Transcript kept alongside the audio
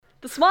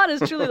The Swan is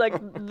truly like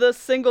the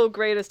single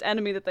greatest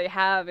enemy that they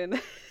have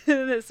in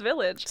this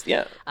village.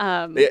 Yeah.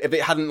 If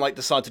it hadn't like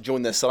decided to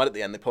join their side at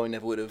the end, they probably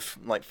never would have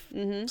like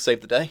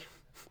saved the day.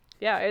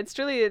 Yeah, it's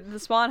truly, the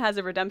Swan has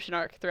a redemption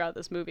arc throughout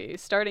this movie.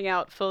 Starting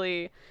out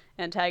fully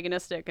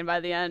antagonistic, and by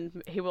the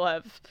end, he will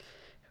have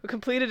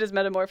completed his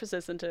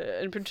metamorphosis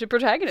into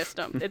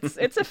protagonism.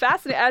 It's a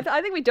fascinating.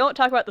 I think we don't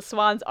talk about the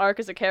Swan's arc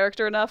as a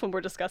character enough when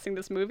we're discussing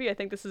this movie. I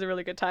think this is a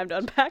really good time to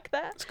unpack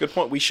that. It's a good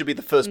point. We should be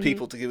the first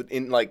people to give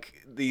in.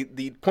 Like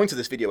the point of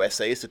this video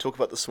essay is to talk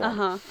about the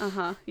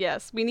Swan.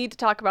 Yes, we need to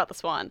talk about the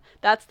Swan.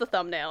 That's the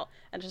thumbnail,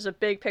 and just a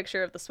big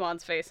picture of the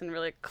Swan's face and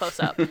really close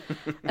up.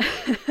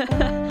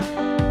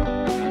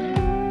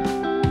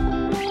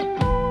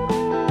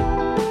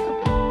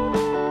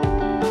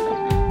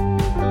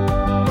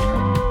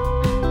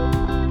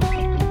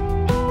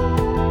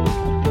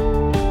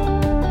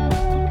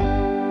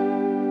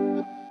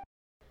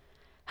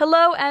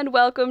 Hello and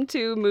welcome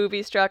to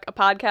Movie Struck, a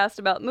podcast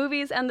about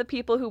movies and the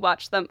people who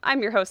watch them.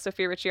 I'm your host,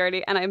 Sophia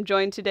Ricciardi, and I'm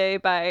joined today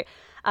by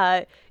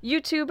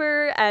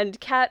YouTuber and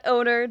cat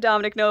owner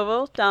Dominic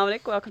Noble.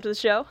 Dominic, welcome to the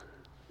show.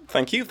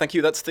 Thank you.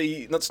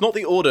 That's not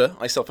the order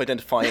I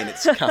self-identify in.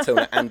 It's cat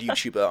owner and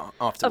YouTuber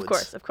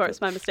afterwards. Of course,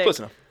 my mistake. Close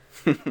enough.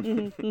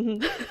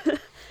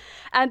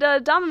 And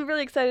Dom, I'm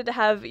really excited to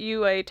have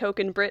you, a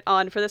token Brit,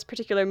 on for this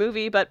particular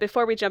movie. But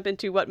before we jump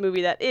into what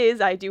movie that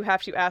is, I do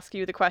have to ask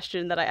you the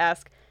question that I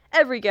ask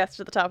every guest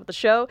at the top of the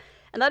show,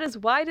 and that is,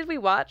 why did we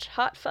watch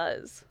Hot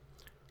Fuzz?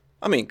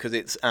 I mean, because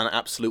it's an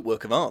absolute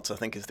work of art, I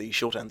think is the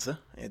short answer.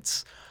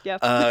 It's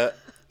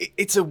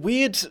it's a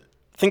weird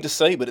thing to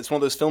say, but it's one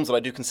of those films that I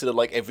do consider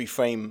like every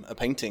frame a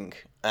painting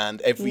and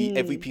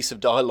every piece of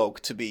dialogue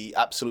to be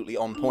absolutely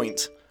on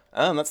point.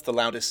 And that's the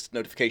loudest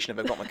notification I've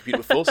ever got on my computer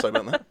before, sorry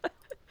about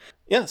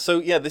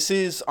that. This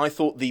is, I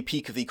thought, the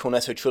peak of the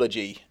Cornetto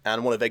trilogy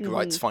and one of Edgar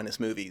Wright's finest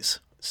movies.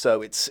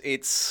 So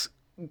it's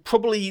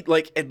probably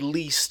like at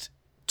least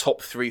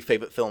top 3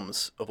 favorite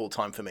films of all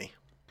time for me.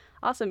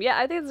 Awesome. Yeah,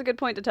 I think it's a good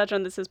point to touch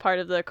on. This is part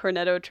of the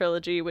Cornetto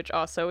trilogy, which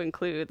also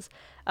includes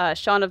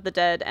Shaun of the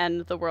Dead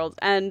and The World's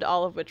End,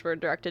 all of which were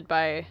directed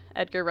by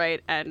Edgar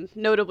Wright and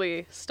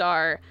notably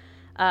star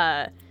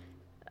Simon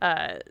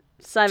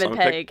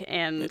Pegg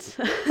and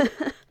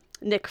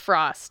Nick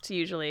Frost,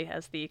 usually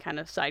as the kind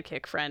of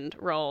sidekick friend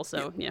role.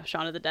 So,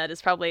 Shaun of the Dead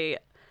is probably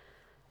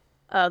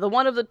the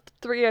one of the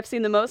 3 I've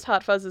seen the most.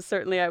 Hot Fuzz is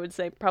certainly, I would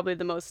say, probably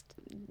the most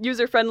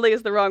user-friendly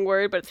is the wrong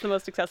word, but it's the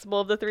most accessible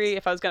of the 3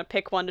 if I was going to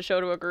pick one to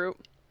show to a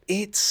group.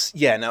 It's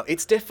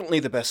definitely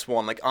the best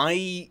one. Like,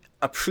 I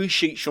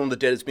appreciate Shaun of the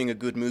Dead as being a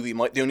good movie.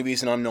 The only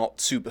reason I'm not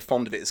super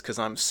fond of it is because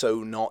I'm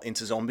so not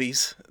into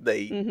zombies.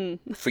 They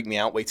freak me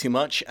out way too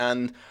much.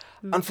 And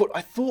I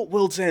thought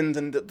World's End,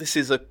 and this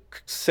is a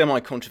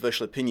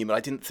semi-controversial opinion, but I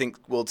didn't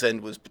think World's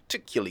End was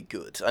particularly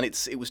good. And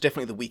it was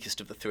definitely the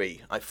weakest of the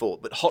 3, I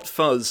thought. But Hot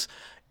Fuzz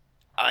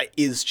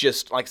is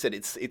just, like I said,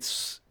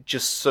 it's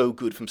just so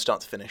good from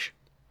start to finish.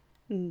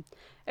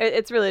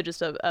 It's really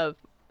just a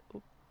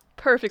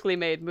perfectly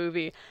made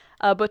movie.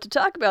 But to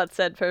talk about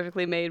said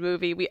perfectly made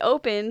movie, we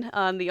open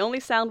on the only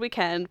sound we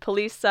can,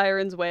 police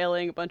sirens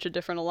wailing, a bunch of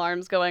different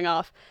alarms going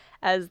off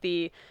as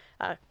the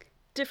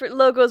different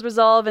logos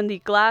resolve and the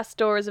glass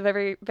doors of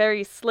every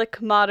very slick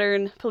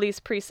modern police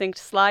precinct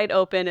slide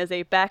open as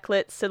a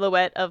backlit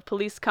silhouette of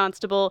police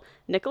constable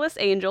Nicholas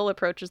Angel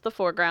approaches the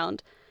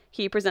foreground.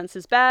 He presents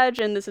his badge,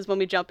 and this is when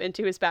we jump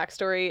into his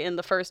backstory in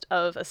the first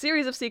of a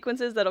series of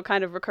sequences that'll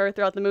kind of recur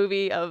throughout the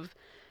movie of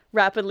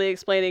rapidly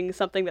explaining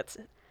something that's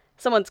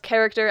someone's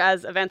character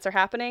as events are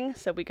happening.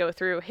 So we go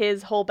through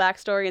his whole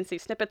backstory and see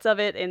snippets of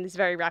it in this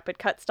very rapid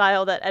cut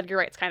style that Edgar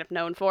Wright's kind of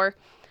known for.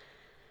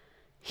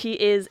 He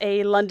is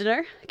a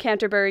Londoner,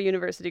 Canterbury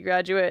University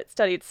graduate,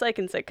 studied psych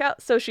and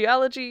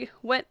sociology,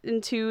 went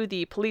into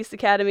the police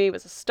academy,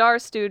 was a star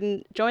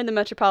student, joined the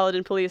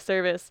Metropolitan Police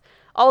Service,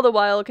 all the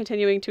while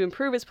continuing to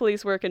improve his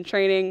police work and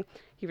training.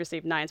 He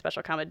received 9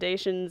 special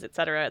commendations,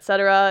 etc.,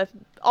 etc.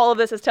 All of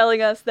this is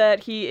telling us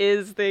that he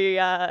is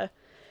the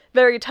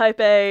very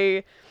type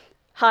A,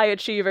 high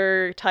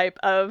achiever type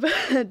of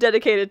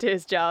dedicated to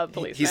his job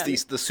policeman.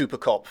 He's the super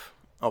cop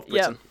of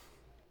Britain. Yep.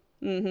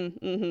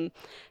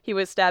 He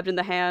was stabbed in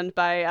the hand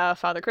by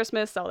Father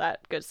Christmas, all that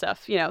good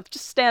stuff.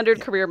 Just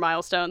standard career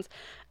milestones.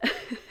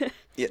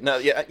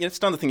 It's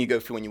another thing you go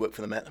through when you work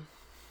for the Met.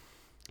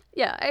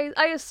 Yeah,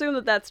 I assume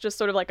that that's just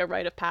sort of like a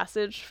rite of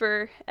passage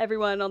for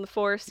everyone on the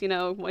force.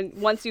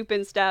 Once you've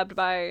been stabbed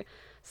by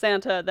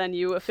Santa, then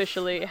you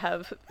officially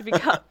have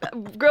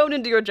grown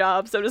into your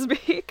job, so to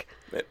speak.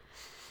 Yep.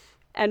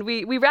 And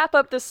we wrap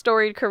up this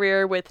storied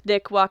career with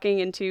Nick walking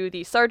into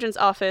the sergeant's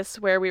office,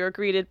 where we were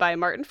greeted by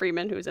Martin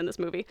Freeman, who's in this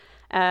movie.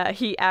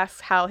 He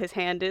asks how his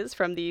hand is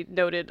from the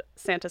noted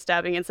Santa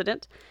stabbing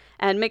incident,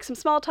 and makes some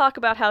small talk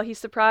about how he's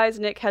surprised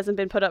Nick hasn't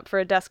been put up for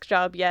a desk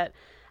job yet.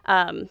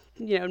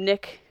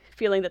 Nick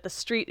feeling that the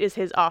street is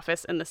his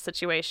office in this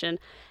situation.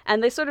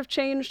 And they sort of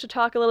change to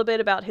talk a little bit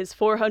about his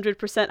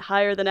 400%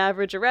 higher than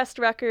average arrest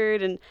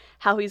record and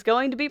how he's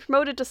going to be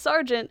promoted to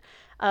sergeant.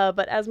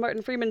 But as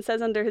Martin Freeman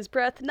says under his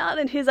breath, not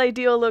in his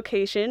ideal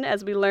location,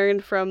 as we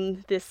learned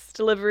from this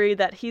delivery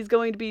that he's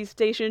going to be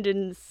stationed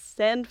in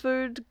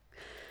Sandford.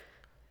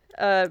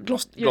 You're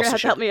going to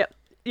have to help me up.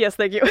 Yes,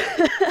 thank you.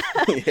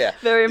 Yeah.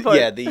 Very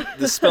important. Yeah,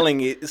 the spelling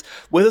is,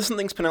 whether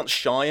something's pronounced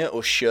Shire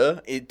or Shire,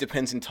 it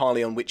depends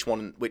entirely on which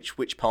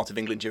part of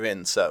England you're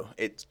in, so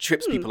it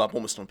trips people up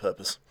almost on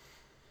purpose.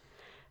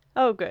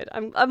 Oh, good.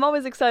 I'm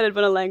always excited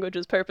when a language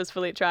is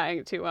purposefully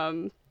trying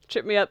to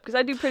trip me up, because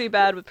I do pretty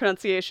bad with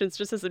pronunciations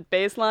just as a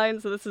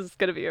baseline, so this is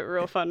going to be a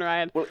real fun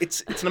ride. Well,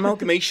 it's an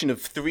amalgamation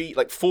of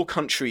four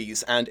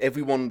countries and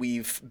everyone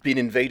we've been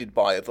invaded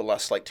by over the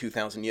last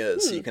 2,000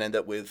 years, so you can end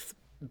up with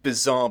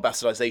bizarre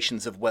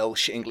bastardizations of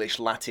Welsh, English,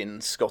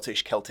 Latin,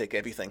 Scottish, Celtic,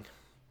 everything.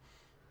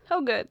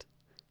 Oh, good.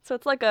 So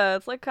it's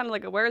kind of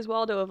like a Where's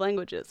Waldo of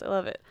languages. I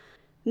love it.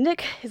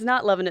 Nick is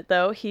not loving it,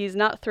 though. He's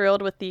not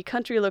thrilled with the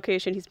country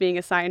location he's being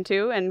assigned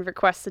to and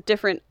requests a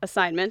different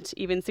assignment,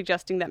 even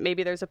suggesting that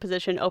maybe there's a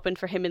position open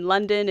for him in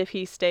London if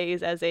he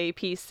stays as a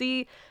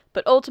PC.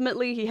 But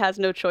ultimately, he has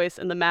no choice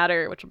in the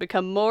matter, which will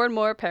become more and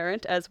more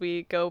apparent as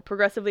we go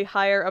progressively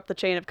higher up the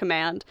chain of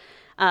command,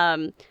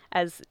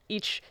 as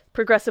each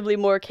progressively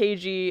more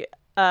cagey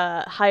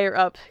higher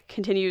up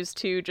continues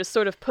to just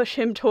sort of push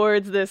him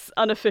towards this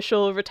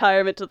unofficial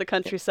retirement to the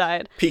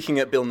countryside. Peeking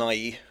at Bill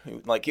Nighy,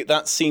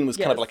 that scene was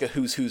kind of like a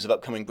who's of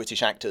upcoming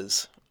British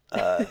actors.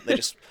 They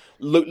just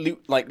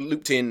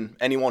looped in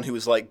anyone who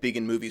was big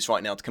in movies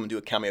right now to come and do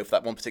a cameo for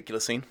that one particular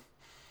scene.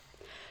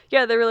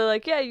 Yeah, they're really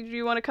like, yeah,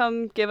 you want to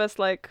come give us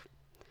 4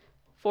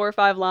 or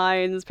 5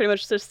 lines, pretty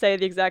much just say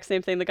the exact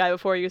same thing the guy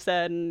before you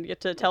said, and you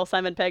get to tell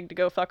Simon Pegg to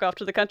go fuck off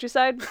to the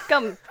countryside.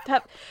 Come,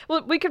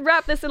 well, we could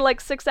wrap this in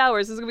 6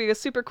 hours. This is gonna be a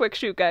super quick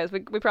shoot, guys. We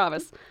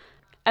promise.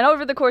 And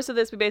over the course of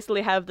this, we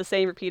basically have the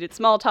same repeated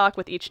small talk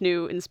with each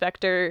new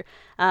inspector,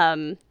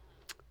 et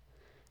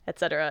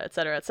cetera, et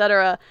cetera, et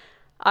cetera.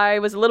 I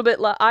was a little bit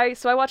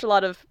so I watch a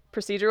lot of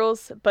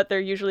procedurals, but they're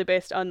usually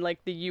based on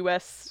the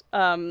U.S.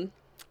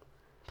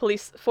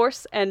 Police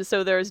force, and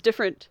so there's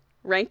different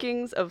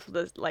rankings of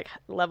the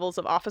levels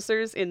of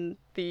officers in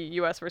the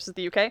US versus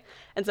the UK.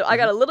 And so I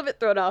got a little bit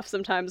thrown off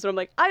sometimes when I'm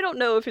like, I don't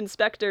know if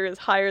inspector is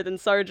higher than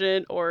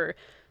sergeant or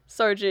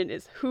sergeant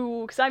is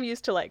who, because I'm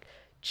used to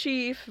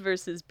chief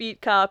versus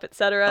beat cop,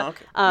 etc.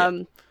 Okay.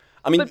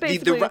 I mean,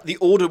 the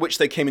order which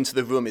they came into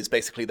the room is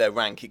basically their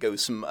rank. It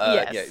goes from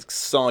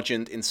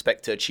sergeant,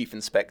 inspector, chief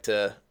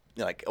inspector,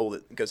 all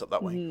that goes up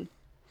that way. Mm-hmm.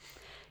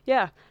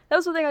 Yeah, that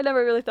was the thing I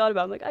never really thought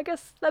about. I'm like, I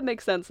guess that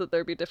makes sense that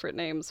there'd be different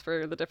names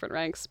for the different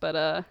ranks,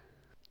 but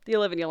you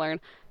live and you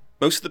learn.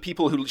 Most of the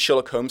people who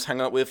Sherlock Holmes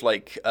hang out with,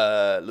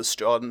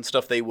 Lestrade and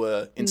stuff, they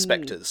were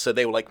inspectors, so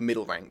they were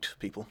middle-ranked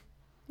people.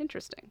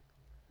 Interesting.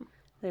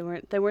 They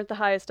weren't the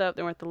highest up.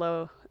 They weren't the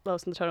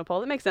lowest in the totem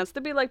pole. That makes sense.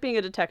 They'd be like being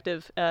a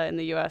detective in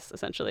the U.S.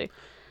 essentially.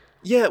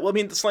 Yeah, well, I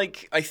mean, it's I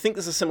think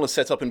there's a similar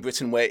setup in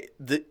Britain where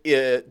the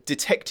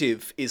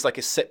detective is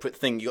a separate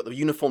thing. You got the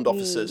uniformed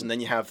officers, and then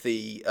you have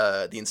the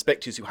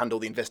inspectors who handle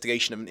the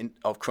investigation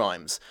of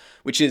crimes,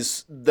 which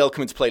they'll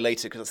come into play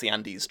later because that's the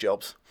Andes'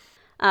 jobs.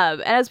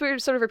 And as we're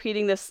sort of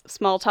repeating this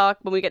small talk,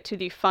 when we get to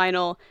the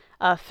final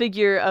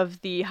figure of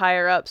the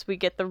higher-ups, we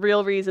get the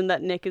real reason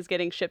that Nick is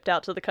getting shipped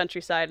out to the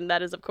countryside, and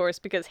that is, of course,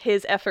 because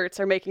his efforts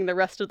are making the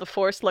rest of the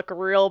force look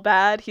real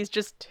bad. He's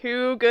just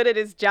too good at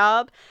his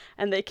job,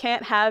 and they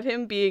can't have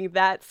him being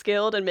that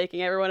skilled and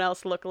making everyone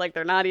else look like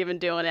they're not even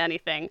doing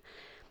anything.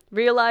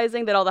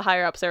 Realizing that all the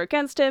higher-ups are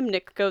against him,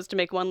 Nick goes to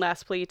make one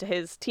last plea to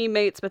his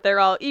teammates, but they're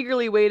all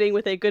eagerly waiting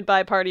with a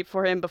goodbye party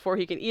for him before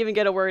he can even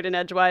get a word in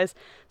edgewise.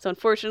 So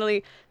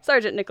unfortunately,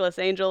 Sergeant Nicholas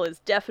Angel is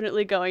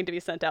definitely going to be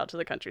sent out to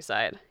the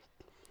countryside.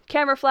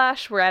 Camera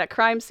flash, we're at a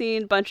crime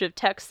scene, bunch of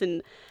techs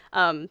in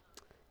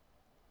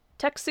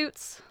tech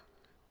suits,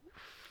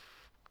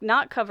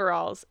 not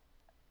coveralls.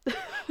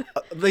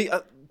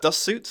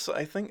 Dust suits,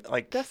 I think.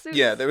 Dust suits?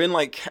 Yeah, they're in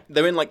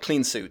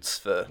clean suits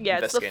for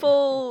investigating.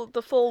 It's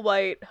the full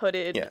white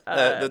hooded. Yeah,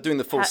 they're doing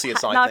the full CSI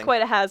thing. Not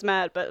quite a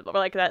hazmat, but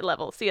that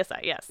level.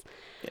 CSI, yes.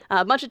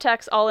 Yeah. A bunch of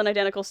techs, all in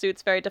identical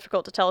suits. Very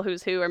difficult to tell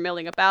who's who, are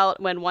milling about.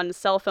 When one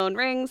cell phone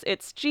rings,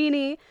 it's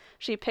Jeannie.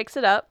 She picks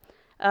it up.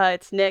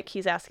 It's Nick.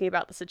 He's asking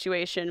about the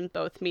situation,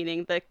 both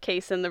meaning the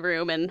case in the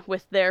room and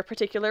with their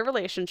particular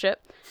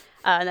relationship,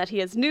 and that he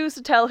has news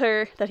to tell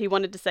her that he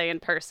wanted to say in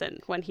person.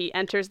 When he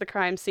enters the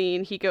crime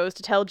scene, he goes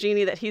to tell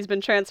Jeannie that he's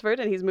been transferred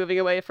and he's moving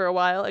away for a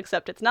while,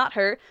 except it's not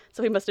her,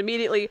 so he must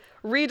immediately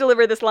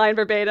re-deliver this line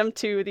verbatim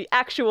to the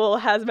actual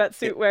hazmat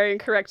suit-wearing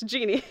correct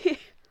Jeannie.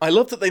 I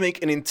love that they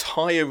make an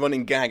entire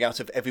running gag out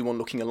of everyone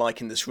looking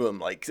alike in this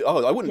room. I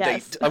wouldn't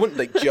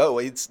date Joe.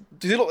 Does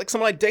he look like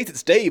someone I'd date?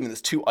 It's Dave, and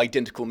there's 2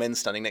 identical men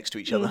standing next to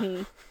each other.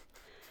 Mm-hmm.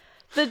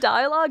 The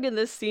dialogue in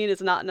this scene is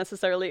not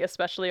necessarily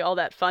especially all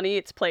that funny.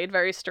 It's played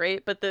very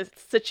straight, but the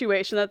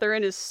situation that they're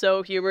in is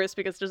so humorous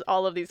because just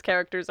all of these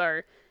characters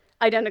are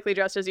identically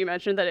dressed, as you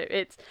mentioned, that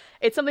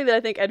it's something that I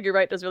think Edgar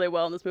Wright does really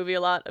well in this movie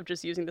a lot, of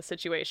just using the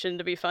situation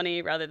to be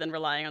funny rather than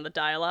relying on the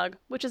dialogue,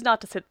 which is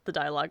not to say that the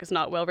dialogue is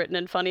not well written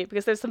and funny,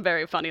 because there's some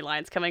very funny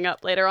lines coming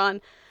up later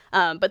on.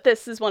 But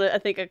this is I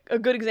think, a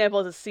good example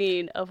as a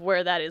scene of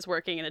where that is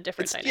working in a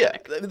different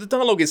dynamic. Yeah, the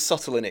dialogue is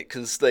subtle in it,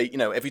 because they,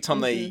 every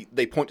time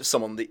they point to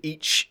someone,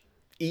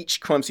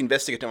 each crime scene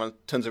investigator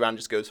turns around and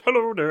just goes,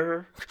 "Hello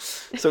there."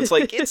 So it's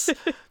like,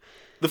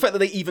 the fact that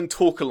they even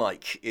talk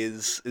alike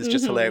is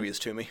just hilarious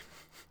to me.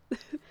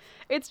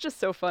 It's just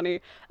so funny.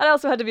 It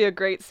also had to be a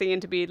great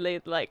scene to be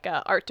like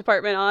art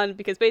department on,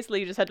 because basically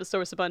you just had to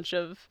source a bunch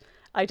of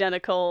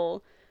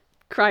identical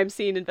crime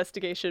scene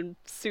investigation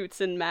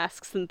suits and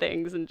masks and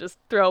things, and just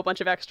throw a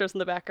bunch of extras in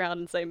the background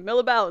and say, mill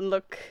about and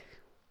look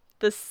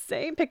the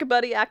same, pick a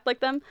buddy, act like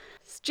them.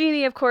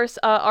 Jeannie, of course,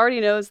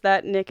 already knows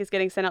that Nick is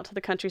getting sent out to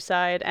the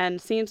countryside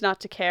and seems not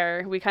to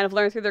care. We kind of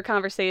learn through their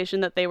conversation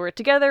that they were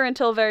together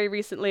until very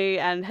recently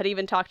and had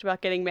even talked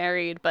about getting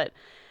married, but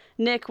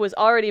Nick was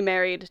already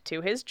married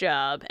to his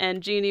job,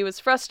 and Jeannie was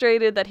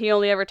frustrated that he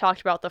only ever talked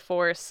about the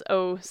force.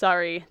 Oh,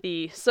 sorry,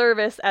 the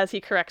service, as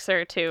he corrects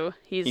her too.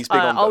 He's big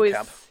on always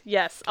vocab.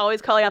 Yes,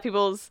 always calling out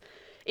people's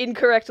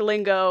incorrect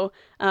lingo.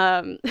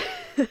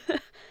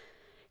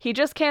 He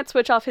just can't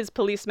switch off his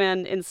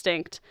policeman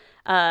instinct.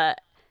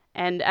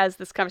 And as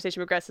this conversation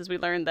progresses, we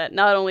learn that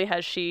not only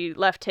has she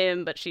left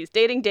him, but she's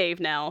dating Dave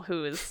now,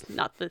 who is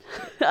not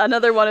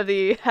another one of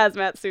the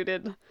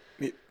hazmat-suited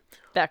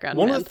background.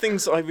 One of the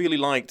things I really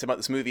liked about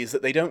this movie is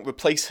that they don't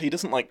replace. He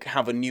doesn't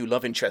have a new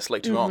love interest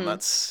later on.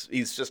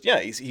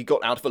 He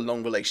got out of a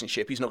long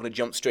relationship. He's not going to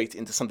jump straight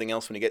into something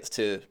else when he gets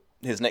to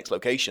his next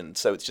location.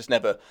 So it's just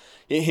never,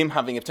 him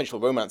having a potential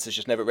romance is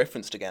just never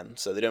referenced again.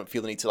 So they don't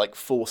feel the need to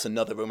force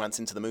another romance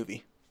into the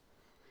movie.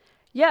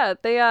 Yeah,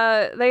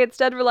 they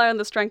instead rely on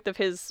the strength of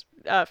his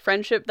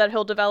friendship that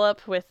he'll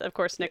develop with, of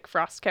course, Nick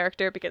Frost's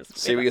character, because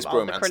serious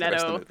bromance the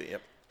rest of the movie.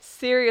 Yep.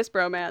 Serious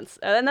bromance.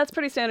 And that's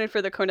pretty standard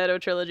for the Cornetto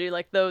trilogy.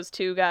 Like, those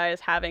two guys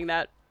having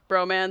that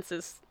bromance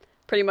is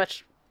pretty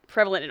much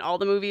prevalent in all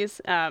the movies.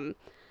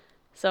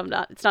 So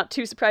it's not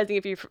too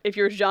surprising if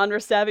you're genre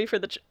savvy for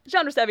the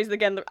genre savvy is,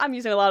 again, I'm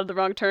using a lot of the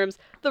wrong terms.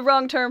 The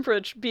wrong term for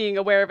being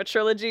aware of a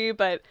trilogy,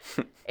 but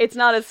it's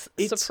not as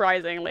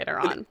surprising later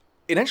on.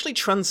 It actually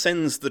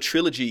transcends the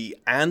trilogy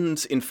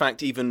and, in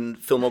fact, even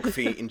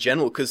filmography in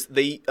general, because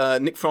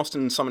Nick Frost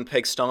and Simon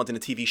Pegg starred in a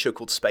TV show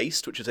called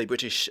Spaced, which is a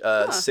British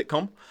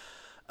sitcom,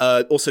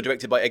 also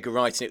directed by Edgar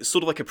Wright, and it was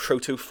sort of like a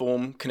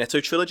proto-form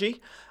Cornetto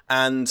trilogy,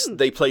 and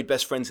they played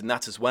best friends in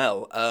that as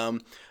well.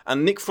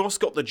 And Nick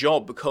Frost got the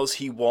job because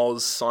he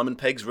was Simon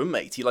Pegg's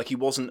roommate. He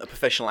wasn't a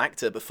professional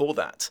actor before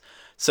that.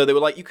 So they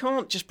were like, you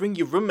can't just bring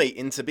your roommate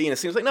into being a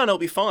scene. He was like, no, it'll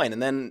be fine.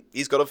 And then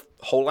he's got a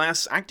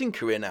whole-ass acting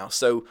career now.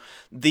 So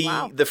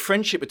the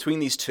friendship between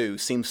these two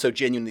seems so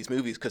genuine in these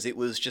movies because it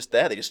was just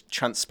there. They just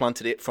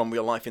transplanted it from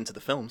real life into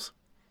the films.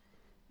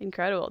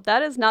 Incredible.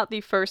 That is not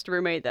the first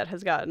roommate that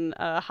has gotten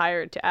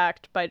hired to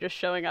act by just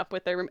showing up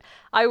with their roommate.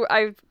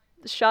 I've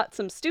shot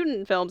some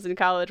student films in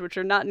college, which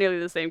are not nearly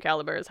the same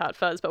caliber as Hot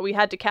Fuzz, but we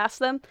had to cast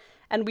them.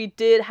 And we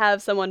did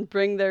have someone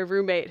bring their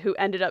roommate who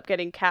ended up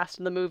getting cast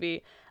in the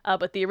movie.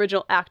 But the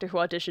original actor who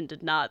auditioned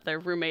did not. Their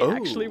roommate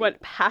actually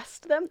went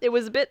past them. It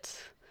was a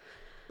bit...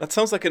 That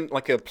sounds like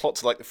a plot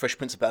to The Fresh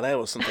Prince of Bel-Air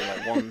or something.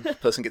 Like one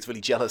person gets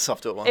really jealous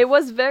after a while. It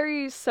was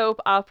very soap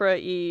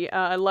opera-y.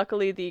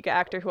 Luckily, the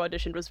actor who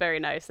auditioned was very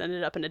nice.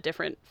 Ended up in a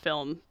different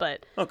film.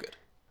 But good.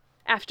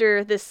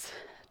 After this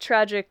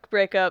tragic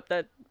breakup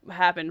that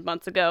happened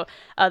months ago,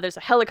 there's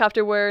a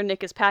helicopter where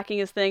Nick is packing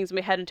his things, and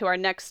we head into our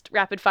next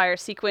rapid-fire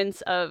sequence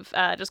of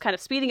just kind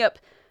of speeding up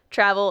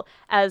travel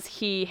as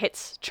he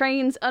hits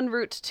trains en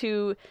route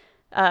to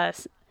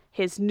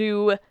his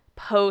new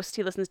post.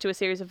 He listens to a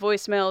series of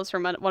voicemails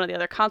from one of the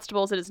other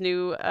constables at his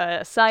new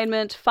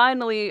assignment,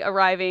 finally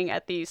arriving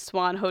at the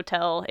Swan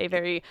Hotel, a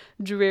very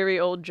dreary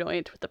old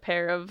joint with a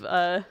pair of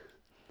old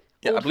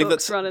I believe folks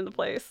that's running the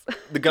place.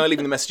 The guy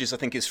leaving the messages, I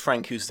think, is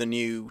Frank, who's the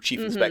new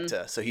chief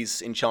inspector. So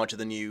he's in charge of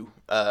the new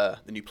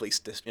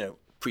police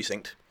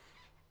precinct.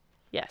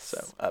 Yes.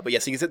 So, but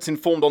yes, he gets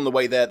informed on the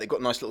way there. They've got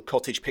a nice little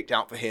cottage picked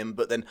out for him,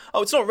 but then,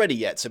 it's not ready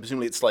yet. So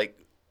presumably it's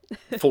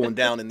fallen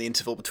down in the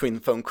interval between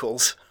the phone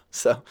calls.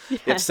 So they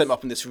have to set him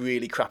up in this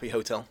really crappy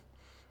hotel.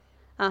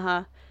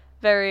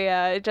 Very,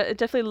 it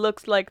definitely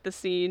looks like the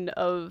scene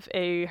of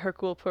a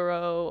Hercule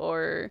Poirot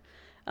or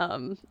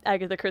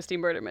Agatha Christie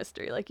murder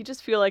mystery. You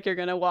just feel like you're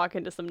going to walk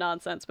into some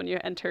nonsense when you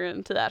enter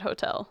into that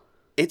hotel.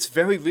 It's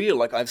very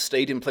real. I've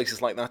stayed in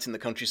places like that in the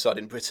countryside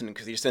in Britain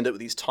because you just end up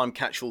with these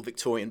time-capsule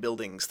Victorian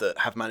buildings that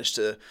have managed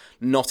to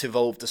not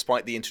evolve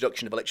despite the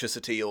introduction of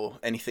electricity or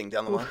anything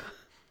down the line.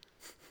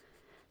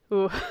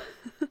 Ooh.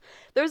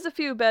 There's a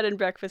few bed and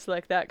breakfasts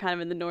like that kind of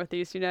in the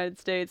Northeast United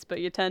States,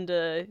 but you tend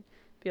to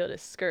be able to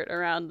skirt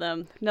around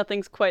them.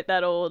 Nothing's quite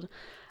that old.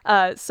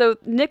 So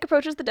Nick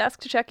approaches the desk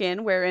to check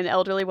in, where an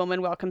elderly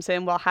woman welcomes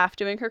him while half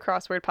doing her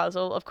crossword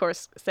puzzle, of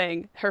course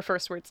saying her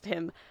first words to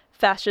him,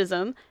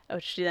 fascism,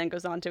 which she then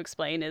goes on to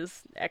explain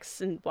is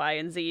X and Y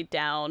and Z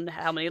down,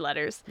 how many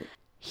letters.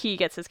 He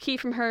gets his key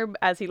from her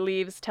as he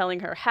leaves,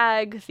 telling her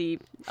hag, the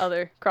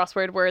other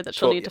crossword word that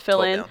she'll need to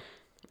fill in. Down.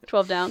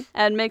 12 down,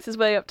 and makes his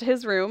way up to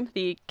his room,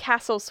 the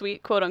castle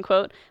suite, quote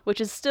unquote, which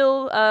is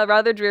still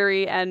rather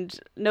dreary and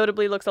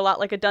notably looks a lot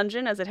like a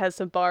dungeon as it has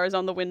some bars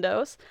on the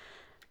windows.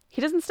 He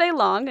doesn't stay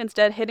long,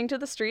 instead hitting to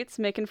the streets,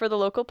 making for the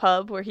local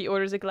pub where he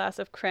orders a glass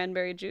of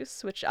cranberry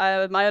juice, which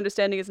my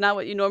understanding is not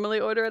what you normally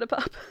order at a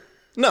pub.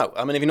 No,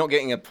 I mean, if you're not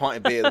getting a pint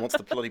of beer, then what's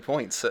the bloody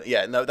point? So,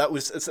 yeah, no,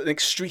 it's an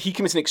extreme. He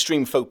commits an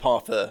extreme faux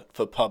pas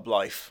for pub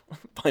life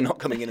by not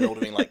coming in and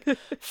ordering like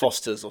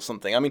Foster's or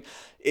something. I mean,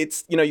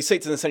 it's, you say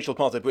it's an essential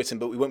part of Britain,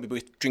 but we won't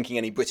be drinking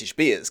any British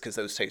beers because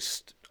those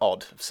taste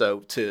odd.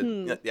 So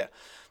yeah,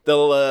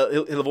 he'll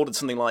have ordered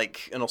something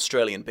like an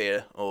Australian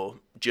beer or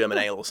German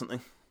ale or something.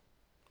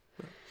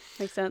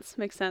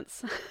 Makes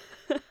sense.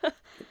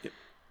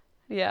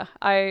 Yeah,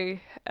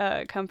 I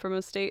come from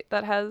a state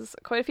that has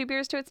quite a few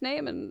beers to its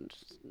name, and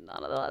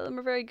none of them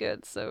are very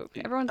good. So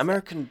everyone's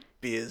American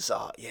beers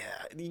are,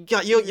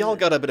 y'all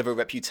got a bit of a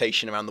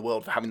reputation around the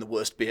world for having the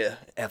worst beer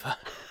ever.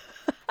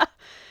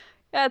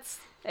 It's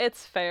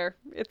fair.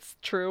 It's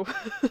true.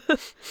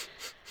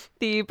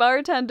 The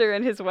bartender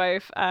and his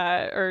wife,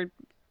 or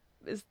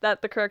is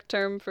that the correct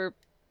term for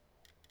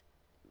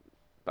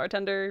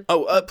bartender?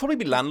 Oh, probably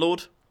be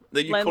landlord.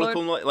 That you Landlord?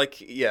 call them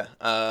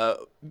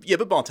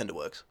but bartender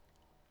works.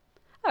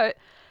 All right.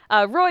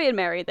 Roy and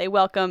Mary, they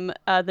welcome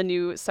the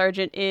new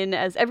sergeant in,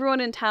 as everyone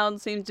in town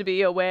seems to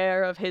be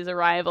aware of his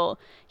arrival.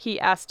 He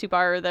asks to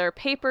borrow their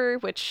paper,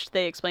 which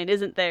they explain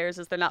isn't theirs,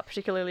 as they're not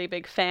particularly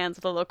big fans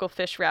of the local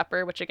fish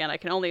wrapper, which, again, I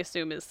can only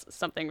assume is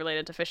something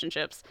related to fish and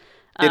chips.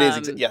 It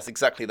is, yes,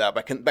 exactly that.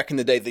 Back in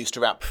the day, they used to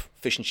wrap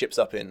fish and chips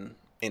up in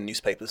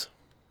newspapers.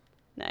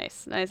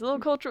 Nice. A little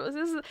cultural.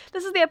 This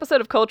is the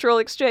episode of cultural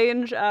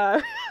exchange.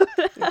 They're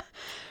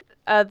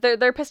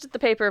pissed at the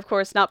paper, of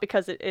course, not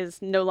because it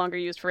is no longer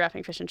used for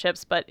wrapping fish and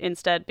chips, but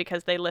instead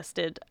because they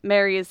listed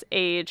Mary's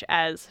age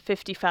as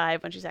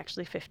 55 when she's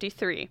actually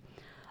 53.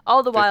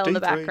 All the while 53. In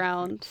the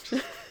background.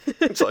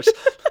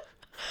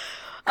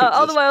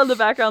 All the while in the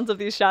backgrounds of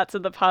these shots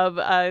in the pub,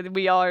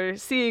 we are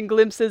seeing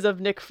glimpses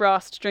of Nick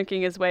Frost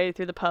drinking his way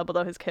through the pub,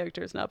 although his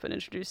character has not been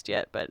introduced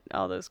yet. But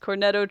all those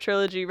Cornetto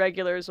trilogy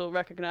regulars will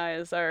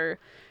recognize our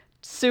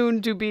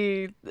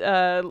soon-to-be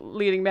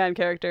leading man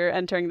character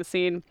entering the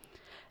scene.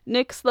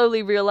 Nick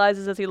slowly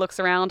realizes as he looks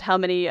around how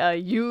many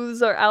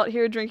youths are out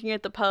here drinking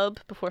at the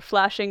pub before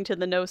flashing to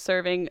the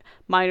no-serving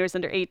minors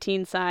under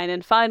 18 sign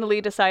and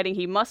finally deciding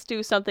he must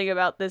do something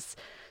about this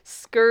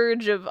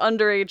scourge of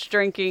underage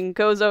drinking,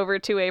 goes over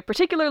to a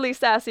particularly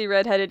sassy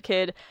redheaded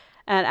kid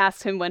and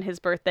asks him when his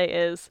birthday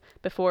is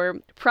before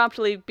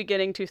promptly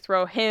beginning to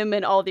throw him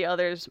and all the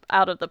others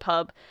out of the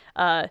pub,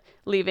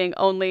 leaving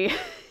only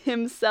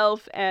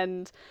himself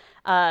and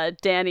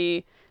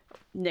Danny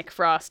Nick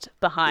Frost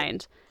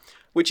behind.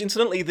 Which,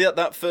 incidentally,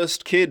 that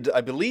first kid,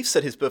 I believe,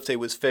 said his birthday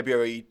was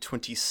February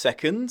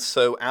 22nd,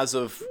 so as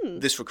of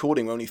this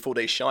recording, we're only 4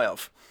 days shy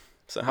of.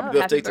 So happy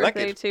birthday to that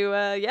kid. To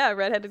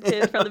redheaded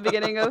kid from the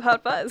beginning of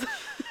Hot Fuzz.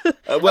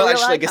 Well,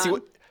 actually, I guess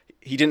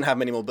he didn't have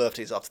many more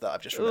birthdays after that,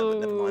 I've just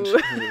remembered.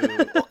 Never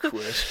mind.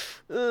 Awkward.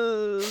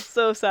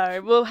 So sorry.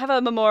 We'll have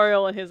a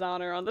memorial in his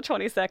honor on the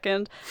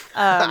 22nd.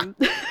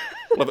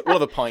 We'll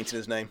have a pint in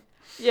his name.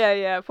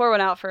 Yeah, pour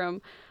one out for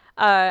him.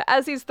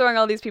 As he's throwing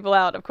all these people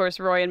out, of course,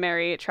 Roy and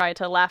Mary try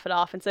to laugh it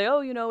off and say,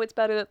 it's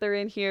better that they're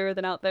in here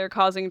than out there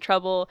causing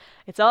trouble.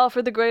 It's all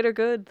for the greater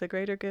good, the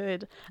greater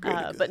good.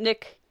 But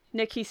Nick,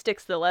 he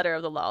sticks to the letter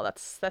of the law.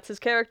 That's his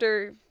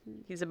character.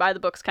 He's a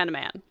by-the-books kind of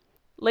man.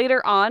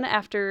 Later on,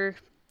 after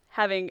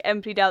having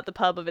emptied out the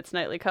pub of its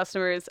nightly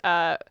customers,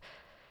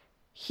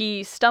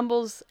 he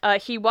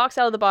walks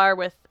out of the bar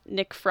with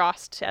Nick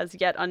Frost, as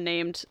yet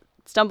unnamed,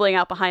 stumbling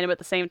out behind him at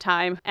the same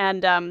time,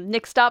 and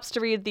Nick stops to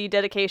read the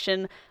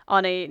dedication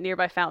on a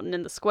nearby fountain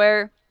in the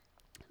square,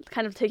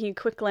 kind of taking a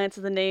quick glance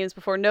at the names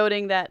before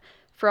noting that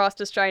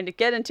Frost is trying to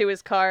get into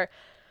his car,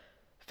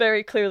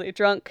 very clearly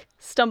drunk,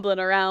 stumbling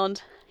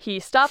around. He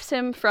stops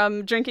him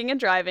from drinking and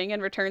driving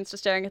and returns to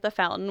staring at the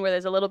fountain, where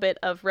there's a little bit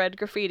of red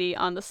graffiti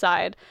on the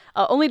side,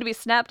 only to be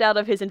snapped out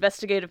of his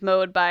investigative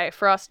mode by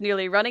Frost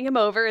nearly running him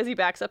over as he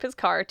backs up his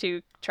car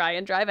to try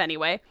and drive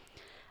anyway.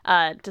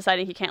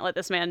 Deciding he can't let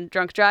this man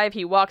drunk drive,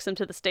 he walks him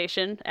to the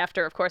station,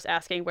 after, of course,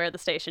 asking where the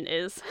station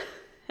is,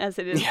 as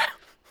it is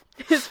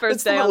his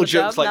first day on the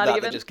job. It's the little jokes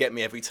like that just get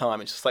me every time.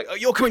 It's just like,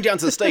 you're coming down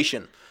to the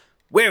station.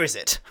 Where is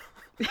it?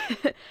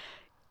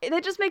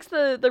 It just makes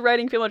the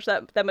writing feel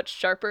that much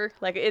sharper.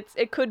 Like,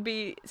 it could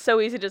be so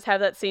easy to just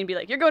have that scene be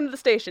like, you're going to the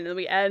station, and then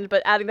we end,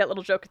 but adding that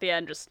little joke at the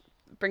end just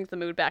brings the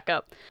mood back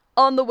up.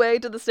 On the way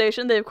to the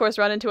station, they of course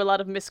run into a lot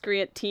of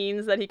miscreant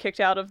teens that he kicked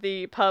out of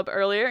the pub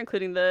earlier,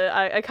 including the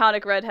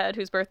iconic redhead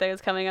whose birthday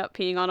is coming up,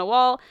 peeing on a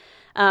wall.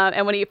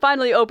 And when he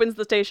finally opens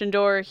the station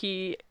door,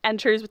 he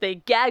enters with a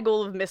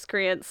gaggle of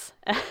miscreants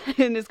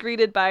and is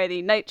greeted by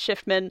the night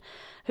shiftman,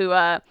 who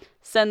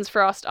sends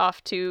Frost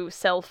off to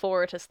cell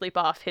 4 to sleep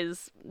off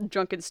his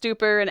drunken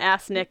stupor and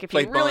asks Nick if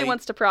he really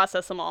wants to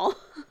process them all.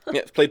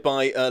 Yeah, played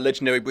by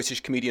legendary British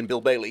comedian Bill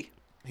Bailey.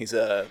 He's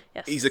a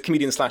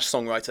comedian /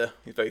 songwriter.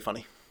 He's very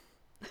funny.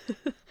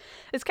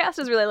 His cast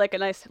is really like a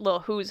nice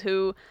little who's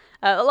who.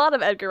 A lot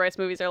of Edgar Wright's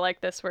movies are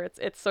like this, where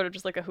it's sort of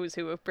just like a who's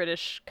who of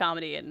British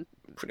comedy and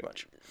pretty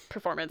much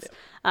performance,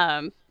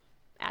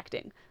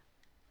 acting.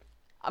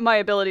 My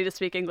ability to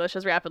speak English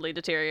has rapidly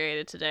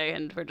deteriorated today,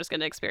 and we're just going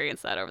to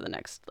experience that over the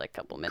next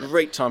couple minutes.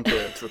 Great time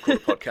to record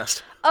a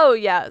podcast. Oh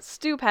yeah,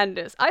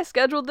 stupendous. I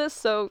scheduled this,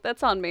 so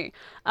that's on me.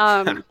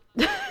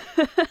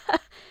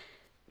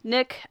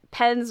 Nick,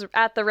 pens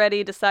at the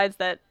ready, decides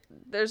that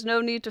there's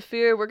no need to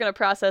fear. We're going to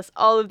process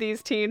all of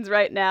these teens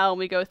right now. And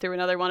we go through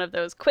another one of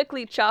those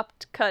quickly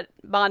cut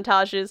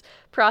montages,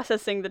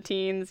 processing the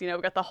teens. We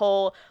got the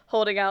whole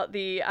holding out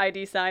the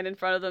ID sign in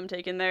front of them,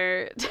 taking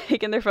their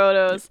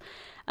photos.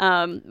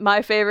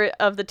 My favorite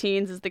of the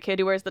teens is the kid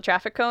who wears the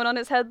traffic cone on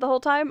his head the whole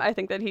time. I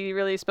think that he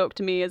really spoke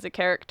to me as a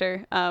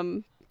character.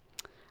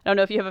 I don't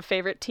know if you have a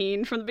favorite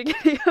teen from the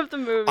beginning of the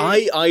movie.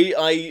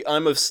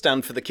 I'm a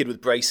stand for the kid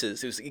with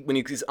braces. When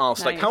he's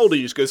asked, nice. How old are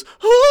you? He just goes,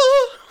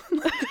 ah!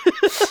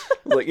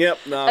 Yep,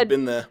 no, I've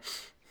been there.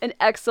 An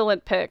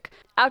excellent pick.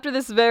 After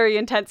this very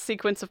intense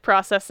sequence of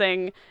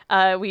processing,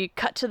 we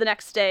cut to the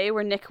next day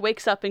where Nick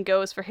wakes up and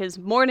goes for his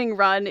morning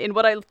run in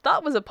what I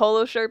thought was a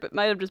polo shirt, but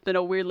might have just been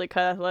a weirdly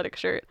cut athletic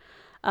shirt.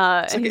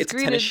 It's a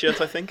tennis shirt,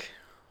 I think.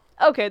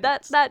 Okay,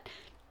 that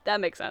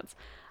makes sense. I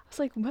was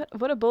like,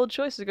 what a bold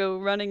choice to go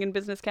running in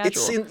business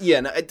casual.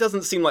 It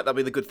doesn't seem like that'd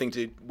be the good thing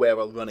to wear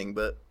while running,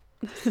 but,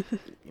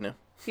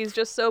 He's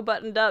just so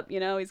buttoned up,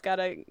 he's got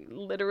to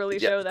literally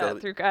show that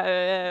through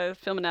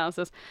film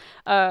analysis.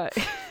 As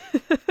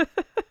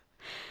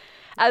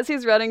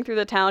he's running through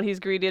the town, he's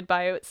greeted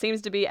by what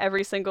seems to be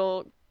every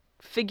single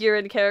figure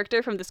and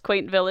character from this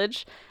quaint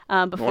village.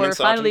 Before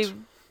finally,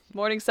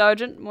 morning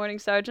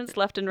sergeants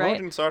left and right.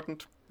 Morning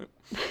sergeant.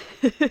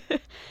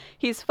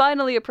 He's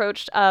finally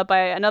approached by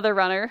another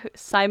runner,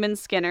 Simon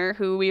Skinner,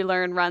 who we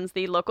learn runs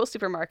the local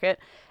supermarket,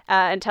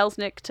 and tells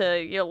Nick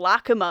to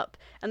lock him up.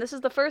 And this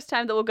is the first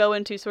time that we'll go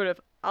into sort of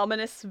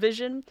ominous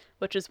vision,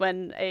 which is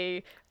when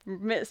a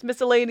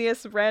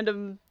miscellaneous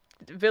random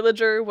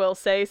villager will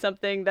say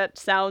something that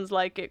sounds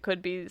like it could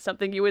be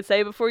something you would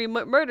say before you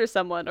murder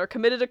someone or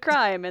committed a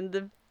crime, and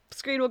the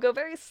screen will go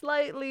very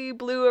slightly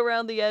blue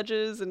around the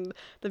edges and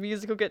the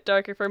music will get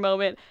darker for a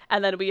moment,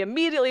 and then we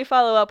immediately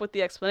follow up with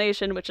the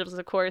explanation, which is,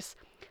 of course,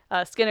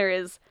 Skinner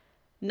is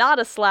not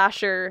a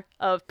slasher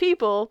of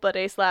people, but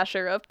a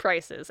slasher of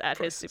prices at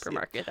his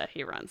supermarket that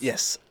he runs.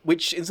 Yes,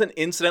 which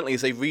incidentally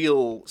is a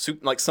real,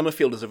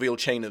 Summerfield is a real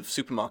chain of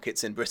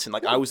supermarkets in Britain.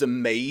 I was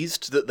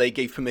amazed that they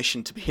gave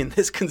permission to be in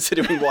this,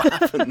 considering what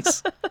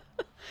happens.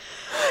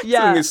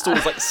 Yeah. His store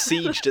is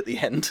sieged at the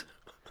end.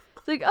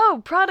 It's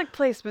product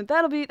placement.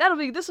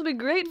 This will be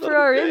great for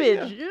our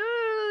image. Yeah.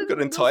 We've got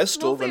an entire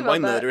store run by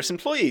murderous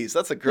employees.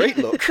 That's a great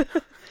look.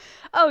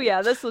 Oh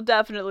yeah, this will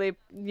definitely,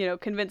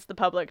 convince the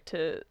public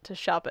to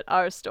shop at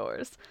our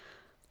stores.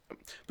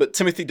 But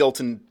Timothy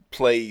Dalton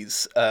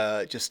plays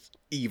just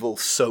evil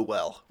so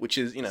well, which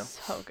is,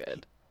 so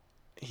good.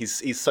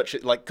 He's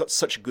got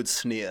such a good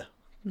sneer.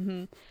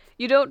 Mm-hmm.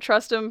 You don't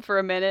trust him for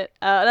a minute,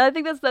 and I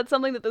think that's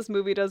something that this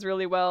movie does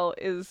really well.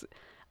 Is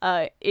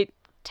it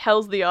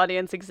tells the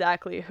audience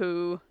exactly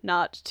who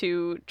not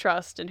to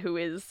trust and who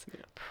is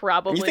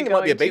probably. And you think it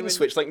might be a bait and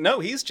switch? No,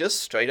 he's just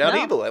straight out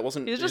evil. It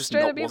wasn't. He's just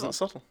straight up evil. Wasn't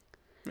subtle.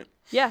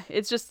 Yeah,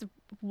 it's just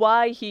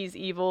why he's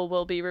evil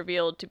will be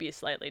revealed to be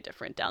slightly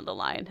different down the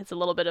line. It's a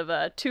little bit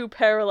of two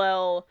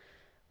parallel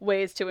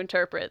ways to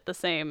interpret the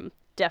same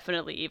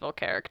definitely evil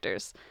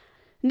characters.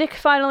 Nick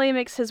finally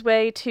makes his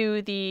way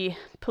to the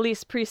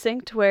police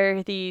precinct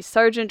where the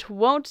sergeant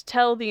won't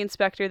tell the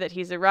inspector that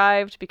he's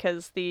arrived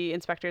because the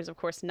inspector is, of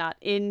course, not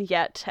in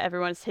yet.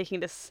 Everyone's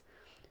taking this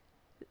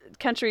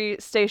country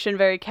station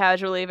very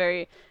casually,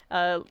 very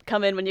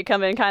come in when you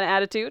come in kind of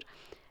attitude.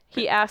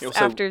 He asks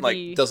also, after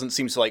doesn't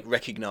seem to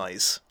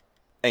recognize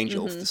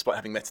Angel despite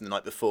having met him the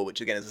night before,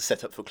 which again is a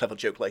setup for a clever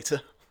joke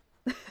later.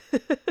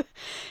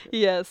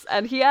 Yes,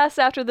 and he asks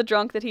after the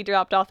drunk that he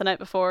dropped off the night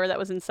before that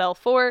was in cell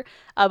 4,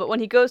 but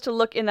when he goes to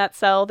look in that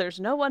cell, there's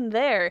no one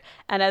there,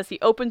 and as he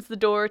opens the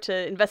door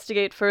to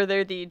investigate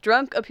further, the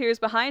drunk appears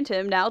behind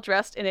him, now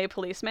dressed in a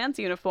policeman's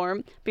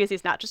uniform, because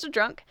he's not just a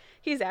drunk,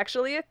 he's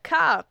actually a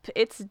cop.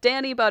 It's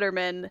Danny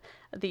Butterman,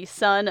 the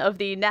son of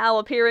the now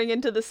appearing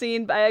into the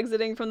scene by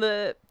exiting from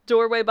the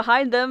doorway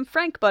behind them,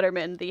 Frank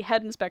Butterman, the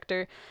head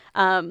inspector,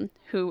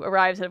 who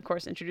arrives and, of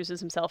course, introduces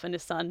himself and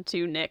his son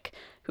to Nick,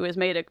 who has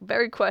made a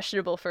very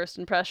questionable first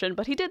impression,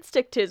 but he did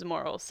stick to his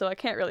morals, so I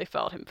can't really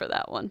fault him for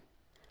that one.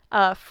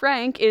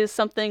 Frank is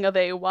something of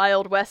a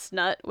Wild West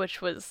nut,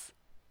 which was...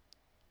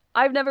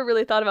 I've never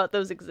really thought about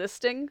those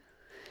existing.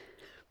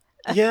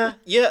 Yeah,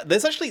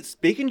 there's actually, it's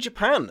big in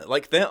Japan.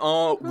 There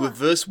are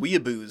reverse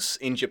weeaboos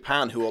in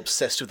Japan who are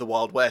obsessed with the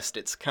Wild West.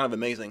 It's kind of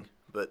amazing.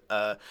 But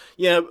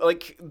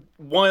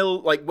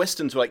while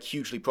westerns were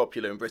hugely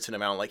popular in Britain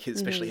around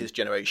especially his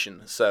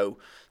generation. So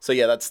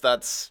yeah,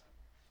 that's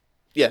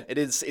it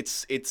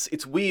is.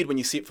 It's weird when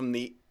you see it from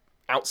the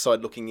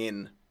outside looking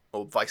in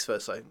or vice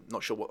versa. I'm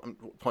not sure what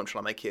point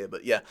shall I make here,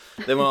 but yeah,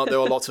 there are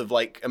lots of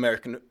like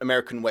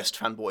American West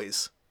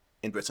fanboys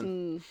in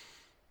Britain.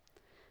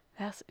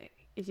 Fascinating.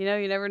 You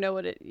never know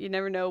what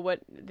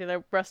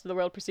the rest of the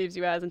world perceives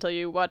you as until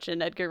you watch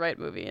an Edgar Wright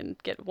movie and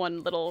get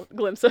one little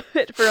glimpse of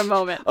it for a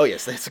moment. Oh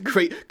yes, that's a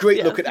great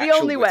look at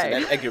actual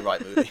Britain, Edgar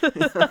Wright movie.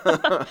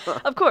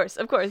 Of course.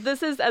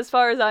 This is, as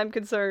far as I'm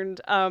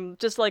concerned,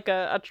 just like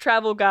a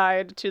travel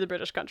guide to the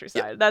British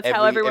countryside. Yep. That's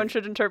how everyone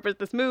should interpret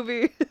this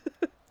movie.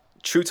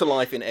 True to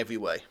life in every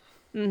way.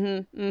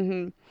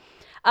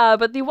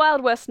 But the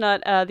Wild West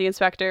nut, the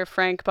inspector,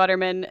 Frank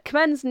Butterman,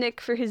 commends Nick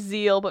for his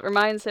zeal, but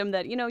reminds him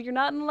that, you're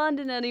not in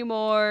London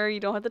anymore. You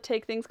don't have to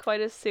take things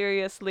quite as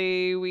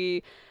seriously.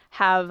 We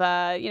have,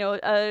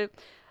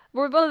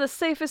 we're one of the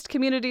safest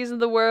communities in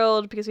the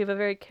world because we have a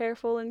very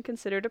careful and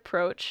considered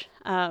approach.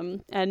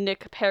 And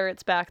Nick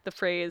parrots back the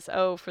phrase,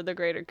 "Oh, for the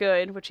greater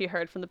good," which he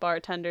heard from the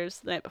bartenders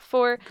the night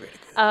before,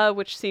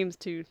 which seems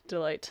to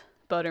delight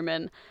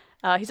Butterman.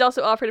 He's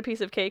also offered a piece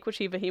of cake, which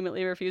he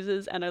vehemently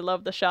refuses, and I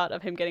love the shot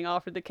of him getting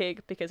offered the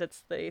cake because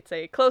it's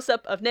a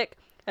close-up of Nick,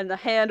 and the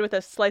hand with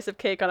a slice of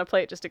cake on a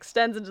plate just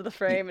extends into the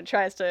frame and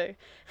tries to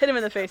hit him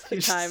in the face a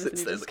few times, and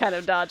he's just kind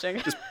of dodging.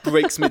 Just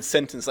breaks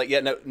mid-sentence, like,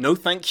 yeah, no,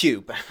 thank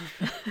you.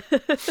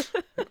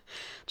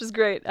 Just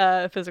great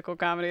physical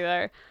comedy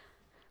there.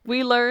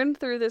 We learn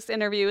through this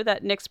interview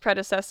that Nick's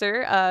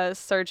predecessor,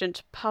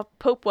 Sergeant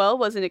Popewell,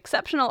 was an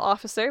exceptional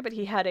officer, but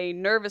he had a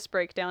nervous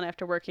breakdown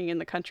after working in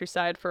the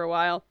countryside for a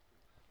while.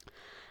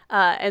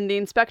 And the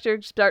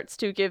inspector starts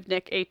to give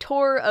Nick a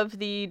tour of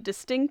the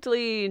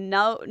distinctly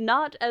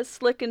not as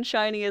slick and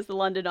shiny as the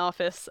London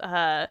office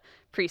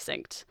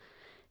precinct.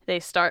 They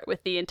start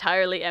with the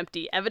entirely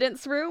empty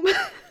evidence room.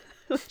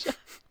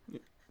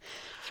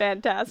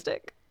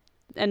 Fantastic.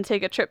 And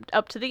take a trip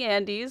up to the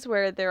Andes,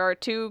 where there are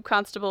two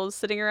constables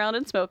sitting around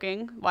and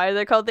smoking. Why are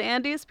they called the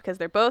Andes? Because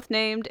they're both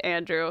named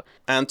Andrew.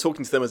 And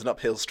talking to them is an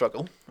uphill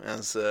struggle,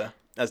 as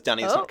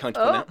Danny is not kind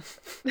to point out.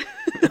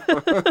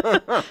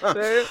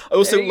 I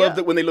also love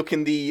that when they look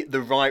in the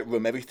riot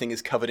room, everything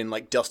is covered in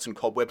like dust and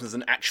cobwebs. There's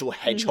an actual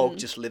hedgehog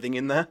just living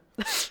in there.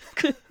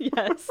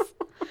 Yes.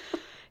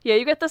 Yeah,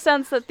 you get the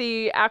sense that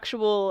the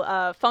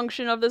actual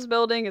function of this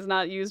building is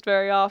not used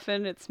very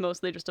often. It's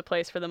mostly just a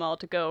place for them all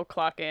to go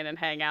clock in and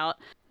hang out.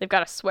 They've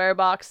got a swear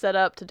box set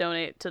up to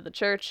donate to the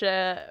church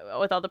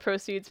with all the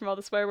proceeds from all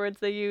the swear words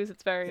they use.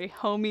 It's very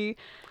homey.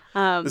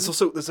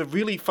 There's a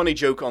really funny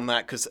joke on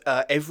that because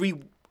every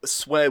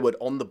swear word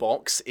on the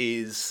box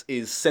is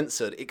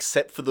censored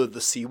except for the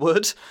C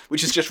word,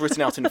 which is just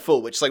written out in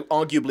full, which is like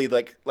arguably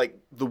like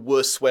the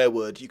worst swear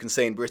word you can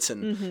say in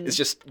Britain. It's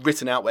just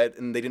written out where,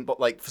 and they didn't,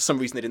 for some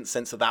reason they didn't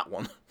censor that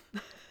one.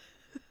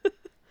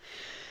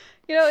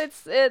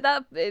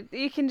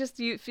 You can just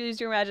use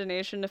your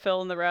imagination to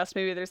fill in the rest.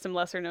 Maybe there's some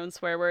lesser known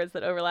swear words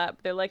that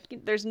overlap. They're like,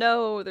 there's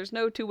no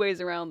two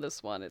ways around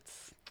this one. You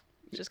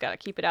just got to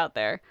keep it out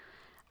there.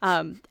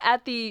 In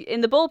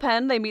the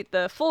bullpen, they meet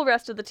the full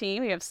rest of the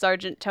team. We have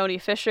Sergeant Tony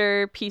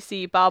Fisher,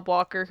 PC Bob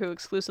Walker, who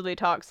exclusively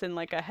talks in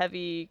like a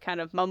heavy kind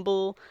of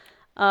mumble.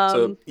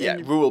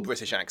 Rural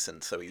British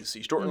accent. So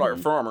he's talking like a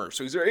farmer.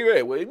 So he's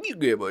hey, what do you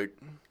get about?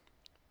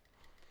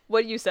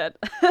 What you said.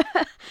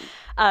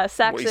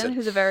 Saxon,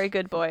 who's a very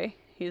good boy.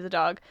 He's a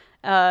dog.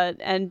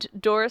 And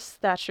Doris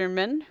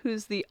Thatcherman,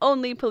 who's the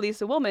only police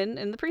woman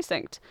in the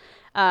precinct.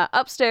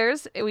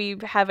 Upstairs, we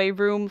have a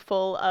room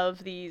full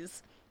of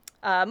these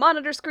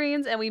monitor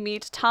screens, and we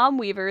meet Tom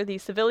Weaver, the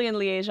civilian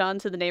liaison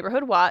to the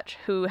Neighborhood Watch,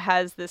 who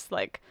has this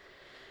like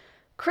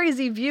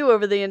crazy view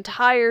over the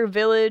entire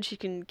village. He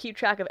can keep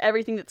track of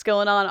everything that's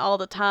going on all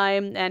the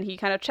time, and he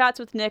kind of chats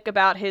with Nick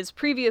about his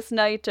previous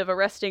night of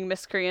arresting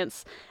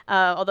miscreants,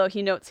 although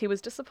he notes he was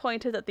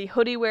disappointed that the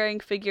hoodie-wearing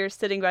figures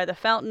sitting by the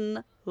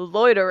fountain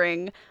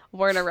loitering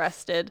weren't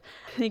arrested.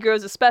 He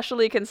grows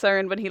especially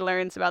concerned when he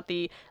learns about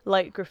the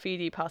light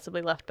graffiti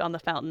possibly left on the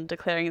fountain,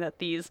 declaring that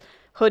these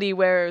hoodie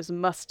wearers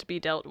must be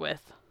dealt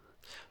with.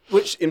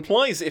 Which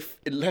implies if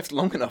it left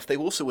long enough, they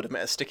also would have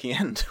met a sticky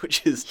end,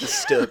 which is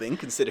disturbing,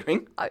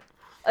 considering.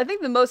 I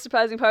think the most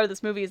surprising part of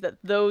this movie is that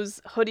those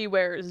hoodie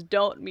wearers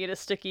don't meet a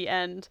sticky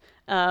end.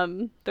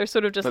 They're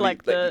sort of just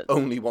like the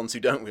only ones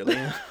who don't, really.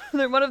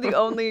 They're one of the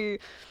only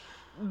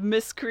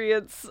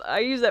miscreants, I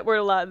use that word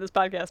a lot in this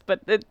podcast,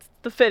 but it's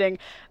the fitting,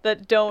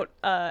 that don't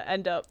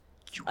end up,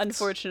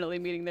 unfortunately,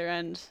 meeting their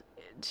end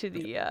to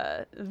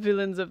the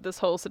villains of this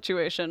whole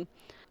situation.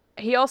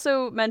 He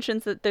also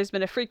mentions that there's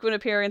been a frequent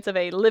appearance of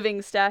a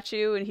living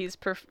statue, and he's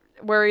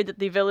worried that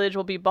the village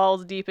will be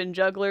balls deep in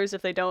jugglers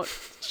if they don't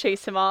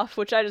chase him off,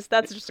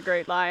 that's just a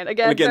great line.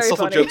 Again, very subtle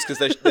funny. Jokes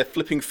because they're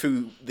flipping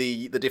through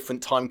the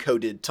different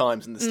time-coded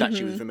times, and the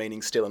statue is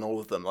remaining still in all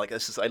of them. Like,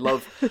 I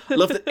love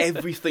that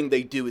everything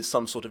they do is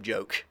some sort of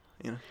joke.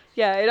 You know?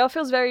 Yeah, it all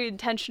feels very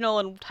intentional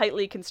and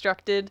tightly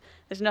constructed.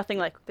 There's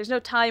no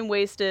time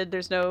wasted.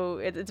 It's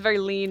a very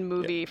lean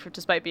movie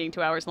despite being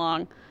 2 hours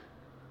long.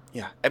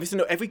 Yeah,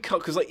 every cut,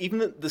 because like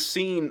even the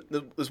scene,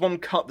 there's one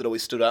cut that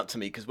always stood out to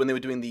me, because when they were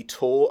doing the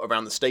tour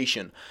around the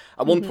station,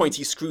 at one point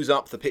he screws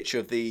up the picture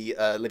of the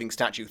living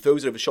statue,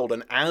 throws it over his shoulder,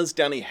 and as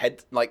Danny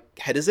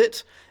headers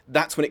it,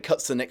 that's when it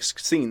cuts to the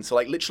next scene. So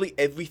like literally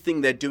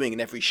everything they're doing in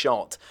every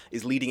shot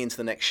is leading into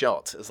the next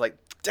shot. It's like,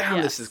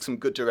 damn, This is some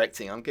good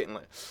directing. I'm getting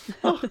like,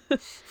 oh.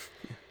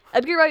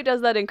 Edgar Wright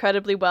does that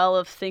incredibly well,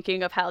 of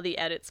thinking of how the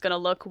edit's going to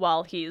look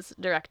while he's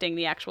directing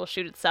the actual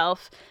shoot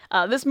itself.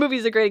 This movie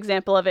is a great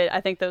example of it.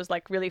 I think those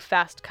like really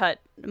fast cut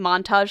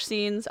montage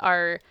scenes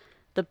are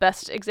the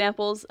best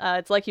examples.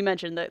 It's like you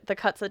mentioned, the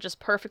cuts that just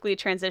perfectly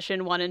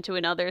transition one into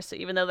another. So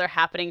even though they're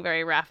happening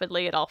very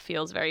rapidly, it all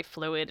feels very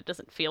fluid. It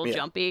doesn't feel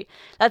jumpy.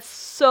 That's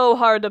so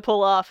hard to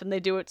pull off, and they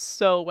do it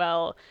so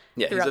well.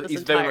 Yeah,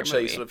 he's very much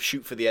a sort of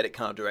shoot for the edit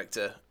kind of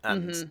director,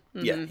 and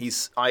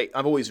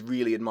I've always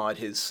really admired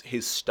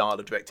his style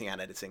of directing and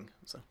editing.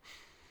 So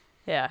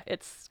yeah,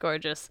 it's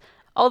gorgeous.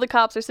 All the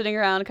cops are sitting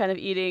around kind of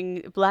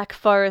eating Black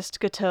Forest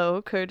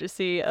Gâteau,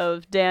 courtesy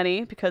of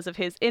Danny, because of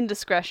his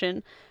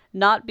indiscretion,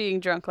 not being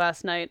drunk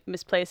last night,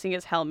 misplacing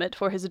his helmet.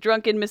 For his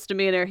drunken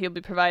misdemeanor, he'll be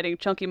providing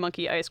Chunky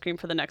Monkey ice cream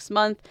for the next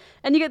month.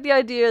 And you get the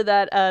idea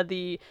that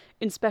the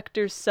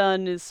inspector's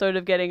son is sort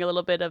of getting a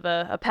little bit of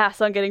a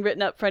pass on getting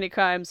written up for any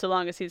crime, so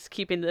long as he's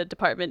keeping the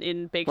department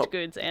in baked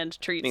goods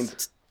and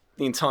treats.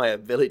 The entire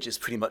village is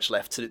pretty much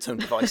left to its own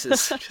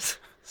devices.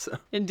 So.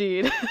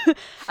 Indeed.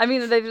 I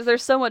mean,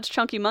 there's so much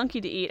Chunky Monkey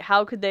to eat.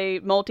 How could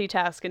they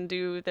multitask and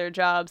do their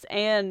jobs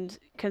and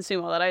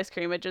consume all that ice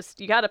cream?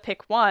 You got to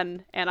pick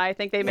one, and I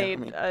think they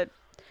made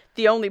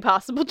the only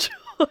possible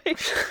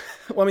choice.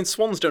 Well, I mean,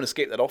 swans don't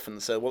escape that often,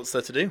 so what's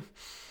there to do?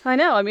 I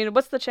know. I mean,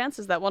 what's the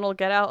chances that one will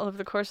get out over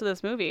the course of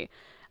this movie?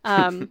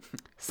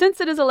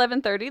 Since it is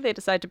 11:30, they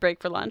decide to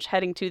break for lunch,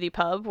 heading to the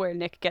pub where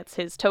Nick gets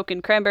his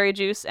token cranberry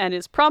juice and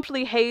is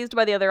promptly hazed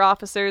by the other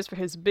officers for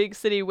his big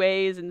city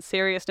ways and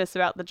seriousness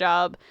about the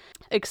job,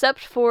 except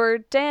for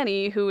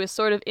Danny, who is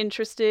sort of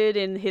interested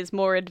in his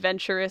more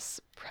adventurous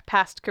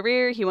past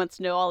career. He wants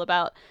to know all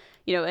about,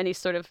 any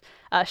sort of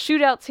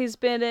shootouts he's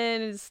been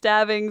in, his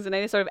stabbings, and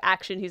any sort of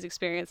action he's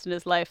experienced in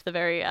his life. The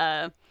very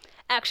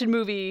action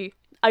movie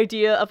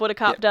idea of what a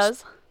cop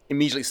does.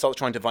 Immediately starts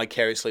trying to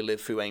vicariously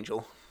live through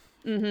Angel.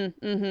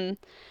 The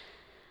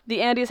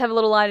Andes have a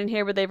little line in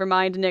here where they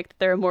remind Nick that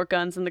there are more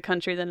guns in the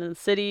country than in the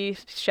city.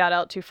 Shout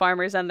out to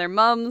farmers and their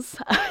mums.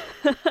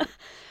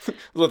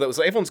 Well, that was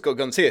like, everyone's got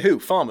guns here. Who?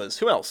 Farmers.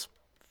 Who else?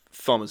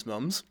 Farmers'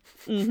 mums.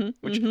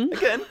 Which,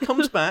 again,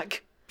 comes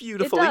back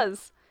beautifully. It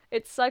does.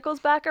 It cycles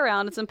back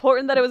around. It's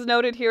important that it was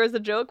noted here as a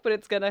joke, but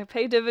it's going to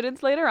pay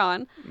dividends later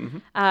on.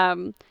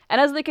 And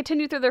as they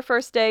continue through their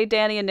first day,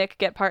 Danny and Nick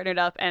get partnered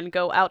up and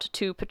go out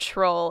to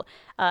patrol,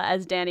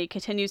 as Danny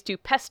continues to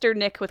pester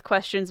Nick with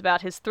questions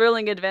about his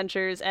thrilling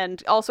adventures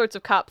and all sorts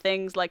of cop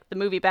things like the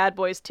movie Bad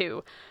Boys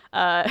 2.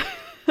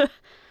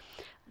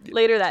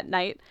 Later that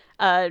night,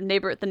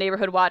 the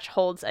Neighborhood Watch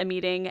holds a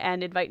meeting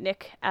and invite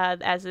Nick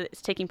as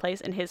it's taking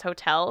place in his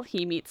hotel.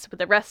 He meets with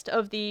the rest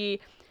of the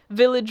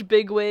village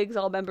bigwigs,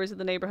 all members of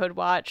the Neighborhood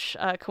Watch.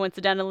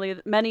 Coincidentally,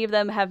 many of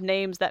them have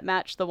names that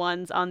match the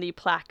ones on the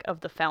plaque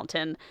of the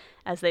fountain,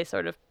 as they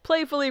sort of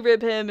playfully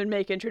rib him and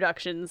make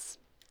introductions.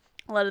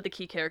 A lot of the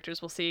key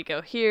characters we'll see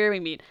go here.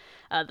 We meet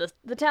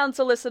the town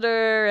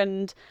solicitor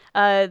and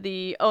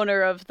the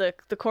owner of the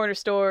corner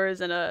stores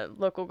and a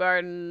local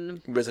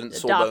garden, resident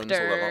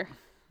doctor,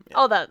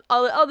 all that.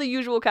 All the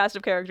usual cast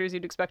of characters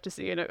you'd expect to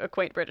see in a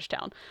quaint British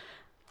town,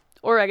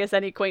 or I guess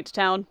any quaint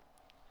town.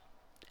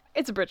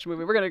 It's a British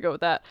movie. We're going to go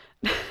with that.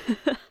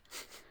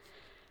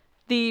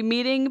 The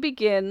meeting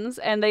begins,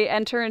 and they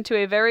enter into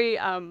a very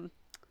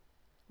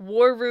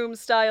war room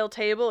style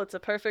table. It's a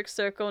perfect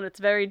circle, and it's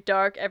very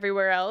dark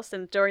everywhere else.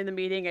 And during the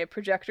meeting, a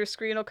projector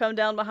screen will come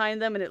down behind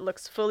them, and it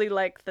looks fully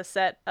like the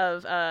set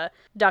of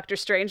Dr.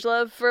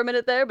 Strangelove for a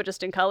minute there, but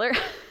just in color.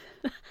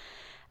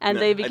 And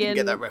they begin... I didn't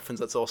get that reference.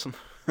 That's awesome.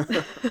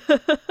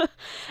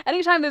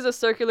 Anytime there's a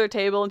circular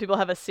table and people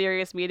have a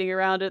serious meeting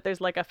around it,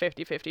 there's like a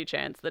 50-50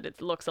 chance that it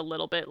looks a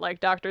little bit like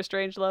Dr.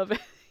 Strangelove.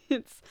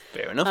 It's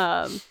fair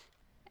enough.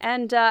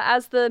 And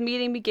as the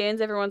meeting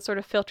begins, everyone sort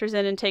of filters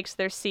in and takes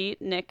their seat.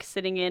 Nick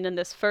sitting in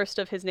this first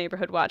of his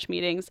Neighborhood Watch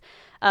meetings.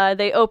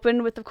 They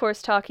open with, of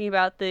course, talking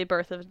about the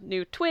birth of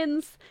new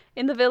twins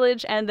in the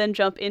village, and then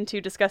jump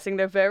into discussing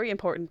their very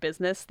important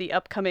business, the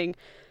upcoming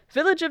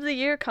Village of the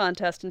Year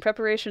contest and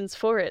preparations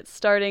for it,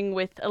 starting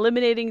with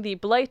eliminating the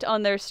blight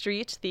on their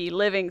street, the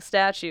living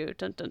statue.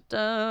 Dun, dun,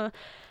 dun.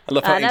 I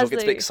love how Angel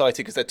gets a bit excited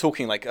because they're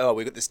talking like, oh,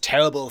 we've got this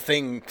terrible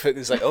thing.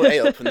 It's like, oh, hey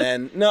up. And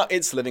then, no,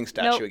 it's living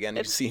statue again.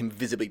 You see him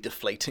visibly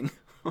deflating.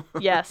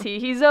 Yes,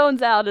 he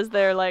zones out as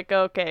they're like,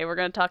 okay, we're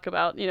going to talk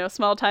about,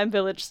 small-time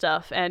village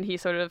stuff. And he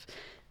sort of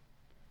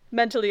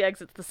mentally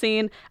exits the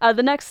scene.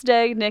 The next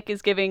day, Nick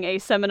is giving a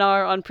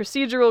seminar on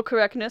procedural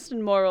correctness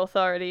and moral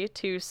authority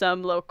to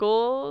some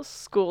local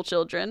school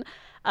children.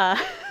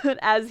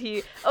 As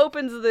he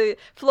opens the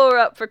floor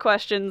up for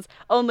questions,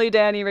 only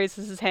Danny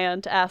raises his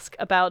hand to ask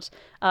about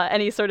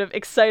any sort of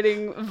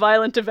exciting,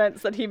 violent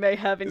events that he may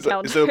have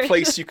encountered. Is there a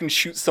place you can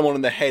shoot someone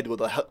in the head where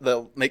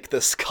they'll make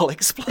the skull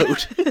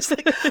explode?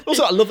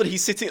 Also, I love that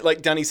he's sitting,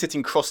 like, Danny's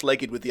sitting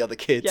cross-legged with the other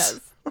kids. Yes.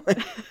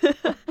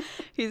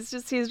 He's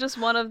just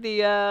one of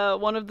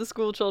the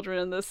school children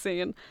in this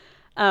scene.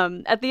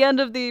 At the end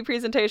of the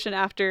presentation,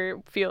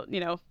 after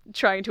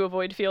trying to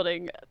avoid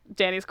fielding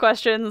Danny's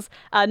questions,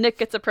 Nick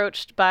gets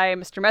approached by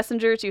Mr.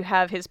 Messenger to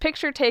have his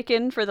picture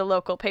taken for the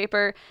local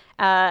paper,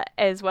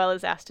 as well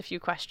as asked a few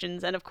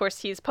questions. And of course,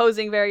 he's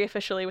posing very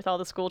officially with all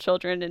the school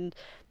children, and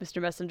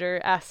Mr.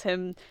 Messenger asks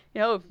him,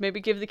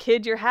 maybe give the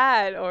kid your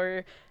hat,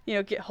 or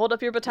hold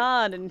up your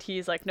baton. And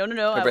he's like, no, I will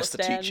stand. Arrest the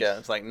teacher.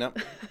 It's like, no.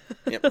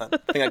 Yep, I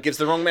think that gives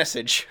the wrong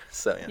message.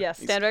 So yeah,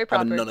 stand very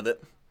proper. None of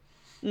it.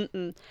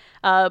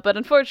 But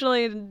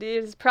unfortunately,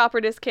 his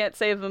properness can't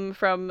save him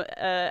from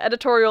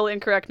editorial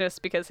incorrectness,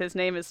 because his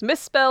name is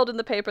misspelled in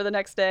the paper the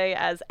next day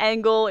as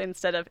Angle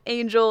instead of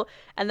Angel,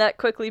 and that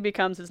quickly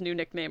becomes his new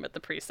nickname at the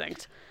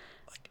precinct.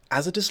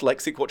 As a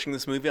dyslexic watching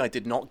this movie, I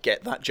did not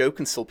get that joke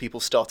until people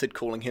started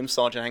calling him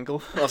Sergeant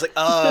Angle. I was like,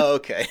 oh,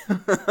 okay.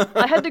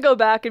 I had to go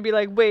back and be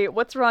like, wait,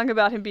 what's wrong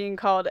about him being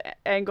called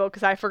Angle?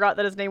 Because I forgot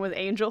that his name was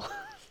Angel.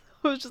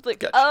 I was just like,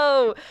 gotcha.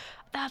 Oh...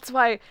 That's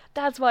why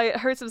it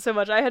hurts him so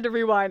much. I had to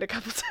rewind a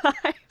couple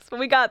times, but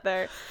we got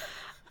there.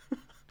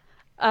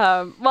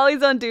 While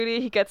he's on duty,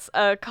 he gets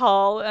a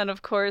call, and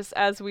of course,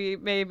 as we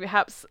may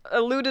perhaps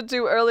alluded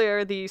to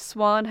earlier, the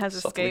Swan has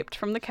escaped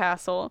from the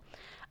castle.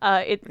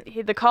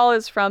 The call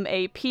is from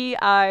a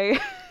PI...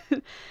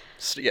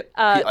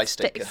 PI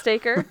staker.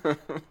 Staker,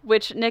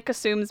 which Nick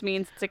assumes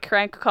means it's a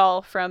crank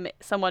call from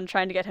someone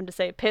trying to get him to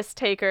say piss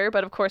taker,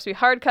 but of course we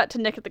hard cut to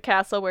Nick at the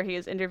castle, where he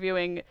is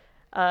interviewing...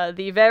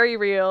 the very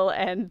real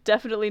and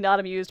definitely not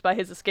amused by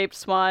his escaped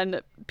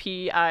Swan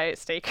P.I.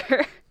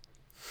 Staker.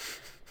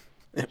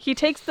 He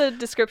takes the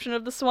description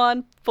of the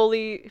Swan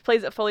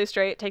plays it fully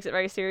straight, takes it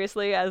very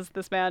seriously, as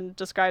this man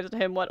describes to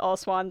him what all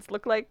swans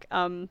look like.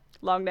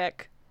 Long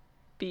neck,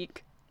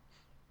 beak,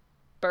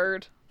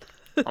 bird.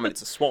 I mean,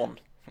 it's a swan.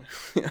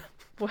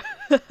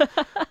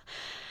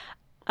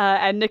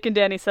 And Nick and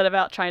Danny set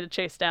about trying to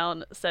chase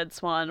down said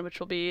swan,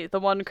 which will be the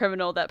one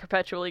criminal that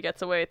perpetually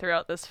gets away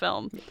throughout this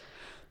film.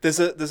 There's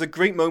a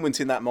great moment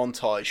in that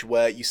montage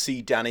where you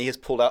see Danny has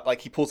pulls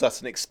out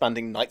an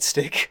expanding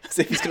nightstick as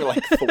if he's going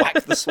to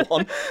thwack the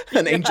swan,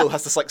 and Angel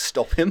has to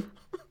stop him.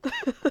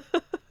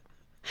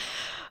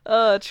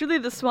 Truly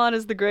the Swan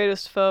is the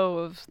greatest foe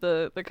of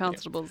the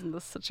constables in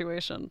this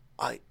situation.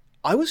 I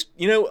was,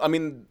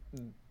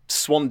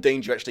 Swan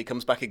danger actually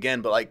comes back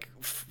again, but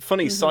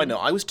funny side note,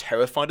 I was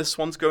terrified of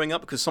swans growing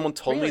up because someone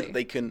told me that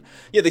they can,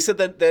 they said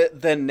that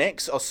their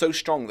necks are so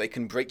strong they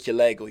can break your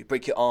leg or you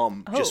break your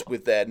arm just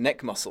with their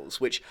neck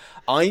muscles, which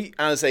I,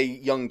 as a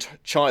young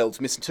child,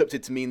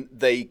 misinterpreted to mean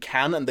they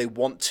can and they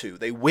want to.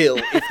 They will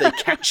if they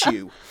catch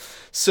you.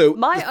 So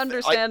my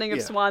understanding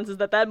of swans is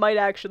that might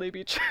actually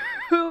be true.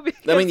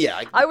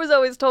 I was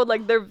always told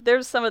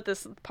there's some at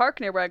this park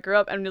near where I grew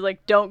up, and they're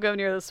like, don't go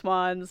near the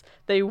swans.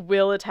 They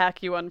will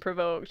attack you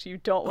unprovoked. You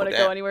don't want to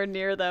go anywhere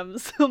near them.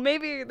 So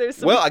maybe there's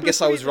some. Well, I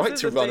guess I was right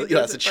to run.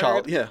 As a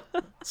child,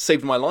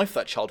 saved my life,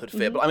 that childhood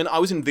fear. But I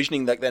was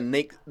envisioning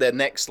their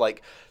necks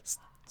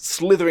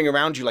slithering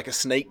around you like a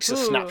snake to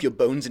snap your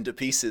bones into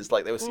pieces.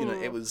 There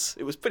was,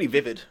 it was pretty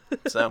vivid.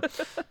 So.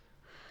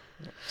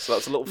 So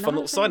that's a fun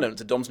little side note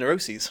to Dom's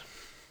neuroses.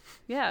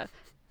 Yeah.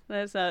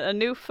 There's a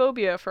new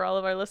phobia for all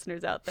of our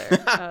listeners out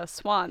there.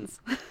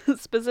 Swans,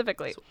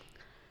 specifically.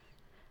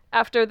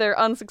 After their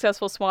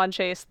unsuccessful swan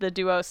chase, the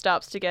duo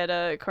stops to get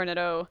a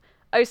Cornetto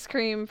ice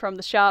cream from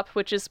the shop,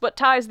 which is what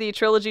ties the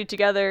trilogy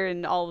together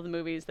in all of the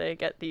movies. They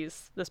get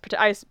this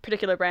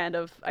particular brand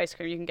of ice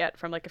cream you can get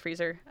from a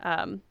freezer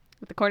at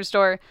the corner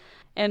store,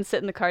 and sit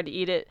in the car to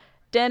eat it.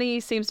 Danny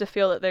seems to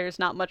feel that there's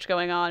not much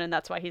going on, and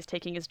that's why he's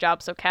taking his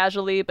job so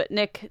casually, but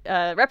Nick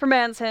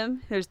reprimands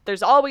him.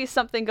 There's always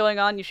something going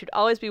on. You should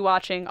always be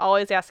watching,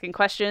 always asking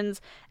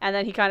questions, and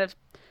then he kind of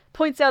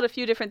points out a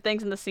few different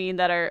things in the scene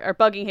that are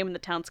bugging him in the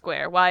town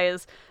square. Why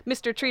is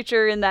Mr.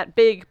 Treacher in that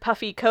big,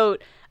 puffy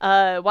coat?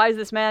 Why has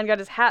this man got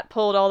his hat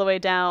pulled all the way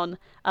down?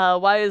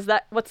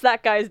 What's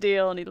that guy's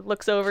deal? And he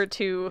looks over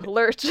to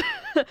Lurch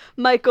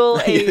Michael,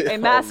 a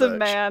massive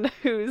man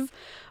whose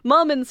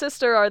mom and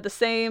sister are the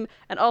same,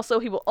 and also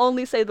he will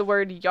only say the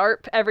word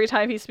yarp every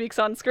time he speaks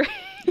on screen.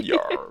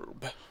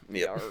 Yarb.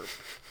 Yep.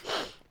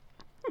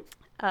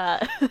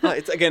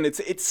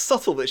 It's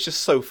subtle, but it's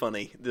just so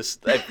funny.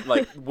 Just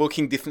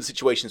working different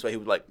situations where he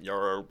would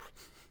yarb.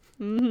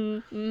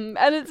 And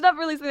it's not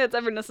really something that's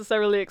ever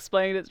necessarily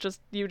explained. It's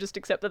just you just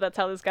accept that that's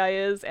how this guy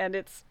is, and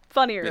it's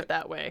funnier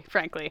that way,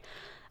 frankly.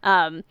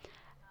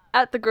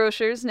 At the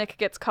grocer's, Nick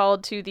gets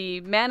called to the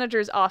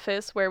manager's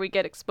office, where we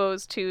get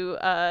exposed to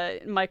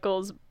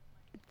Michael's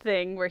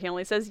thing, where he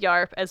only says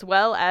yarp, as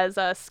well as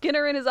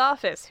Skinner in his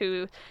office,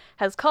 who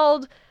has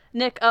called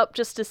Nick up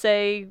just to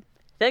say,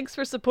 thanks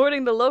for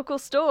supporting the local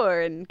store,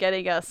 and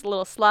getting a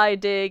little sly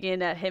dig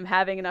in at him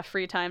having enough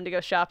free time to go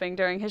shopping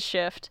during his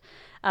shift.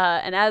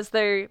 And as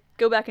they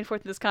go back and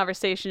forth in this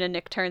conversation and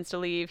Nick turns to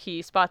leave,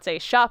 he spots a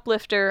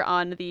shoplifter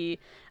on the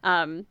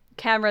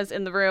cameras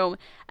in the room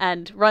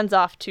and runs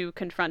off to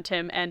confront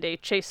him, and a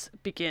chase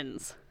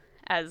begins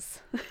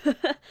as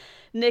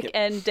Nick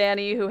and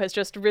Danny, who has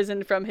just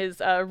risen from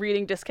his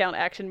reading discount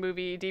action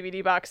movie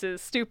DVD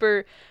box's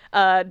stupor,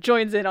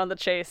 joins in on the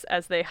chase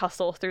as they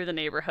hustle through the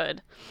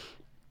neighborhood.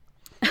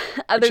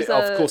 Which,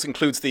 of course,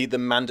 includes the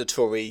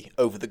mandatory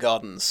over the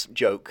gardens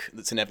joke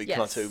that's in every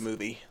Klaatu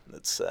movie.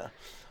 That's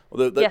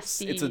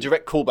it's a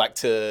direct callback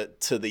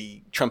to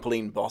the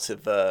trampoline bot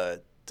of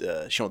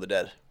Shaun of the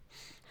Dead.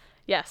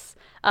 Yes.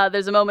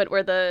 There's a moment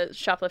where the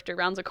shoplifter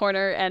rounds a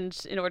corner, and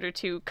in order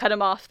to cut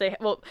him off,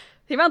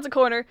 he rounds a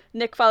corner,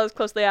 Nick follows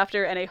closely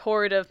after, and a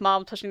horde of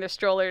moms pushing their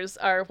strollers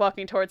are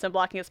walking towards him,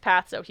 blocking his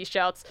path, so he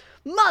shouts,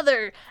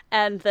 "Mother!"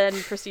 and then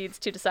proceeds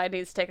to decide he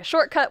needs to take a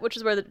shortcut, which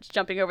is where the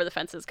jumping over the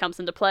fences comes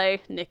into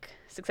play. Nick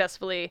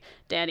successfully,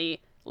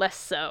 Danny less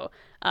so.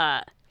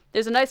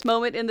 There's a nice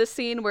moment in this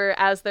scene where,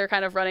 as they're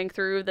kind of running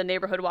through, the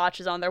neighborhood watch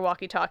is on their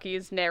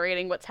walkie-talkies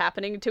narrating what's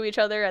happening to each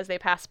other as they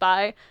pass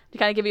by, to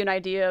kind of give you an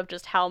idea of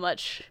just how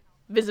much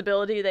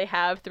visibility they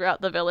have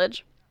throughout the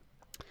village.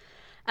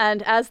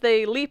 And as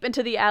they leap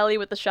into the alley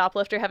with the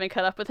shoplifter having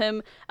cut up with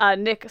him,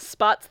 Nick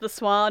spots the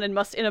swan and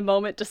must in a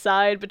moment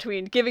decide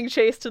between giving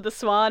chase to the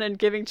swan and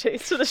giving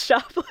chase to the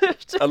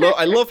shoplifter.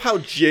 I love how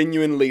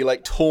genuinely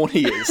torn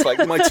he is.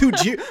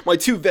 My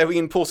two very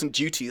important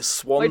duties,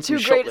 swans and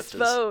shoplifters. My two greatest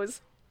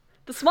foes.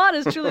 The swan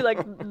is truly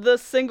the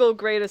single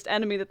greatest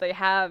enemy that they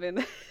have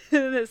in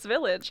this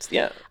village.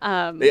 Yeah.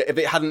 If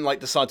it hadn't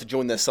decided to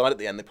join their side at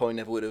the end, they probably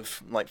never would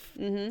have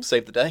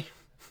saved the day.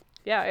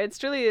 Yeah, it's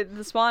truly,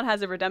 the swan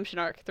has a redemption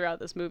arc throughout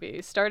this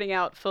movie, starting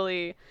out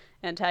fully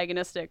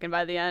antagonistic, and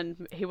by the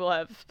end he will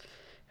have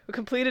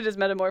completed his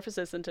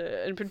metamorphosis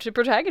into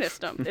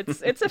protagonism.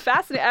 It's a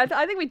fascinating.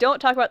 I think we don't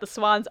talk about the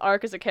swan's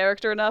arc as a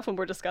character enough when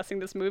we're discussing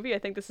this movie. I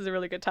think this is a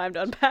really good time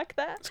to unpack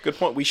that. It's a good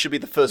point. We should be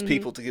the first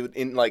people to give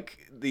in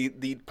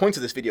the point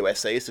of this video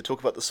essay is to talk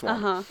about the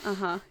swan.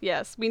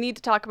 Yes, we need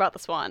to talk about the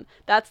swan.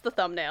 That's the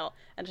thumbnail,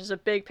 and just a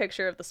big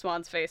picture of the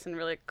swan's face and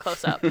really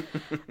close up.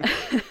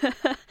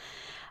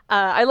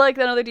 I like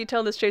that another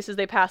detail in this chase is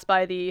they pass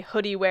by the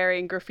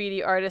hoodie-wearing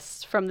graffiti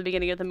artists from the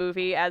beginning of the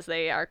movie as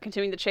they are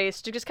continuing the chase,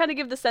 to just kind of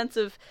give the sense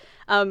of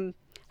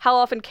how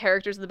often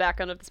characters in the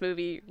background of this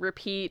movie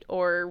repeat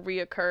or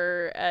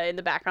reoccur in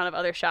the background of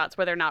other shots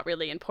where they're not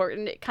really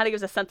important. It kind of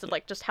gives a sense of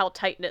just how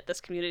tight-knit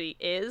this community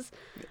is.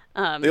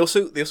 They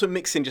also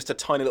mix in just a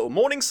tiny little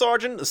 "morning,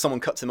 sergeant" as someone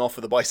cuts him off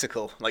with a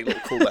bicycle, little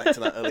callback to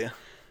that earlier.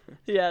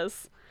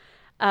 Yes.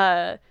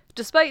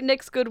 Despite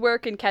Nick's good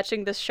work in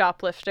catching this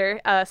shoplifter,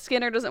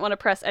 Skinner doesn't want to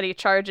press any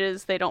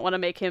charges. They don't want to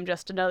make him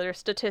just another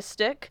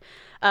statistic.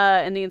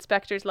 And the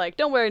inspector's like,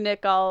 "Don't worry,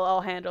 Nick,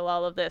 I'll handle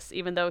all of this,"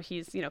 even though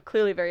he's,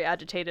 clearly very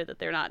agitated that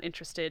they're not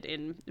interested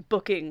in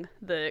booking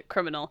the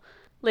criminal.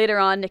 Later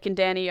on, Nick and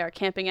Danny are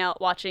camping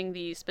out watching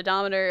the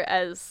speedometer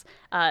as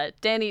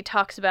Danny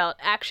talks about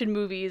action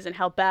movies and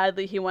how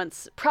badly he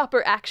wants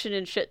proper action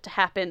and shit to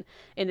happen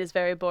in his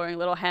very boring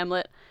little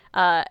hamlet.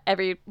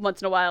 Every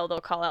once in a while,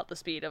 they'll call out the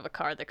speed of a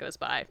car that goes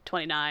by,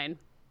 29,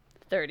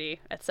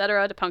 30,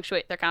 etc., to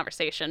punctuate their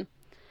conversation.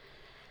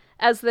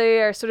 As they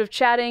are sort of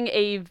chatting,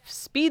 a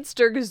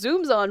speedster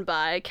zooms on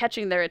by,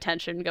 catching their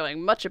attention,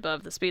 going much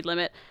above the speed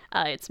limit.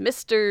 It's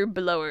Mr.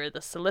 Blower,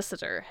 the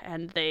solicitor,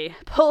 and they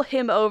pull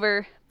him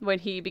over when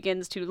he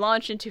begins to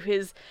launch into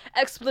his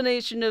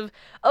explanation of,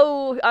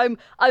 "Oh,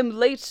 I'm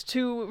late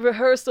to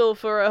rehearsal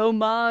for a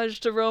homage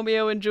to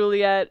Romeo and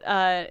Juliet,"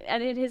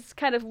 and in his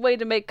kind of way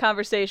to make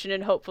conversation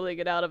and hopefully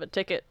get out of a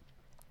ticket.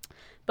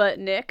 But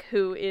Nick,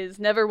 who is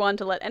never one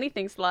to let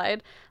anything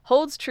slide,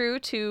 holds true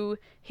to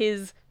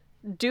his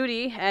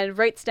duty and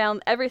writes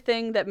down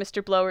everything that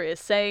Mr. Blower is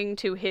saying,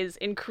 to his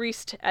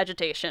increased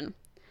agitation.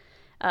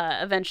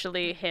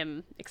 Eventually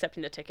him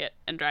accepting the ticket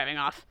and driving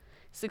off.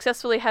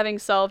 Successfully having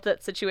solved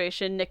that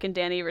situation, Nick and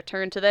Danny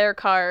return to their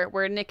car,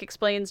 where Nick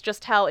explains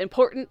just how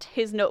important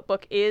his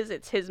notebook is.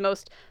 It's his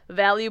most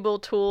valuable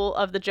tool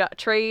of the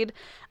trade.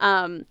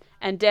 And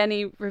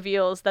Danny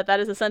reveals that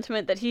is a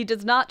sentiment that he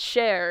does not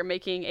share,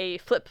 making a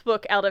flip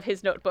book out of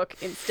his notebook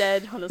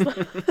instead on his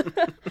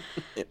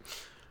Yep.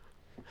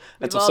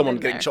 Until someone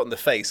getting shot in the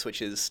face,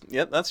 which is,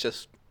 that's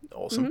just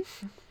awesome.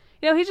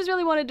 Mm-hmm. He just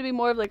really wanted to be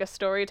more of a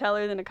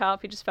storyteller than a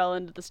cop. He just fell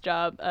into this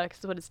job because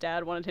it's what his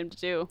dad wanted him to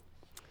do.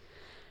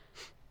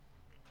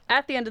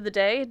 At the end of the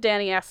day,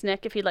 Danny asks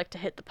Nick if he'd like to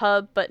hit the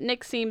pub, but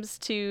Nick seems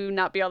to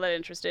not be all that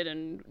interested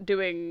in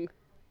doing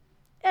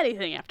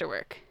anything after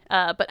work.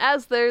 But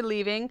as they're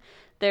leaving,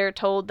 they're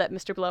told that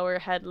Mr. Blower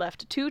had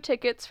left 2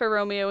 tickets for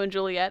Romeo and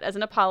Juliet as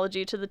an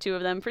apology to the 2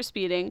 of them for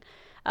speeding.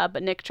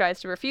 But Nick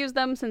tries to refuse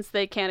them since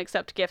they can't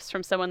accept gifts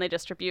from someone they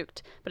just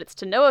rebuked. But it's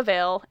to no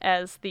avail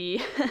as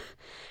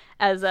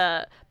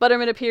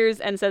Butterman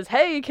appears and says,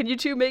 "Hey, can you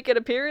 2 make an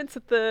appearance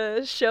at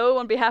the show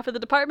on behalf of the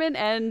department?"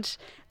 And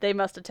they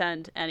must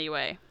attend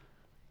anyway.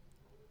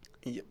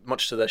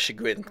 much to their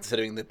chagrin,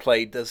 considering the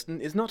play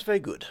is not very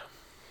good.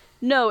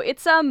 No,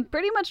 it's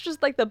pretty much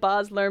just like the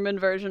Baz Luhrmann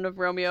version of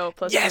Romeo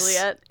plus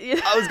Juliet.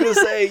 I was going to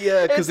say,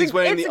 yeah, because he's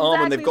wearing the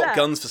armor and they've got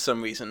guns for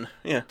some reason.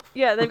 Yeah.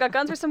 Yeah, they've got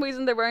guns for some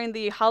reason. They're wearing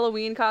the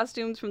Halloween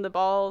costumes from the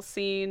ball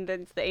scene.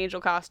 That's the angel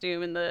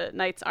costume and the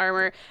knight's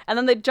armor. And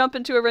then they jump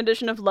into a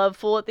rendition of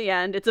Loveful at the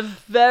end. It's a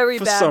very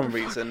bad for some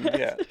reason,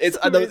 yeah.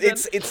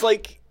 It's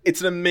like,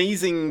 it's an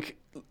amazing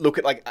look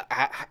at like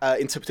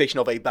interpretation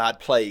of a bad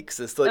play, because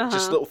there's like,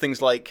 just little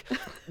things like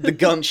the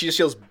gun, she just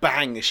yells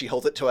bang as she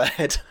holds it to her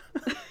head.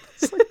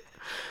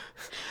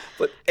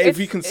 But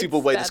every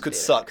conceivable way this could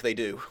suck, they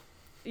do.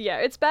 Yeah,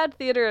 it's bad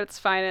theater at its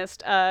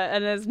finest.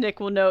 And as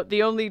Nick will note,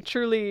 the only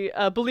truly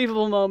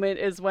believable moment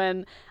is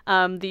when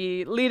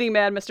the leading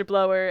man, Mr.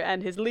 Blower,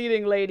 and his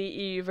leading lady,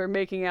 Eve, are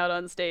making out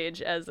on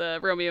stage as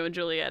Romeo and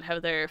Juliet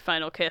have their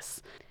final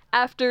kiss.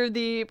 After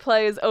the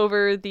play is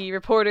over, the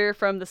reporter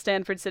from the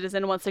Stanford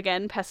Citizen once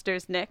again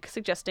pesters Nick,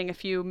 suggesting a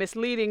few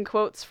misleading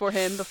quotes for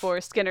him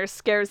before Skinner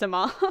scares him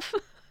off.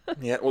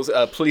 Yeah, it was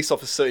a police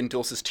officer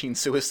endorses teen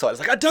suicide. It's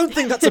like, I don't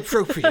think that's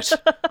appropriate.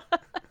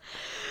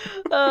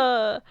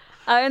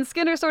 And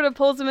Skinner sort of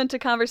pulls him into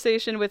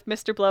conversation with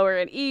Mr. Blower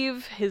and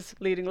Eve, his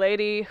leading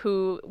lady,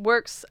 who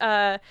works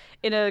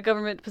in a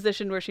government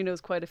position where she knows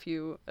quite a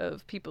few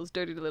of people's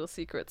dirty little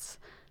secrets.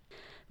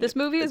 This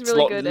movie is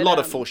really good. A lot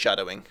of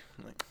foreshadowing.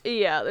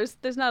 Yeah,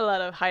 there's not a lot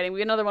of hiding. We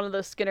get another one of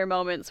those Skinner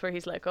moments where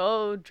he's like,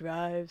 "Oh,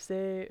 drive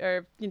safe,"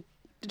 or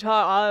I'd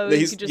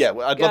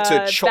love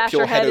to chop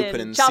your head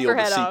open and see all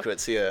the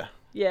secrets. Yeah.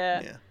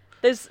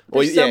 There's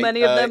so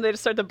many of them. They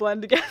just start to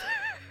blend together.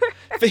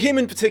 For him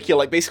in particular,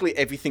 like basically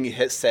everything he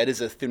has said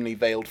is a thinly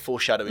veiled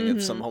foreshadowing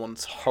of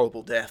someone's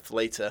horrible death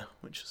later,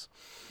 which is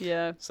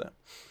so.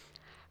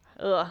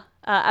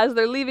 As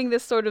they're leaving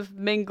this sort of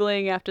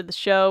mingling after the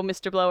show,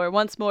 Mr. Blower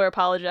once more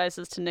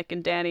apologizes to Nick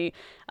and Danny.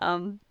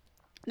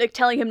 Nick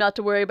telling him not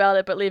to worry about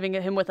it, but leaving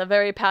him with a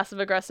very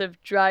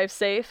passive-aggressive drive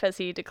safe, as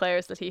he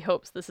declares that he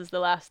hopes this is the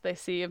last they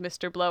see of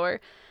Mr. Blower.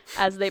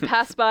 As they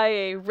pass by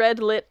a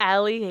red-lit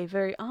alley, a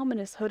very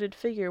ominous hooded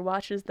figure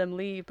watches them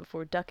leave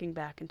before ducking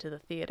back into the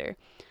theater.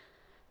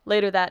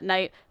 Later that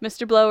night,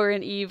 Mr. Blower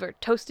and Eve are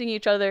toasting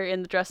each other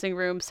in the dressing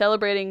room,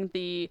 celebrating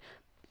the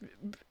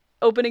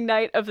opening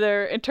night of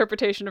their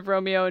interpretation of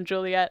Romeo and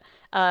Juliet,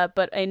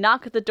 but a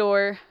knock at the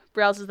door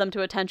rouses them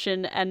to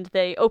attention, and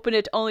they open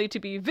it only to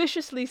be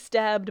viciously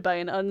stabbed by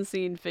an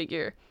unseen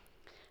figure.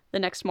 The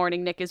next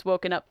morning, Nick is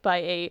woken up by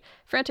a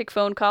frantic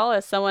phone call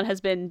as someone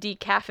has been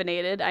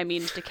decapitated. I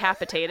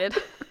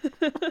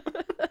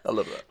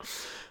love that.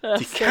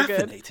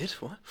 Decaffeinated?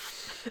 So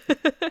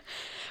what?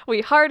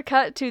 We hard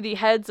cut to the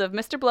heads of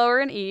Mr. Blower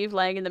and Eve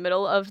laying in the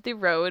middle of the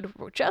road,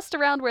 just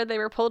around where they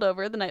were pulled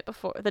over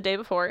the day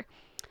before.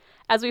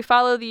 As we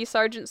follow the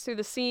sergeants through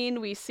the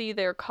scene, we see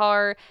their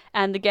car,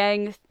 and the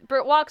gang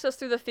walks us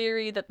through the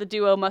theory that the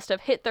duo must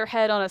have hit their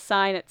head on a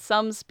sign at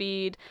some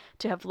speed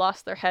to have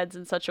lost their heads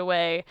in such a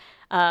way.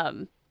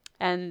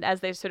 And as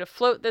they sort of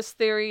float this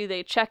theory,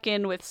 they check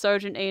in with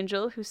Sergeant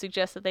Angel, who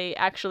suggests that they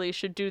actually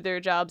should do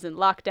their jobs and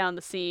lock down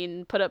the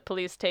scene, put up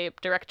police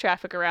tape, direct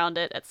traffic around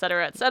it,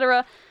 etc.,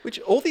 etc. Which,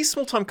 all these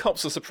small-time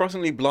cops are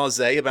surprisingly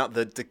blasé about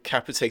the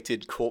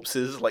decapitated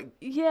corpses, like,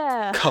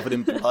 covered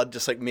in blood,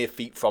 just like mere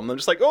feet from them.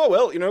 Just like, oh,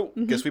 well,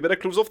 guess we better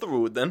close off the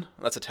road then.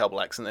 That's a terrible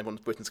accent. Everyone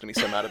in Britain's going to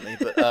be so mad at me.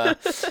 But,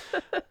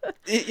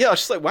 yeah,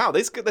 it's just like, wow,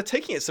 they're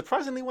taking it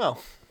surprisingly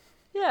well.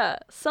 Yeah,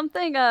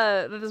 something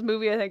that this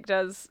movie, I think,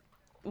 does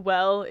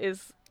well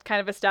is kind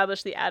of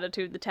establish the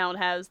attitude the town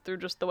has through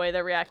just the way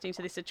they're reacting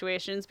to these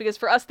situations, because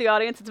for us, the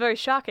audience, it's very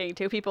shocking.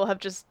 Two people have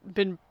just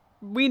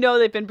we know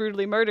they've been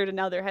brutally murdered and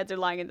now their heads are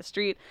lying in the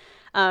street.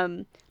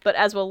 But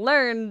as we'll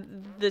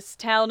learn, this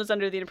town is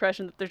under the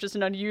impression that there's just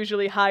an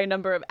unusually high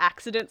number of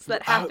accidents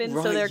that happen,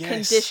 so they're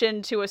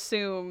conditioned to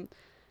assume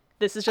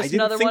this is just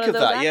another one of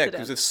those accidents. Yeah,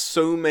 because there's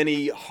so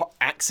many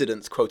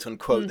accidents, quote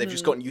unquote. They've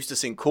just gotten used to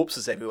seeing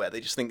corpses everywhere.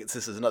 They just think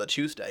this is another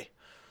Tuesday.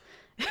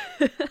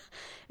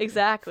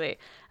 Exactly.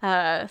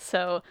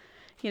 So,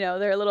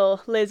 they're a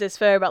little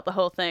laissez-faire about the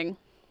whole thing.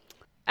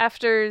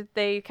 After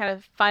they kind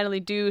of finally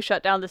do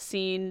shut down the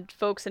scene,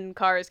 folks in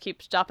cars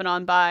keep stopping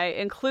on by,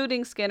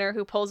 including Skinner,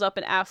 who pulls up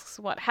and asks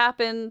what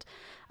happened.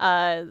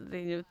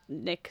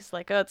 Nick is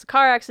like, oh, it's a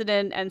car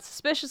accident, and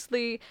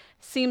suspiciously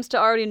seems to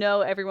already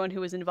know everyone who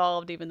was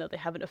involved, even though they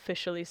haven't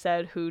officially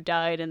said who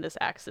died in this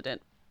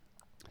accident.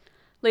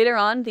 Later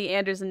on, the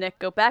Anders and Nick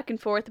go back and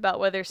forth about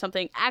whether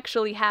something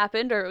actually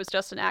happened or it was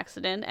just an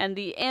accident, and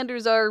the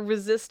Anders are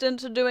resistant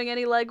to doing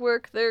any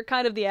legwork. They're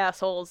kind of the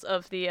assholes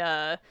of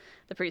the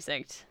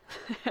precinct.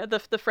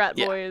 the frat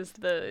boys,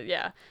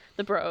 the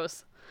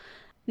bros.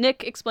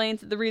 Nick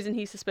explains that the reason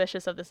he's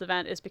suspicious of this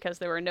event is because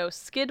there were no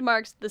skid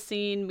marks at the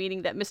scene,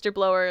 meaning that Mr.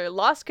 Blower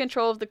lost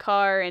control of the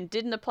car and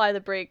didn't apply the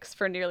brakes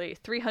for nearly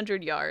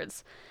 300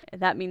 yards.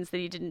 And that means that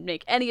he didn't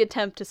make any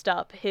attempt to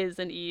stop his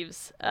and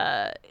Eve's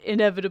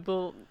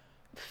inevitable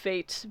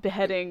fate,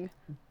 beheading.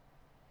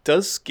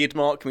 Does skid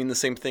mark mean the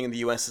same thing in the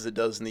US as it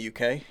does in the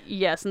UK?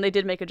 Yes, and they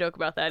did make a joke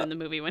about that in the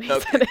movie when he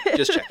said it.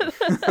 Just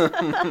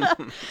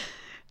checking.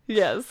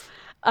 Yes.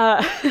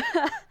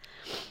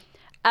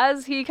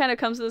 As he kind of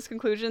comes to this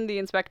conclusion, the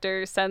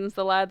inspector sends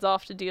the lads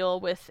off to deal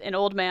with an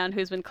old man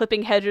who's been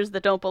clipping hedges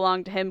that don't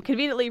belong to him,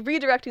 conveniently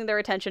redirecting their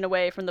attention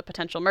away from the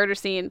potential murder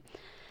scene.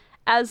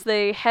 As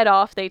they head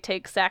off, they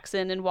take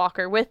Saxon and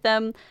Walker with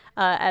them.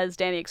 As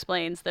Danny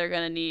explains, they're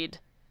going to need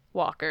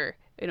Walker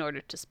in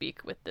order to speak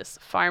with this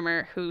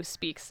farmer who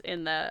speaks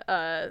in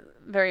the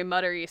very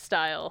muttery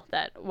style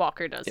that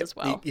Walker does as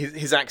well.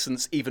 His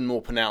accent's even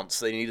more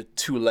pronounced. They need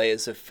 2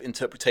 layers of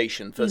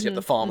interpretation. First you have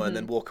the farmer, and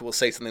then Walker will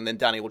say something, then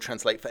Danny will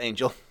translate for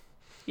Angel.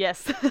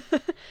 Yes.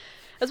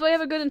 That's why you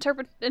have a good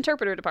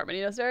interpreter department.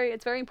 You know,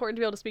 it's very important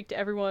to be able to speak to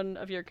every one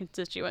of your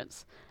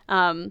constituents.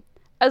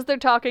 As they're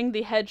talking,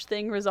 the hedge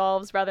thing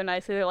resolves rather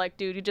nicely. They're like,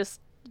 dude,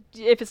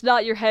 if it's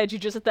not your hedge, you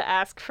just have to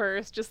ask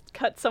first. You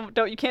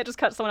can't just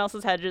cut someone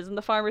else's hedges, and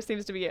the farmer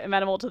seems to be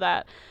amenable to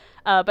that.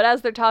 But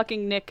as they're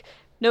talking, Nick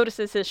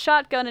notices his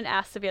shotgun and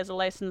asks if he has a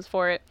license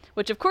for it,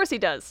 which of course he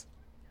does,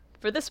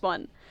 for this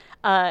one.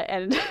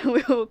 And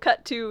we will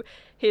cut to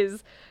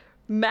his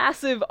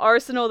massive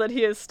arsenal that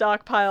he has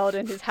stockpiled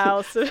in his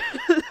house. I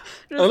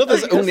love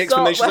this only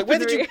explanation. Like,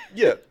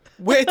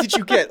 where did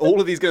you get all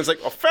of these guns?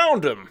 Like, I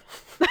found them.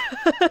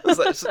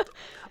 That's the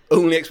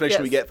only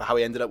explanation we get for how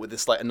he ended up with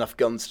this, like, enough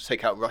guns to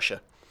take out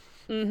Russia.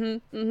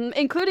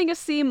 Including a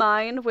sea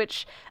mine,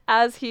 which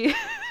as he's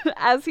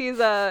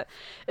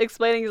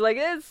explaining, he's like,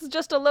 it's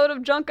just a load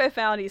of junk I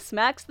found. He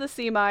smacks the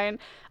sea mine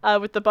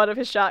with the butt of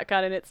his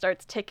shotgun, and it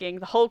starts ticking.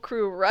 The whole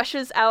crew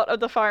rushes out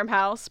of the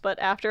farmhouse, but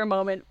after a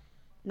moment,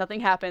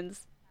 nothing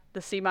happens.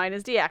 The sea mine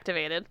is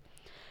deactivated.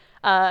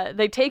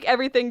 They take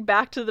everything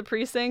back to the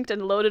precinct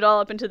and load it all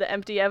up into the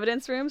empty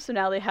evidence room, so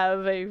now they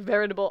have a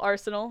veritable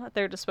arsenal at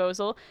their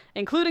disposal,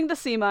 including the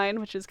sea mine,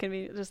 which is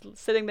just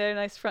sitting there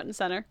nice front and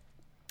center.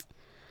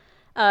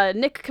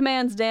 Nick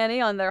commands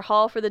Danny on their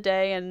haul for the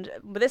day, and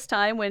this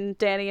time, when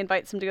Danny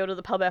invites him to go to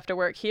the pub after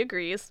work, he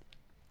agrees.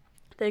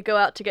 They go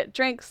out to get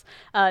drinks,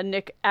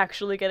 Nick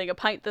actually getting a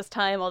pint this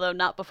time, although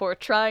not before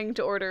trying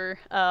to order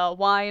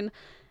wine,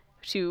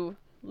 to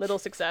little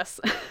success.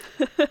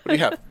 What do you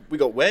have? We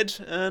got red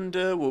and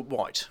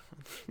white.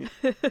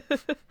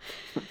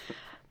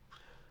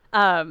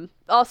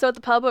 Also at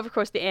the pub, of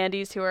course, the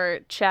Andys, who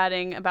are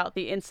chatting about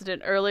the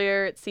incident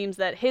earlier. It seems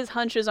that his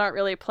hunches aren't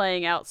really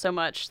playing out so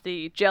much.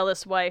 The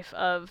jealous wife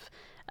of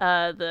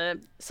the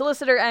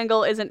solicitor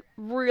angle isn't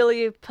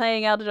really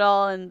playing out at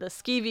all, and the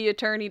skeevy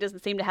attorney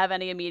doesn't seem to have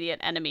any immediate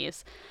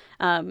enemies.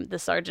 The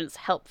sergeants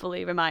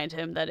helpfully remind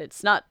him that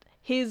it's not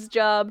his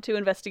job to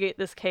investigate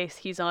this case.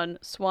 He's on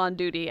swan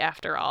duty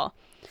after all.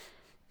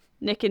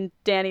 Nick and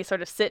Danny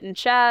sort of sit and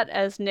chat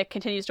as Nick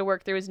continues to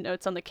work through his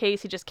notes on the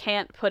case. He just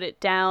can't put it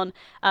down.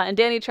 And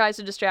Danny tries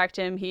to distract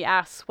him. He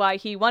asks why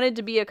he wanted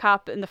to be a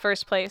cop in the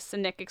first place,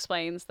 and Nick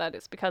explains that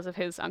it's because of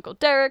his Uncle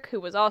Derek, who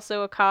was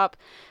also a cop,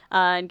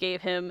 and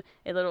gave him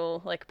a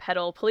little, like,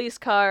 pedal police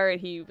car,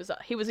 and he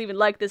was even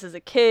like this as a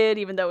kid,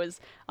 even though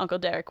his Uncle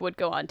Derek would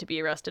go on to be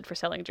arrested for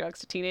selling drugs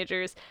to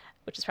teenagers,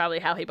 which is probably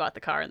how he bought the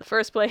car in the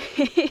first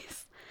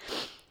place.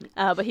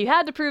 But he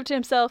had to prove to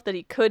himself that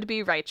he could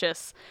be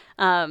righteous.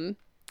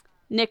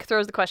 Nick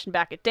throws the question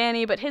back at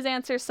Danny, but his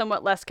answer is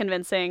somewhat less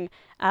convincing.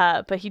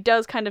 But he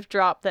does kind of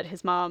drop that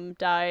his mom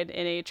died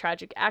in a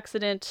tragic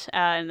accident,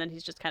 and then he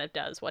just kind of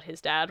does what his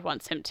dad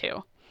wants him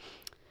to.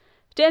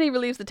 Danny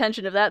relieves the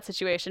tension of that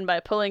situation by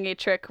pulling a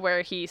trick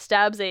where he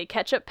stabs a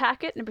ketchup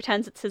packet and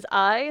pretends it's his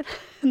eye,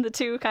 and the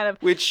two kind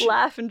of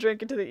laugh and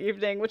drink into the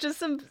evening, which is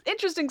some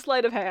interesting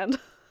sleight of hand.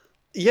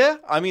 Yeah,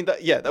 I mean,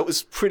 that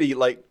was pretty,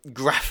 like,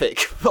 graphic.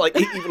 Like,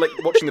 even, like,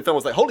 watching the film, I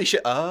was like, holy shit,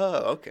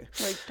 okay.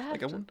 Like that.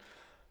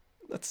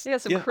 Crazy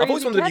I've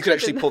always wondered if you could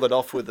actually pull that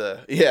off with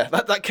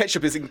that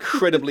ketchup is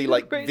incredibly,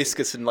 like,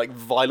 viscous and, like,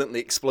 violently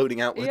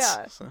exploding outwards.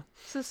 Yeah, so.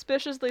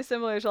 Suspiciously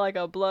similar to, like,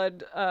 a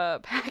blood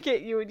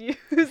packet you would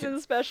use in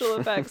special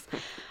effects.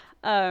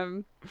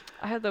 I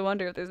had to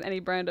wonder if there's any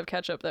brand of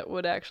ketchup that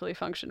would actually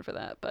function for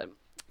that, but...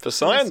 For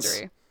science!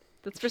 Mystery.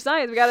 That's for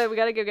science. We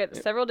gotta go get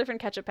several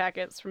different ketchup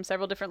packets from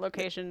several different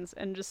locations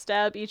and just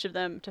stab each of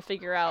them to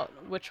figure out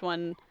which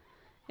one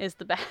is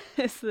the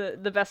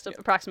best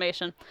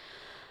approximation.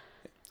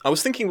 I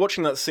was thinking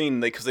watching that scene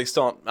because they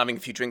start having a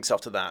few drinks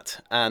after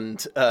that,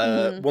 and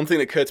one thing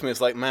that occurred to me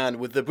was like, man,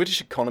 with the British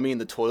economy in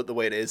the toilet the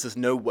way it is, there's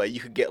no way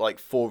you could get like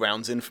 4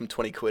 rounds in from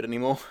 20 quid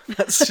anymore.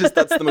 That's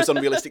the most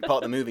unrealistic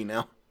part of the movie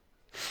now.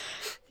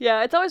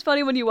 Yeah, it's always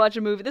funny when you watch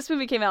a movie. This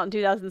movie came out in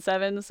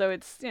 2007, so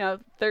it's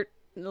over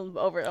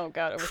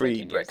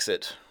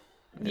pre-Brexit.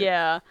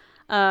 Yeah.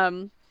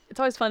 It's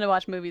always fun to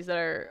watch movies that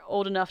are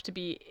old enough to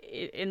be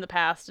in the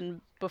past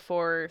and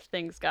before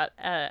things got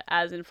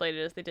as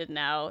inflated as they did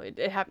now.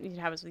 It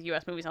happens with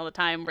U.S. movies all the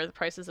time where the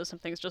prices of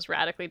something's just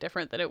radically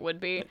different than it would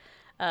be,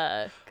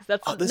 because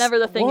that's never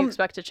the thing you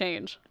expect to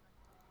change.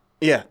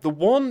 Yeah, the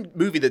one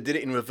movie that did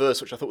it in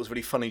reverse, which I thought was a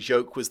really funny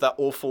joke, was that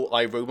awful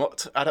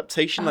iRobot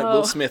adaptation. Like,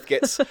 Will Smith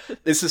gets,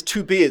 this is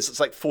 2 beers,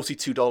 it's like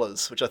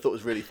 $42, which I thought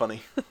was really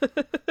funny.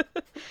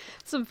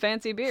 Some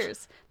fancy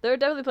beers. There are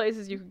definitely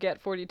places you could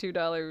get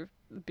 $42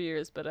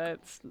 beers, but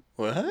it's...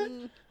 What?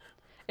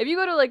 If you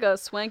go to like a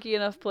swanky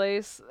enough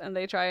place and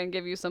they try and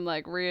give you some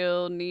like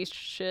real niche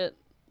shit,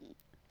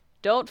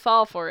 don't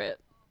fall for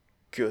it.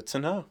 Good to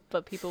know.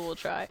 But people will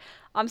try.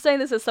 I'm saying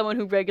this as someone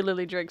who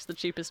regularly drinks the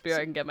cheapest beer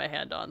I can get my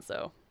hand on,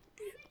 so.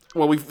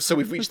 Well, we've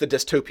reached the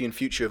dystopian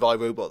future of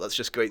iRobot. That's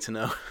just great to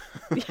know.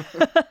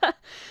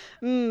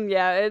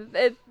 Yeah,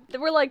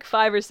 we're like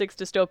 5 or 6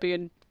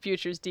 dystopian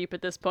futures deep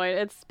at this point.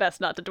 It's best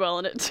not to dwell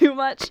on it too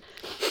much.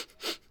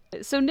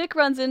 So Nick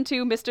runs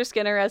into Mr.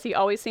 Skinner, as he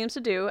always seems to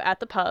do,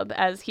 at the pub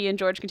as he and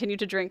George continue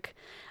to drink.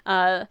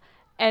 As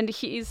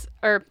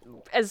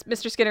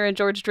Mr. Skinner and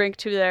George drink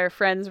to their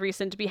friend's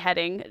recent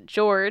beheading,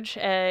 George,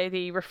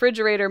 the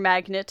refrigerator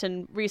magnate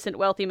and recent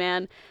wealthy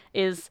man,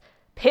 is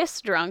piss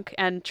drunk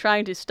and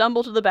trying to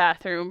stumble to the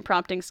bathroom,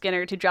 prompting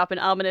Skinner to drop an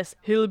ominous,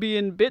 "He'll be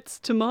in bits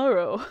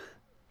tomorrow."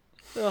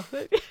 Oh,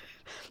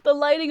 the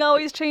lighting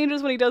always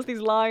changes when he does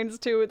these lines,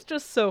 too. It's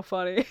just so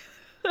funny.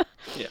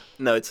 Yeah,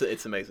 no,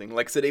 it's amazing.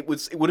 Like I said, it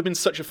would have been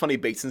such a funny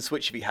bait and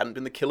switch if he hadn't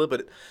been the killer,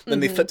 but then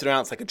they flipped it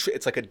around.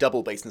 It's like a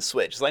double bait and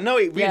switch. It's like, no,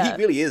 he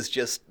really is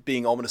just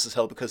being ominous as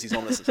hell because he's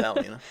ominous as hell,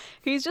 you know?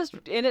 He's just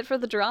in it for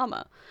the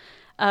drama.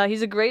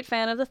 He's a great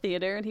fan of the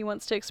theater, and he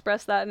wants to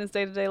express that in his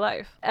day-to-day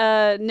life.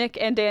 Nick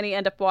and Danny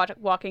end up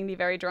walking the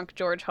very drunk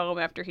George home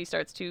after he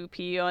starts to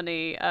pee on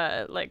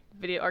a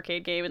video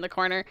arcade game in the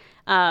corner.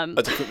 A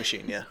different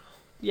machine, yeah.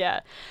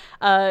 Yeah.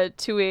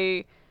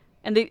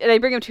 And they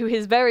bring him to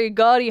his very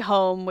gaudy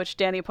home, which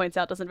Danny points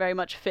out doesn't very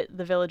much fit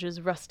the village's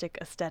rustic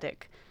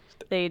aesthetic.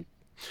 They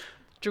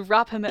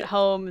drop him at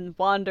home and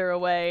wander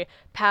away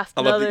past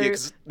another...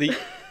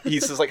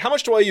 he says, like, how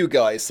much do I owe you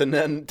guys? And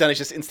then Danny's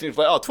just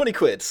instantly like, 20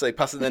 quid. So he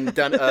passes it, and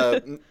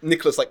then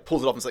Nicholas, like,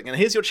 pulls it off and is like, and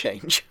here's your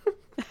change.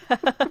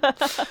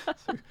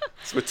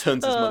 so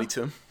returns his money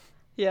to him.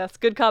 Yes,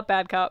 good cop,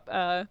 bad cop.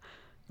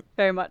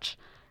 Very much.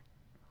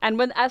 And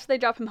as they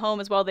drop him home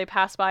as well, they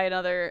pass by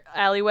another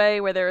alleyway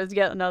where there is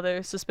yet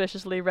another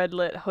suspiciously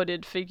red-lit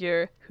hooded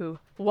figure who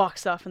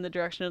walks off in the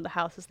direction of the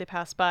house as they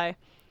pass by.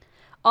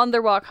 On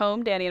their walk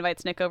home, Danny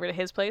invites Nick over to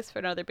his place for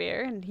another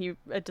beer, and he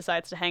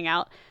decides to hang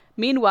out.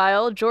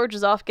 Meanwhile, George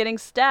is off getting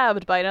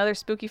stabbed by another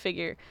spooky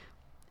figure.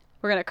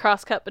 We're going to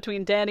cross-cut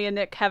between Danny and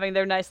Nick having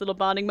their nice little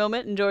bonding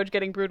moment and George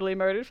getting brutally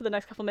murdered for the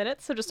next couple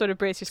minutes, so just sort of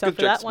brace yourself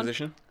for that one.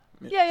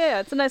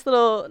 Yeah. It's a nice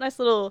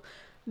little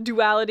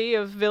duality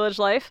of village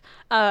life.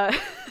 At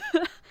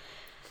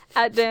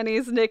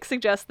Danny's, Nick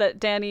suggests that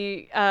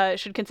Danny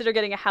should consider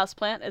getting a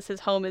houseplant, as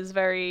his home is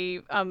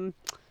very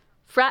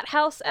frat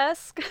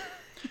house-esque.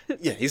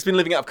 Yeah, he's been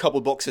living out of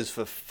cardboard boxes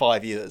for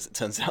 5 years, it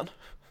turns out.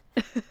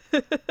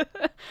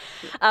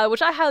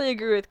 Which I highly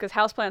agree with, because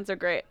houseplants are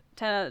great.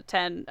 10 out of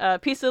 10.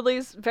 Peace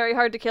lilies, very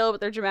hard to kill, but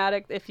they're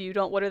dramatic. If you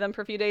don't water them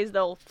for a few days,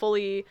 they'll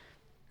fully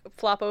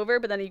flop over,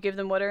 but then you give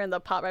them water and they'll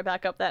pop right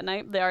back up that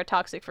night. They are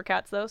toxic for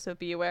cats, though, so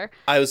be aware.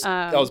 I was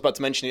about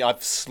to mention it.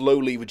 I've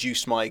slowly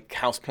reduced my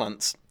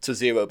houseplants to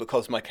 0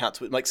 because my cats,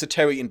 like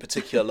Sateri in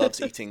particular,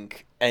 loves eating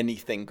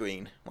anything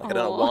green. Like, I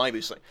don't know why, but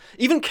he's like,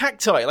 even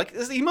cacti. Like,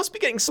 he must be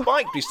getting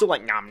spiked, but he's still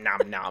like, nom,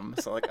 nom, nom.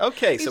 So like,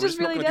 okay, so we're just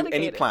really not going to do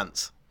any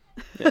plants.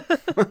 Yeah.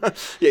 Yeah,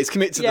 he's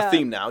committed to the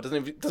theme now. It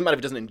doesn't matter if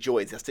he doesn't enjoy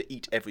it, he has to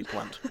eat every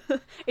plant.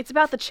 It's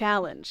about the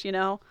challenge, you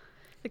know?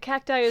 The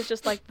cacti is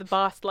just like the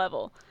boss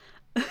level.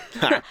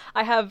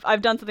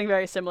 I've done something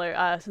very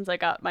similar since I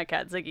got my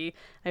cat Ziggy.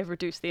 I've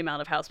reduced the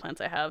amount of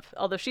houseplants I have,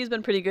 although she's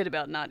been pretty good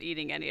about not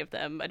eating any of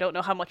them. I don't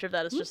know how much of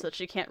that is just that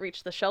she can't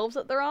reach the shelves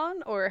that they're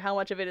on, or how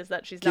much of it is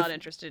that she's not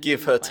interested.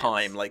 Give her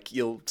time. Like,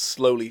 you'll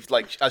slowly,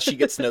 like, as she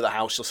gets to know the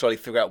house, she'll slowly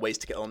figure out ways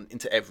to get on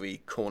into every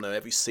corner,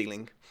 every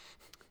ceiling.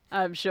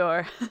 I'm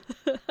sure.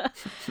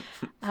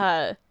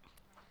 As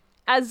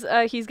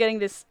he's getting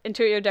this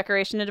interior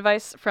decoration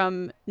advice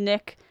from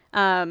Nick,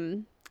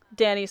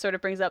 Danny sort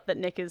of brings up that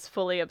Nick is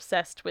fully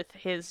obsessed with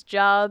his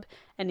job,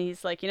 and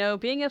he's like,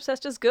 being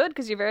obsessed is good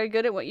because you're very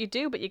good at what you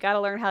do, but you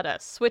gotta learn how to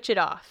switch it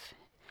off.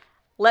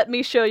 Let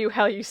me show you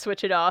how you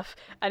switch it off.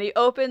 And he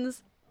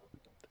opens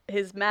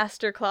his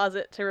master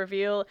closet to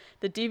reveal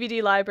the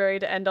DVD library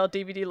to end all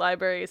DVD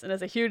libraries, and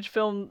as a huge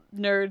film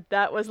nerd,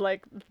 that was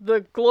like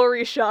the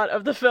glory shot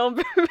of the film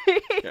for me.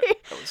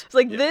 It's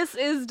like, this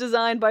is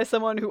designed by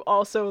someone who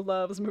also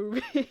loves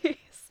movies.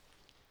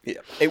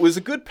 Yeah, it was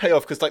a good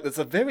payoff because, like, there's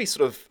a very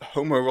sort of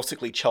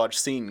homoerotically charged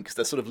scene because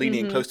they're sort of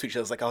leaning close to each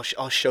other. It's like,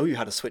 I'll show you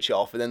how to switch it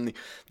off, and then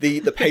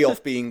the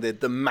payoff being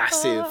the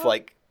massive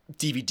like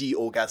DVD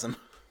orgasm.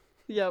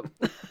 Yep.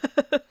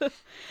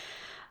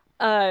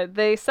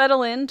 They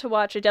settle in to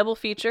watch a double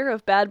feature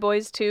of Bad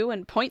Boys 2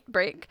 and Point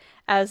Break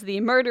as the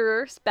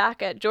murderer's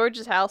back at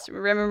George's house.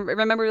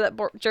 Remember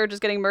that George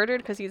is getting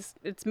murdered because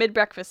it's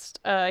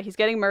mid-breakfast. He's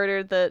getting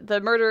murdered. The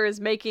murderer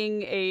is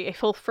making a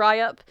full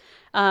fry-up.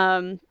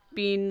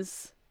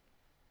 Beans,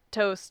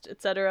 toast,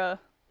 etc.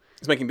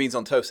 He's making beans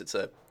on toast. It's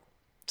the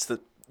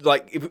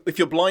like if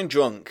you're blind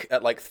drunk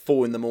at like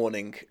 4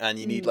 a.m. and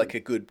you need like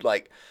a good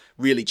like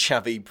really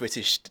chavvy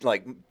British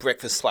like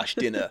breakfast /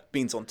 dinner,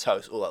 beans on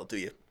toast. Oh, that'll do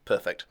you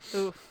perfect.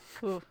 Ooh.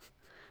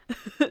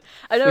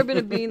 I've never been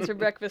a beans for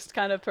breakfast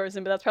kind of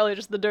person, but that's probably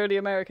just the dirty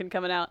American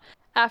coming out.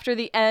 After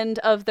the end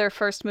of their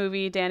first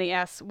movie, Danny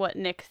asks what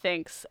Nick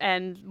thinks,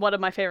 and one of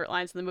my favorite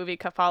lines in the movie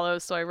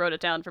follows, so I wrote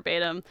it down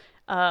verbatim.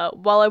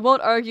 While I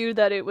won't argue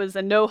that it was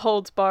a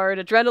no-holds-barred,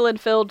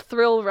 adrenaline-filled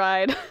thrill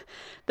ride,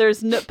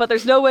 there's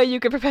no way you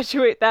could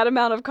perpetuate that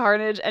amount of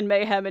carnage and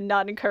mayhem and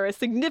not incur a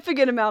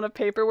significant amount of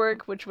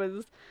paperwork, which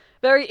was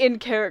very in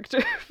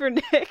character for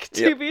Nick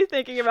to be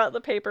thinking about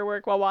the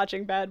paperwork while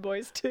watching Bad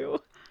Boys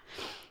 2.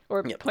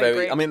 Or Point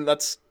Break. I mean,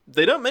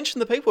 they don't mention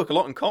the paperwork a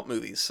lot in cop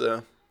movies,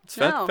 so it's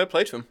fair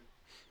play to him.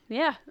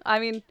 Yeah, I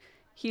mean,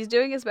 he's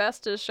doing his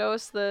best to show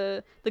us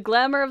the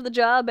glamour of the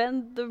job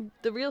and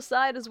the real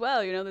side as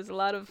well. You know, there's a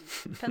lot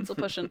of pencil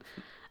pushing.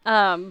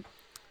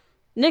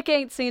 Nick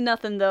ain't seen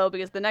nothing, though,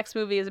 because the next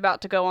movie is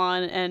about to go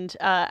on, and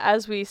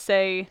as we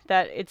say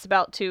that it's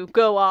about to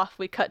go off,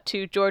 we cut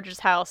to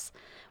George's house,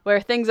 where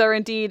things are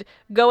indeed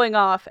going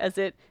off as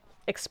it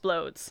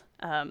explodes,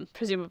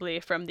 presumably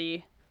from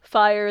the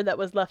fire that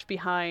was left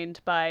behind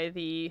by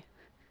the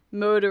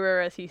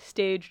murderer as he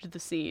staged the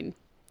scene.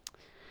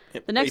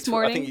 Yep. The next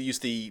morning, I think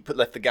you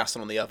left the gas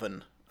on the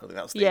oven. I think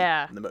that was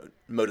the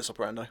modus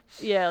operandi.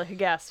 Yeah, like a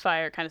gas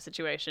fire kind of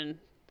situation.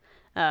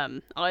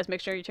 Always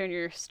make sure you turn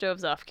your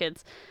stoves off,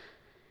 kids.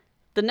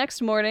 The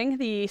next morning,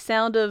 the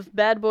sound of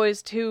Bad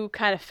Boys 2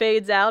 kind of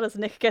fades out as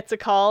Nick gets a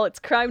call. It's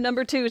crime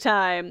number 2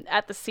 time.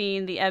 At the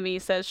scene, the Emmy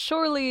says,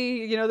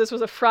 surely, this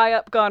was a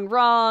fry-up gone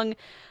wrong.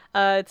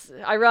 It's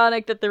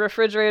ironic that the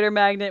refrigerator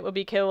magnet will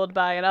be killed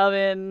by an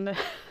oven.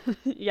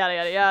 Yada,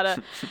 yada,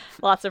 yada.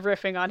 Lots of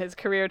riffing on his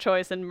career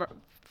choice and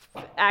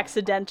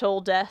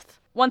accidental death.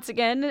 Once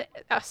again,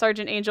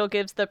 Sergeant Angel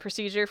gives the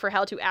procedure for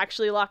how to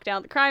actually lock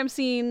down the crime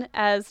scene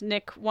as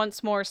Nick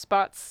once more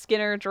spots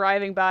Skinner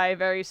driving by,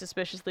 very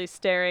suspiciously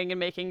staring and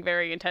making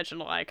very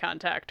intentional eye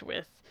contact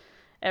with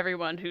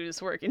everyone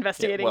who's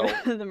investigating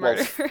the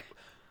murder.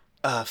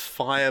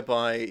 Fire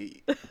by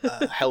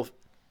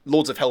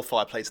Lords of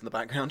Hellfire plays in the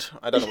background.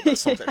 I don't know what that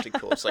song's actually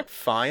called. It's like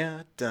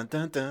Fire, dun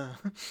dun dun.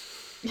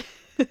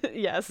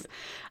 Yes.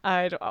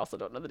 I also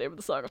don't know the name of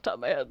the song off the top of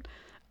my head.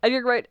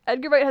 Edgar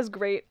Wright has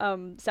great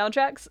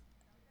soundtracks.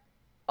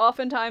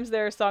 Oftentimes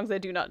there are songs I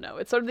do not know.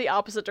 It's sort of the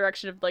opposite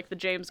direction of like the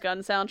James Gunn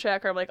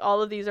soundtrack, or like all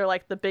of these are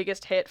like the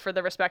biggest hit for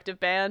the respective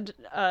band.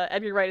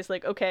 Edgar Wright is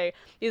like, okay,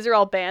 these are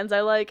all bands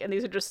I like, and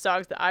these are just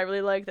songs that I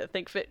really like that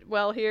fit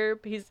well here.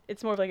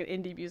 It's more of like an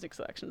indie music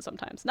selection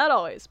sometimes. Not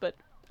always, but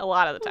a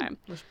lot of the time.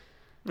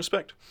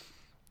 Respect.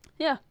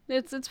 Yeah,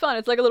 it's fun.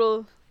 It's like a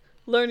little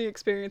learning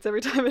experience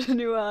every time a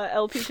new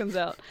LP comes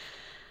out.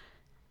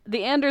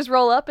 The Anders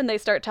roll up and they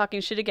start talking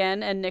shit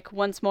again, and Nick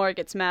once more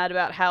gets mad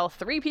about how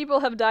 3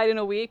 people have died in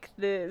a week.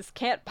 This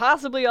can't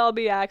possibly all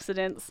be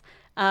accidents.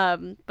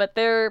 But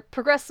their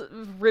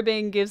progressive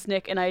ribbing gives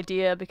Nick an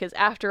idea, because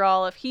after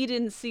all, if he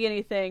didn't see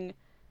anything,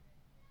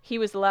 he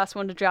was the last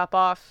one to drop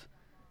off.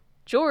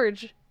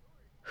 George,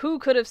 who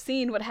could have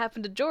seen what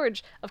happened to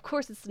George? Of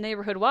course, it's the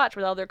neighborhood watch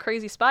with all their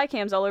crazy spy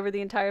cams all over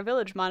the entire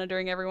village,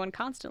 monitoring everyone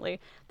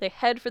constantly. They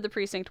head for the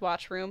precinct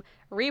watch room,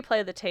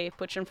 replay the tape,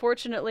 which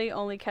unfortunately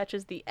only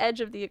catches the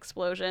edge of the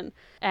explosion.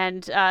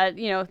 And,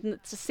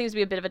 it just seems to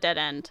be a bit of a dead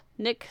end.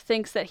 Nick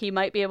thinks that he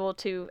might be able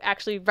to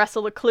actually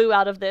wrestle a clue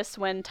out of this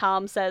when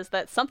Tom says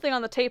that something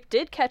on the tape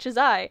did catch his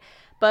eye.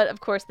 But,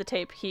 of course, the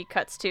tape he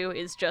cuts to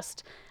is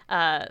just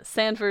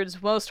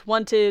Sanford's most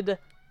wanted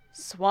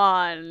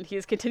Swan.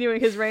 He's continuing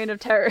his reign of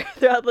terror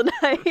throughout the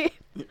night.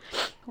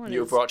 The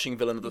overarching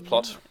villain of the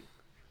plot.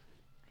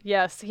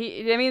 Yes,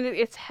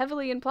 it's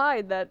heavily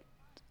implied that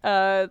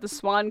the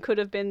Swan could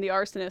have been the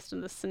arsonist in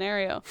this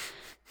scenario.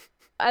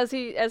 As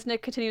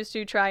Nick continues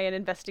to try and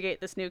investigate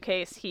this new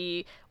case,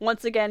 he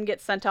once again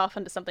gets sent off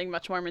into something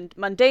much more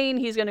mundane.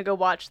 He's going to go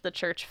watch the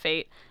church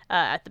fete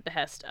at the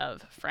behest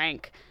of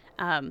Frank.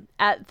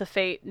 At the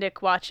fete,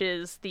 Nick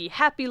watches the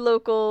happy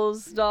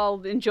locals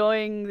all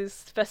enjoying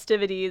these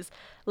festivities,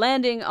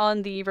 landing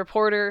on the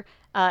reporter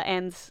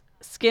and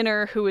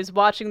Skinner, who is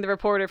watching the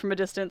reporter from a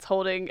distance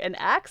holding an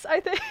axe, I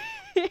think.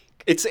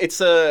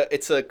 It's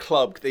a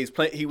club.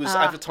 He was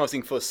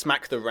advertising for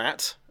Smack the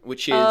Rat,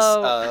 which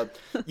is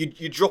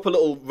you drop a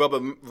little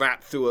rubber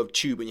rat through a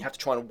tube and you have to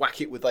try and whack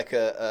it with like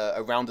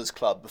a rounder's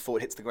club before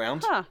it hits the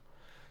ground. Huh.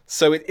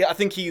 So I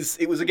think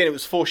it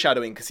was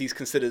foreshadowing, because he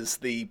considers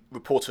the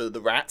reporter the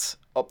rat,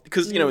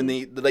 because in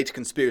the later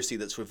conspiracy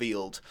that's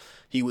revealed,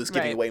 he was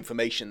giving away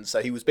information.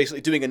 So he was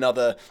basically doing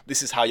another,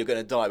 this is how you're going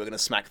to die, we're going to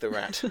smack the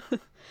rat.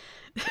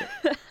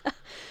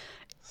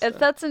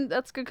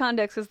 That's good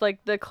context, because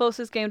like the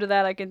closest game to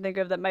that I can think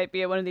of that might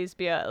be one of these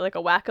be like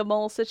a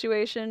whack-a-mole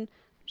situation.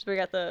 So we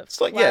got the it's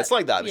like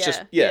that. It's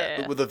just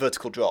with a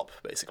vertical drop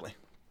basically.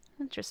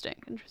 Interesting.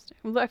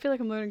 Well, I feel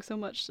like I'm learning so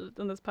much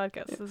on this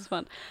podcast. This is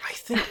fun. I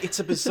think it's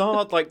a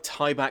bizarre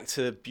tie back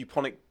to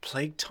bubonic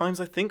plague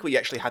times, I think, where you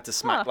actually had to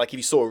smack, like if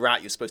you saw a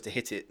rat, you're supposed to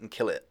hit it and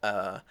kill it.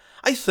 I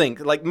think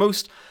like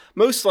most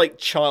like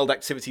child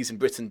activities in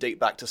Britain date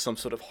back to some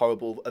sort of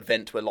horrible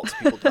event where lots of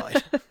people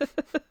died.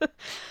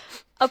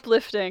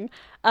 Uplifting.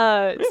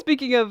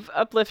 Speaking of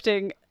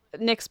uplifting,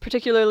 Nick's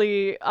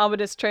particularly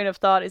ominous train of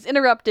thought is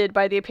interrupted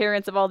by the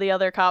appearance of all the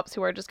other cops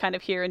who are just kind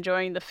of here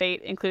enjoying the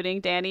fate, including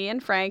Danny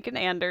and Frank and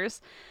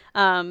Anders.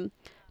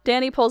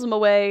 Danny pulls him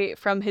away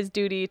from his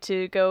duty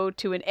to go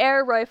to an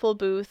air rifle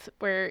booth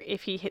where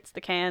if he hits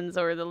the cans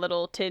or the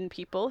little tin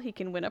people, he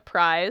can win a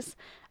prize.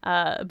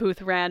 A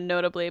booth ran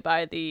notably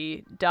by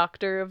the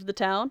doctor of the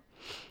town.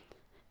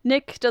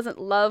 Nick doesn't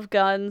love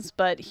guns,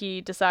 but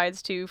he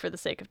decides to, for the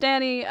sake of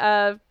Danny,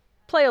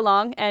 play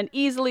along and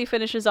easily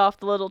finishes off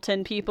the little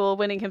tin people,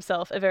 winning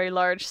himself a very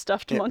large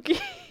stuffed monkey.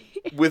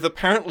 With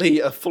apparently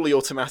a fully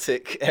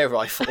automatic air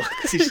rifle.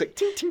 Because he's like,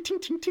 ting, ting, ting,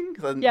 ting, ting,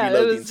 and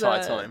reload the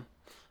entire time.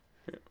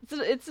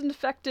 It's an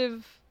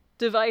effective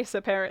device,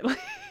 apparently.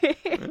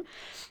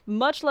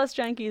 Much less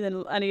janky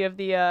than any of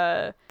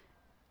the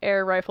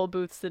air rifle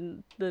booths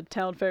in the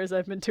town fairs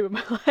I've been to in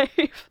my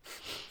life.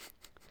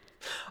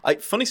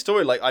 Funny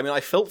story,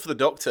 I felt for the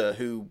doctor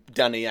who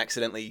Danny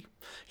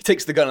he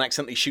takes the gun and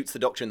accidentally shoots the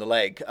doctor in the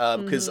leg.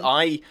 Because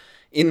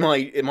in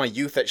my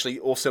youth, actually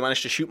also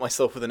managed to shoot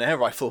myself with an air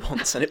rifle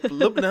once, and it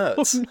blew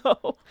nerds.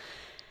 Oh,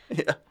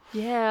 no.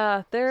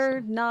 Yeah,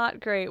 they're not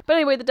great. But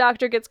anyway, the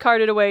doctor gets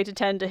carted away to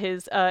tend to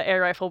his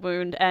air rifle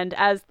wound, and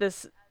as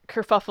this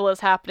kerfuffle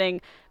is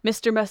happening,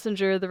 Mr.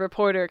 Messenger, the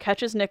reporter,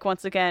 catches Nick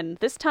once again,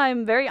 this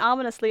time very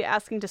ominously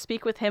asking to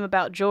speak with him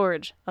about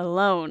George,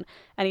 alone,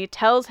 and he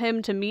tells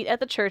him to meet at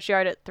the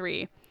churchyard at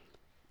 3.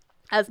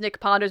 As Nick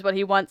ponders what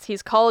he wants,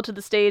 he's called to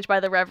the stage by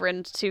the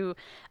Reverend to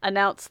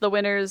announce the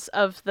winners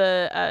of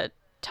the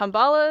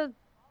Tombala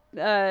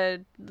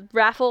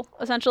raffle,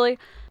 essentially.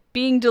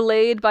 Being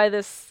delayed by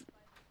this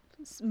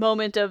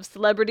moment of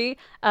celebrity,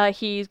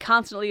 he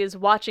constantly is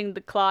watching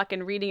the clock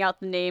and reading out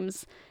the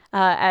names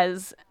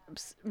as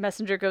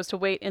Messenger goes to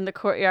wait in the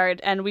courtyard,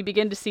 and we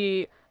begin to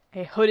see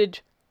a hooded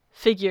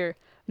figure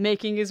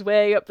making his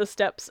way up the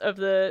steps of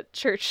the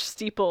church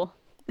steeple.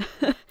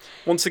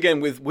 Once again,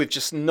 with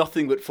just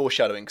nothing but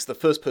foreshadowing, because the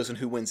first person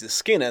who wins is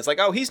Skinner. It's like,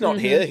 oh, he's not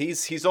here.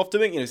 He's off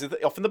doing, he's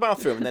off in the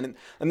bathroom, and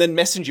then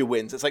Messenger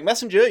wins. It's like,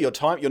 Messenger,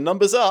 your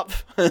number's up.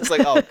 It's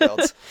like, oh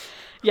god.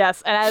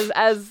 Yes, and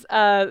as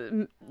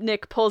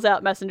Nick pulls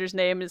out Messenger's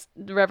name,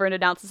 the Reverend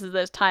announces that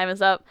his time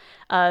is up.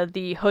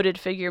 The hooded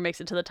figure makes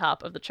it to the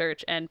top of the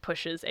church and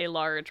pushes a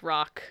large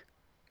rock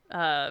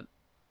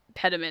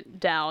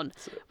pediment down,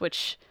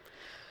 which...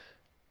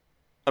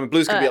 I mean,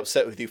 Blue's going to be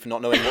upset with you for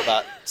not knowing what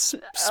that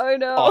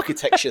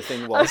architecture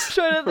thing was. I'm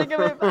trying to think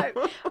of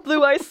it.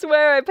 Blue, I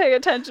swear I pay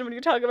attention when you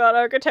talk about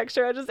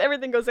architecture.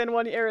 Everything goes in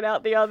one ear and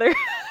out the other.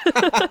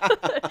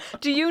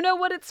 Do you know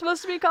what it's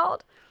supposed to be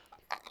called?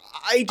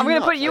 I'm going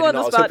to put you on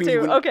the spot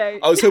too. Okay.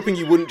 I was hoping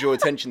you wouldn't draw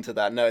attention to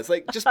that. No, it's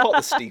like just part of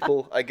the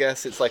steeple, I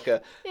guess. It's like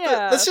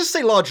let's just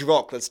say large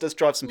rock. Let's just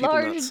drive some people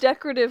nuts. Large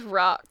decorative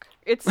rock.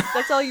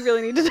 That's all you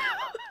really need to know.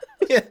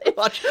 Yeah,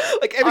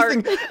 like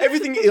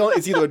everything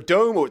is either a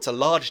dome or it's a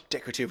large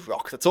decorative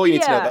rock. That's all you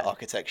need to know about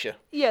architecture.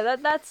 Yeah,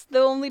 that's the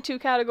only two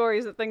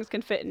categories that things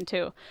can fit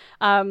into.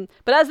 But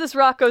as this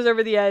rock goes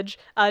over the edge,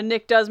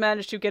 Nick does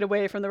manage to get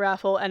away from the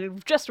raffle and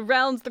it just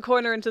rounds the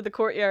corner into the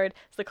courtyard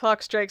as the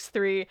clock strikes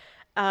 3.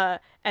 And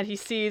he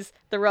sees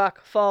the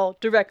rock fall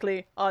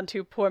directly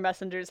onto poor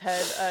Messenger's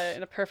head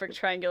in a perfect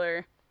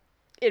triangular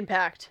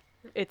impact.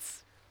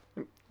 It's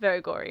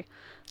very gory.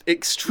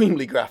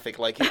 Extremely graphic.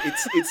 Like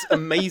it's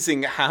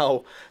amazing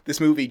how this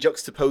movie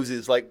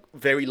juxtaposes like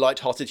very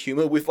light-hearted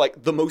humor with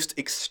like the most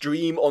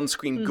extreme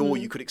on-screen gore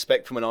you could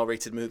expect from an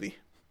R-rated movie.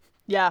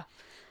 Yeah,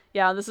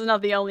 this is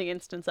not the only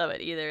instance of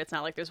it either. It's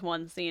not like there's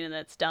one scene and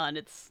it's done.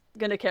 It's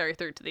gonna carry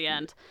through to the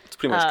end. It's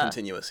pretty much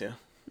continuous, yeah.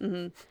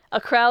 Mm-hmm.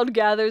 A crowd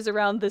gathers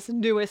around this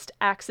newest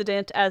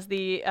accident as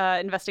the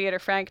investigator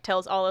Frank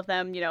tells all of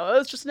them, oh,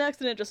 it's just an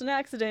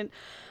accident.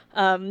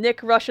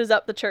 Nick rushes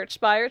up the church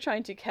spire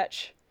trying to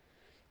catch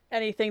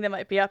anything that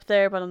might be up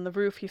there, but on the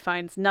roof he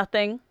finds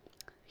nothing.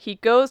 He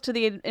goes to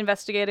the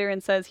investigator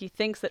and says he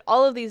thinks that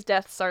all of these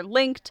deaths are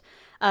linked,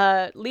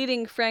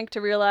 leading Frank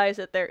to realize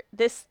that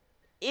this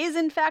is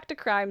in fact a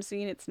crime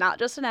scene. It's not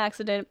just an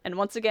accident, and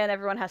once again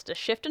everyone has to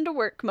shift into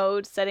work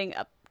mode, setting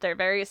up their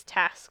various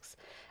tasks.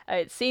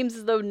 It seems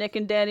as though Nick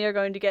and Danny are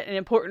going to get an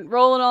important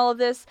role in all of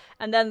this,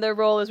 and then their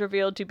role is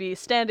revealed to be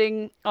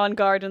standing on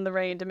guard in the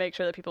rain to make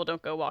sure that people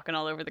don't go walking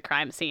all over the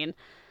crime scene.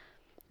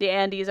 The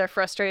Andys are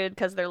frustrated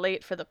because they're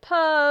late for the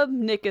pub.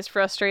 Nick is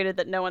frustrated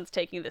that no one's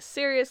taking this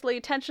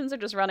seriously. Tensions are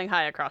just running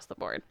high across the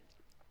board.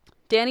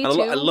 Danny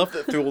too. I love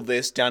that through all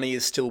this, Danny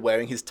is still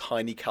wearing his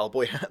tiny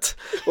cowboy hat.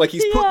 Like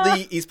he's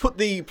put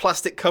the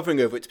plastic covering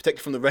over it to protect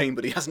it from the rain,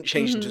 but he hasn't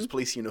changed into his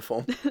police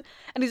uniform.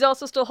 And he's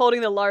also still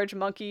holding the large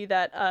monkey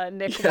that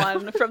Nick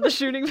won from the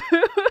shooting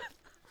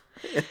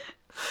booth.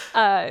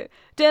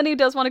 Danny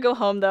does want to go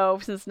home, though,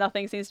 since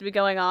nothing seems to be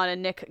going on,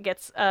 and Nick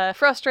gets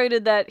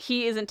frustrated that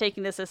he isn't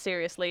taking this as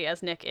seriously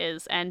as Nick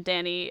is, and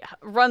Danny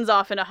runs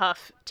off in a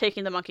huff,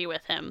 taking the monkey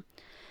with him.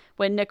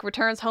 When Nick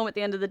returns home at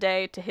the end of the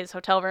day to his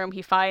hotel room,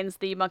 he finds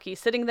the monkey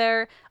sitting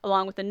there,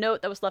 along with a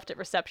note that was left at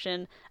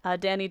reception.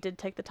 Danny did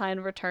take the time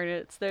to return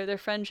it. It's their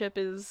friendship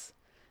is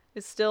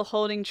still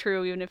holding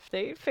true, even if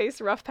they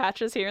face rough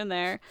patches here and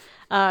there.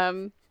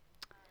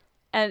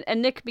 And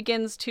Nick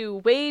begins to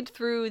wade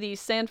through the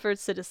Sanford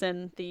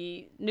Citizen,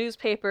 the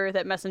newspaper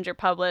that Messenger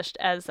published,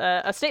 as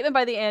a statement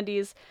by the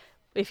Andes.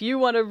 If you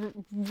want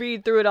to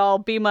read through it all,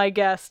 be my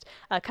guest.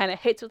 Kind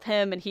of hits with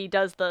him, and he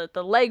does the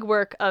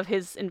legwork of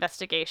his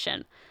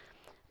investigation.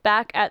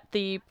 Back at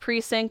the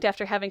precinct,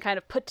 after having kind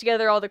of put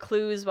together all the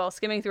clues while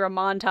skimming through a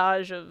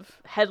montage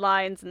of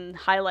headlines and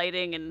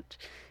highlighting and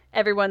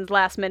everyone's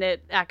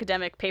last-minute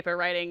academic paper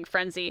writing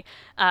frenzy,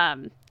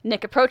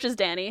 Nick approaches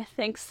Danny,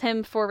 thanks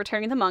him for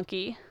returning the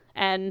monkey,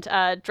 and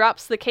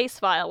drops the case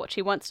file, which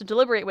he wants to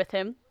deliberate with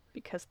him,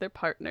 because they're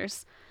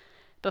partners.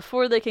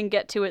 Before they can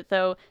get to it,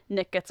 though,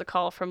 Nick gets a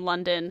call from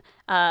London.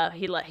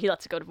 He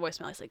lets it go to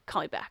voicemail. He's like,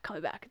 call me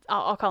back.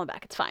 I'll call him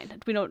back. It's fine.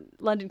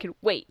 London can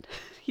wait.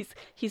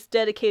 He's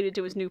dedicated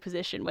to his new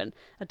position when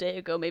a day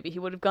ago maybe he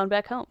would have gone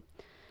back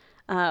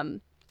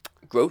home.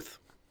 Growth?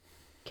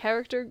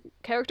 Character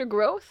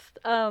growth?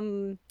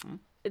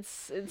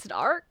 It's an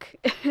arc.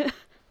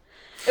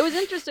 It was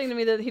interesting to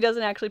me that he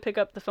doesn't actually pick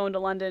up the phone to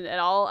London at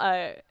all.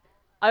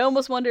 I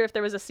almost wonder if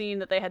there was a scene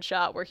that they had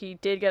shot where he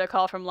did get a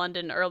call from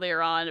London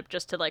earlier on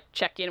just to like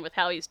check in with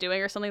how he's doing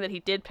or something that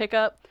he did pick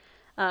up.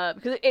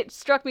 Because it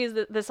struck me as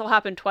that this will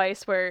happen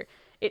twice where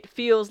it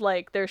feels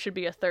like there should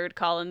be a third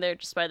call in there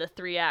just by the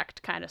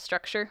 3-act kind of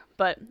structure.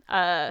 But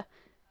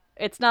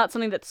it's not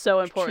something that's so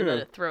important that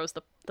it throws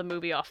the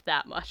movie off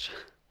that much.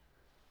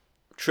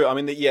 True. I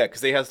mean,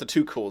 because he has the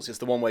 2 calls. It's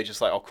the one where just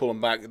like, I'll call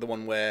him back. The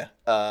one where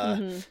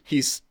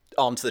he's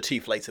armed to the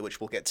teeth later, which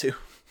we'll get to.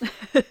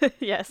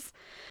 Yes.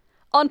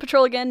 On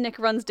patrol again, Nick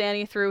runs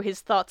Danny through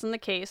his thoughts on the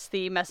case.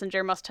 The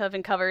messenger must have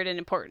uncovered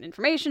important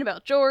information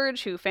about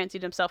George, who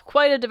fancied himself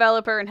quite a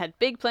developer and had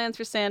big plans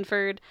for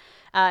Sanford.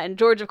 And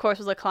George, of course,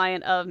 was a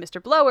client of Mr.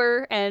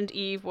 Blower, and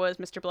Eve was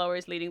Mr.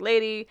 Blower's leading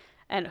lady,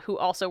 and who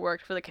also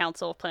worked for the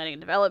Council of Planning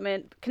and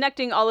Development,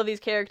 connecting all of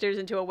these characters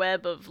into a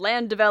web of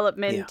land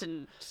development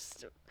and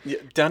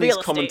Danny's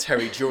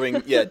commentary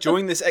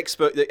during this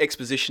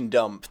exposition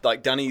dump,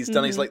 like Danny's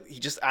like, he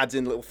just adds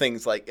in little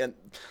things like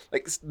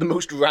the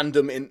most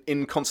random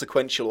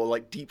inconsequential or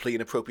like deeply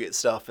inappropriate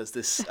stuff as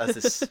this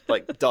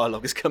like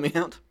dialogue is coming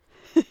out.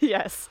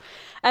 Yes.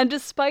 And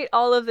despite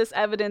all of this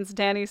evidence,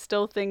 Danny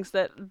still thinks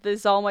that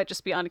this all might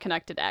just be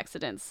unconnected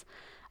accidents.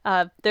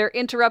 They're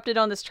interrupted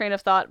on this train of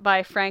thought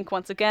by Frank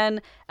once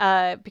again,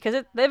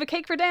 because they have a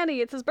cake for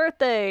Danny. It's his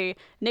birthday.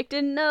 Nick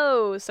didn't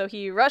know, so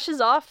he rushes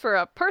off for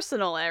a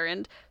personal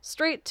errand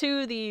straight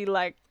to the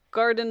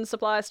garden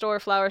supply store,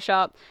 flower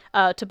shop,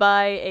 to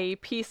buy a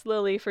peace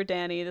lily for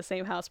Danny, the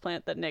same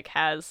houseplant that Nick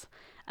has.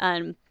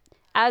 And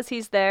as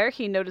he's there,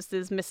 he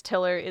notices Miss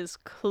Tiller is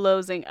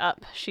closing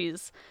up.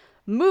 She's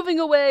moving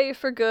away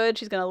for good.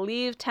 She's going to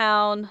leave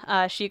town.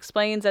 She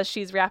explains as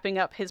she's wrapping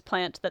up his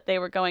plant that they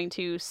were going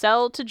to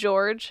sell to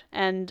George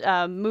and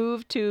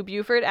move to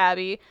Beaufort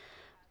Abbey.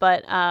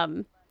 But,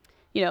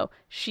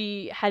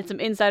 she had some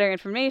insider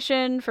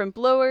information from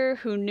Blower,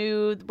 who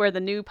knew where the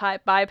new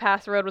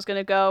bypass road was going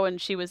to go,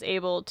 and she was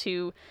able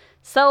to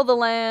sell the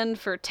land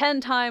for 10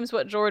 times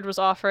what George was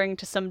offering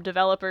to some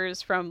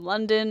developers from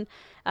London.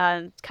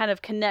 Kind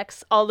of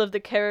connects all of the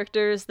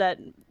characters that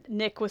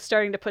Nick was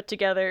starting to put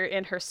together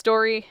in her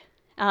story.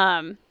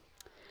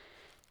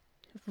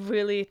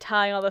 Really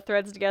tying all the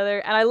threads together.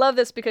 And I love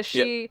this because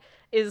she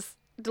is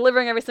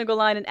delivering every single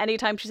line, and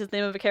anytime she says the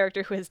name of a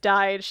character who has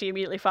died, she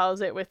immediately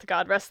follows it with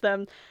God rest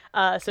them.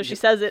 So she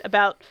says it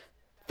about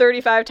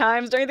 35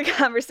 times during the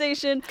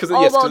conversation. Because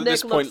at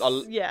this point,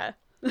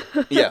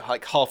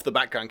 like half the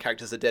background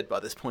characters are dead by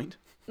this point.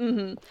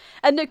 Mm-hmm.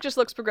 And Nick just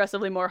looks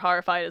progressively more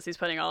horrified as he's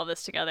putting all of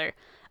this together.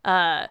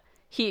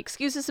 He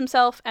excuses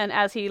himself, and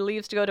as he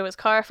leaves to go to his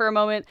car for a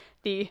moment,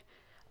 the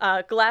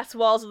glass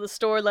walls of the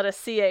store let us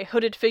see a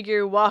hooded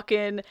figure walk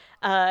in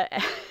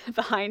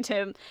behind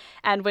him.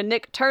 And when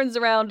Nick turns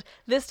around,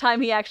 this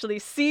time he actually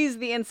sees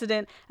the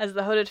incident as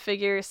the hooded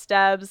figure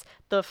stabs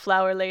the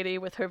flower lady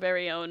with her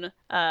very own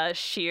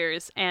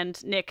shears.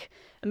 And Nick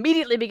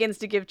immediately begins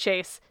to give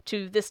chase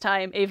to, this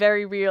time, a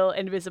very real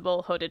and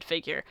visible hooded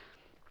figure.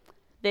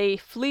 They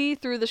flee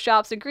through the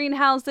shops and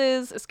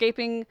greenhouses,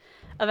 escaping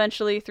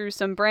eventually through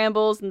some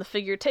brambles, and the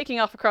figure taking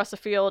off across the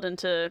field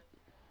into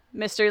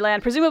Mystery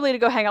Land, presumably to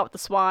go hang out with the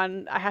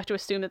Swan. I have to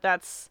assume that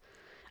that's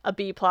a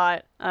B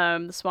plot.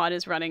 The Swan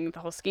is running the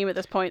whole scheme at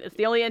this point. It's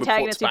the only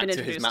antagonist he's been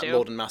introduced to. His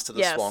Lord and Master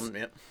the Swan.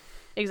 Yep.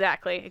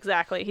 Exactly.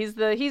 He's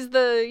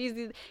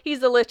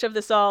the lich of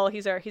this all.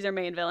 He's our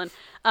main villain.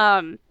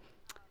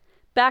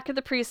 Back at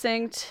the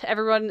precinct,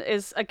 everyone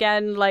is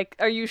again like,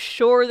 are you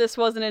sure this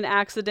wasn't an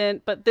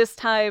accident? But this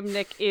time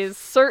Nick is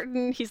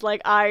certain. He's like,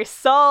 I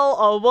saw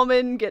a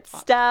woman get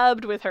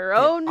stabbed with her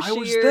own shears. I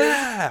was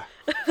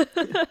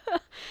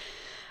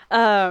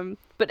there!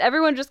 But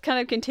everyone just kind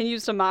of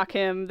continues to mock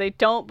him. They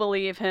don't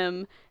believe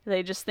him.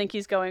 They just think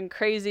he's going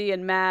crazy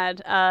and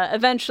mad.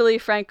 Eventually,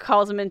 Frank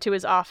calls him into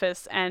his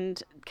office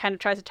and kind of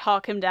tries to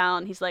talk him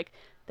down. He's like,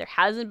 there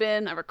hasn't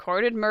been a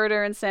recorded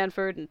murder in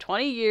Sanford in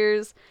 20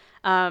 years.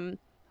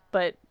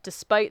 But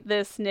despite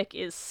this, Nick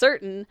is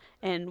certain,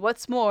 and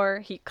what's more,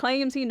 he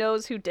claims he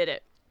knows who did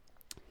it.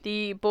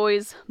 The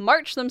boys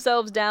march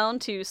themselves down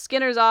to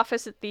Skinner's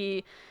office at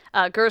the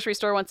grocery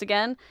store once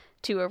again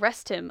to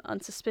arrest him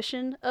on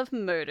suspicion of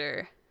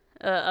murder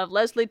of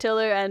Leslie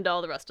Tiller and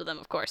all the rest of them,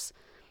 of course.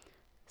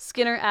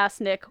 Skinner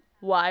asks Nick,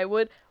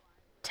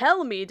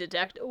 Tell me,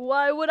 detective,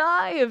 why would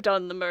I have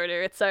done the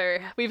murder?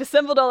 We've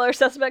assembled all our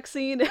suspects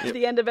scene at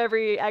the end of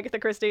every Agatha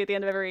Christie, at the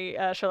end of every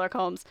Sherlock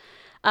Holmes.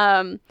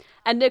 And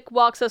Nick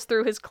walks us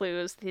through his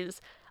clues, his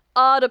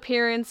odd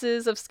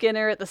appearances of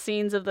Skinner at the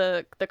scenes of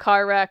the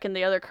car wreck and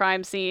the other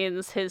crime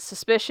scenes, his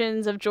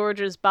suspicions of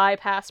George's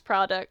bypass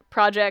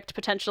project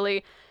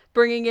potentially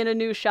bringing in a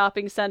new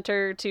shopping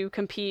center to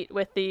compete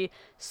with the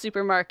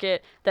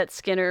supermarket that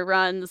Skinner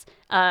runs,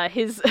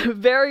 his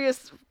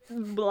various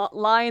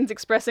lines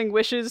expressing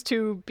wishes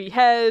to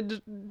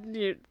behead,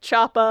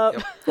 chop up.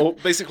 Yep. Well,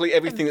 basically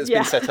everything that's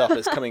been set up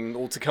is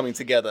coming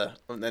together.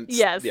 And then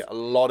a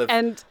lot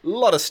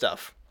of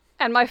stuff.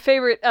 And my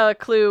favorite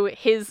clue,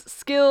 his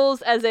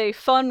skills as a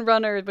fun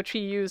runner, which he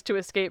used to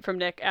escape from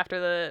Nick after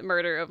the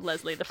murder of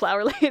Leslie, the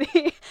flower lady.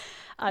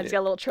 He's got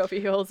a little trophy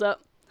he holds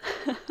up.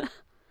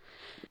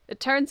 It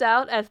turns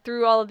out, as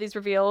through all of these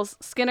reveals,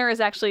 Skinner is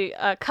actually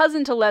a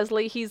cousin to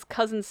Leslie. He's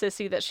cousin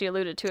Sissy that she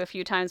alluded to a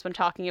few times when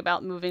talking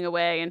about moving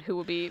away and who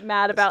will be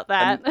mad about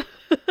that.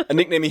 A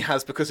nickname he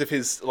has because of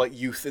his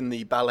youth in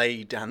the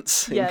ballet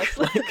dancing. Yes.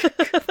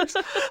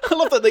 I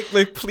love that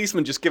the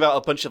policemen just give out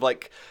a bunch of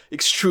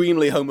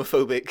extremely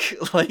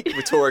homophobic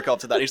rhetoric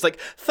after that. He's like,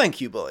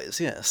 "Thank you, boys."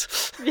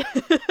 Yes.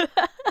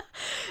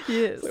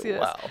 Yes.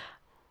 Wow.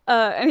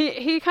 And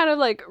he kind of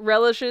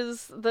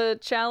relishes the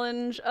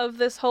challenge of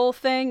this whole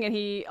thing, and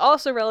he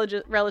also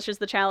relishes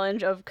the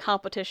challenge of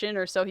competition,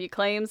 or so he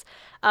claims.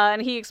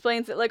 And he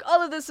explains that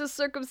all of this is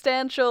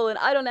circumstantial, and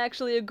I don't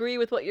actually agree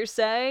with what you're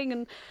saying,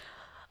 and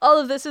all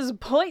of this is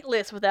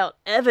pointless without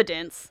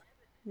evidence.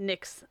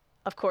 Nick's,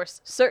 of course,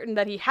 certain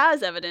that he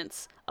has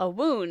evidence, a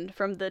wound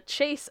from the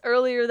chase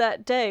earlier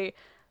that day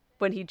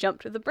when he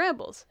jumped through the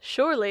brambles.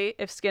 Surely,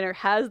 if Skinner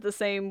has the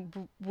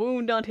same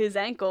wound on his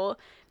ankle,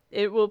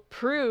 it will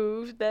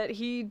prove that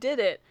he did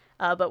it.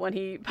 But when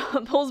he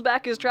pulls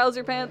back his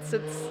trouser pants,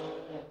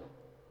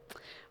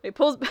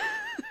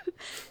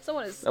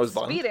 someone is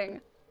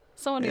speeding.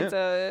 Someone needs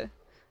a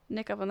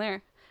nick up in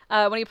there.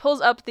 When he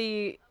pulls up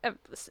the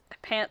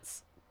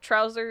pants,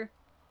 trouser,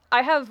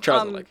 I have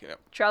trouser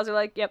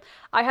leg. Yep.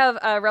 I have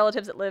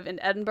relatives that live in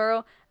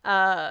Edinburgh,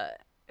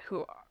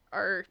 who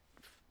are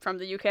from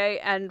the UK,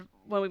 and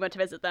when we went to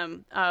visit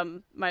them,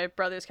 my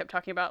brothers kept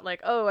talking about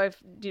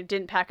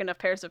didn't pack enough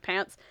pairs of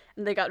pants,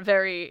 and they got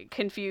very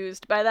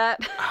confused by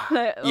that.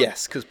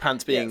 Yes, because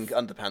pants being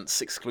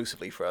underpants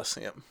exclusively for us.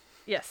 Yeah.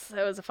 Yes,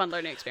 that was a fun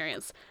learning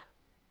experience.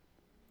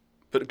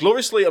 But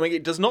gloriously,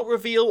 it does not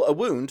reveal a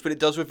wound, but it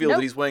does reveal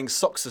that he's wearing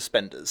sock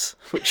suspenders,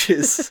 which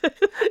is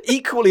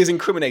equally as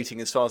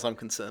incriminating as far as I'm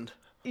concerned.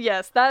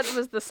 Yes, that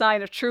was the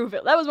sign of true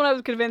villainy. That was when I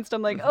was convinced.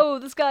 I'm like, oh,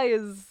 this guy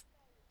is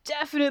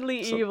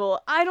definitely evil.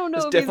 I don't know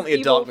if definitely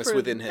he's evil a darkness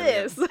within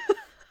this. him.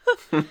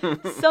 Yeah.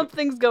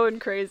 Something's going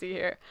crazy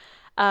here.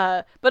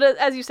 But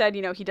as you said,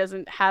 he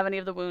doesn't have any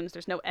of the wounds.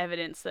 There's no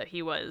evidence that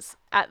he was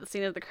at the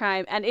scene of the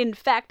crime. And in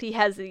fact, he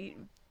has the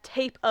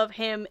tape of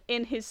him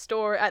in his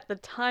store at the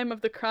time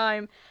of the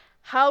crime.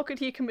 How could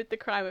he commit the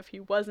crime if he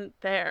wasn't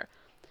there?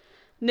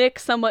 Nick,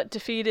 somewhat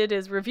defeated,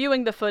 is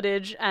reviewing the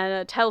footage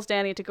and tells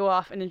Danny to go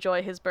off and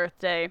enjoy his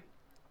birthday.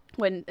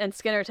 And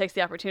Skinner takes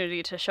the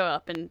opportunity to show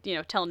up and,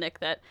 tell Nick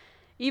that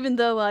even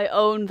though I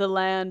own the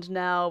land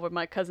now where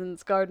my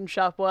cousin's garden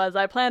shop was,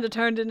 I plan to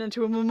turn it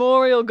into a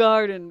memorial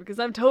garden because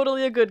I'm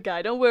totally a good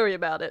guy. Don't worry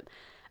about it.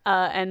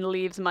 And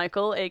leaves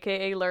Michael,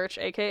 a.k.a. Lurch,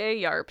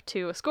 a.k.a. Yarp,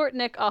 to escort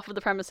Nick off of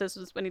the premises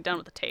when he's done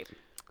with the tape.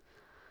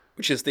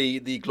 Which is the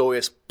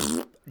glorious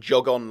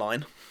jog on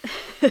line.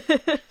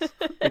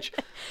 Which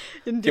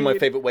is my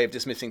favourite way of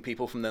dismissing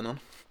people from then on.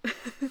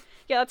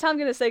 Yeah, that's how I'm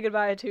going to say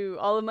goodbye to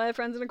all of my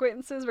friends and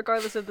acquaintances,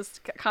 regardless of the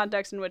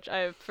context in which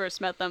I first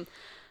met them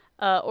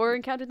or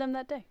encountered them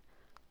that day.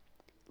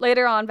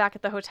 Later on, back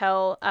at the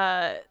hotel,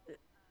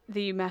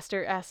 the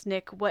master asks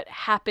Nick what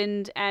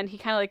happened, and he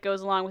kind of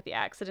goes along with the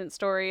accident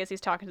story as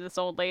he's talking to this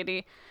old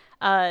lady.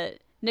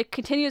 Nick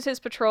continues his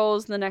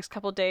patrols in the next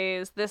couple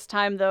days. This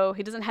time, though,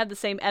 he doesn't have the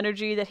same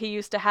energy that he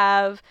used to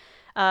have.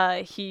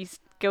 He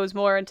goes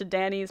more into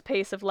Danny's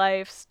pace of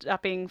life,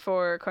 stopping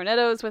for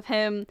cornettos with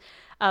him.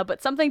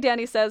 But something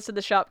Danny says to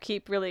the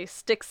shopkeep really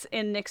sticks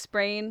in Nick's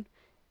brain.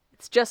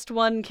 It's just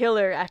one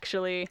killer,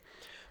 actually.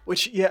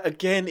 Which,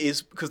 again,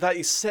 is because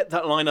he set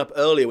that line up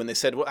earlier when they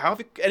said, well, how have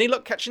you any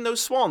luck catching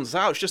those swans?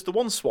 Oh, it's just the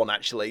one swan,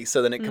 actually.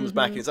 So then it comes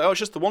back and it's, it's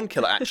just the one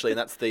killer, actually. And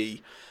that's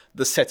the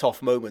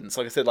set-off moments.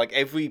 Like I said,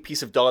 every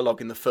piece of dialogue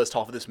in the first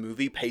half of this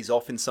movie pays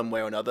off in some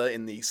way or another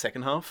in the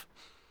second half.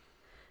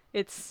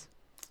 It's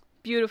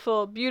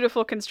beautiful,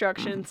 beautiful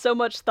construction. So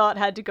much thought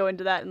had to go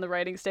into that in the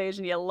writing stage,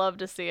 and you love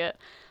to see it.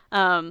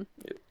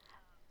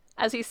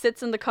 As he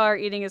sits in the car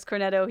eating his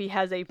cornetto, he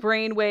has a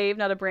brain wave,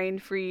 not a brain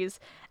freeze.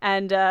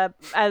 And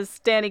as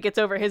Danny gets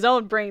over his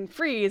own brain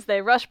freeze,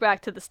 they rush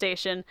back to the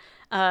station.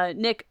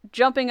 Nick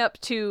jumping up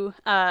to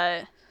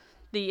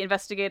the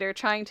investigator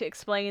trying to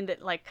explain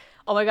that, like,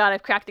 oh my god,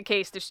 I've cracked the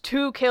case. There's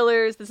 2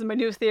 killers. This is my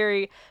new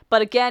theory.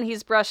 But again,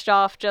 he's brushed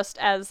off, just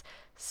as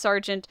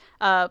Sergeant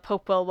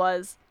Popewell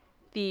was.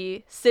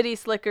 The city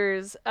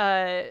slickers,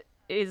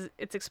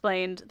 it's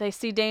explained, they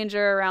see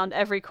danger around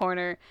every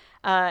corner,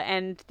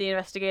 and the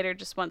investigator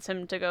just wants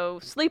him to go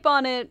sleep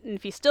on it, and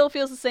if he still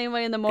feels the same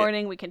way in the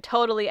morning, we can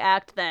totally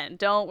act then.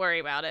 Don't worry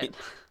about it.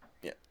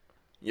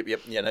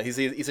 Yep. Yeah, no, he's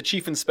a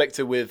chief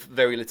inspector with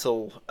very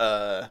little...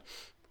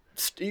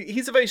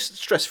 he's a very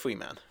stress-free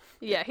man.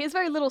 Yeah, he has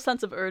very little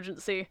sense of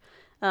urgency.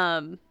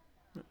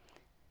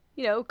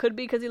 Could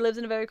be because he lives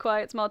in a very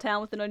quiet small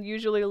town with an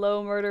unusually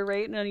low murder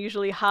rate and an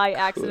unusually high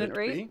accident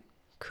rate.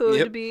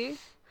 Could be.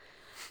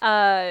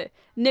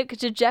 Nick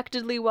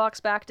dejectedly walks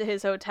back to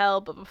his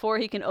hotel, but before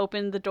he can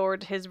open the door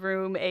to his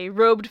room, a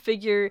robed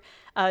figure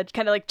kind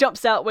of like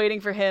jumps out waiting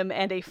for him,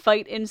 and a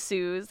fight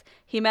ensues.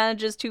 He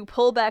manages to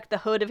pull back the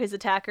hood of his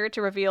attacker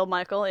to reveal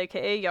Michael,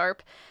 aka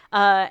Yarp,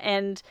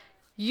 and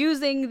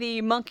using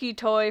the monkey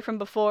toy from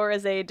before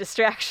as a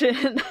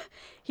distraction,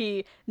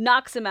 he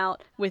knocks him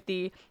out with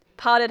the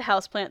potted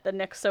houseplant that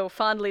Nick so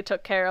fondly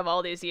took care of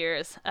all these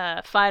years,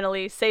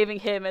 finally saving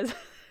him as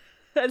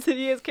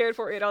he has cared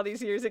for it all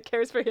these years. It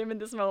cares for him in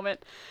this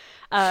moment,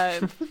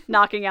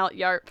 knocking out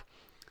Yarp.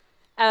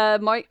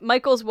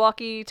 Michael's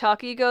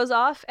walkie-talkie goes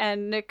off,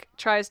 and Nick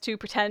tries to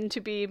pretend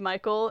to be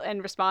Michael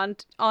and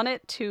respond on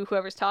it to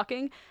whoever's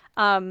talking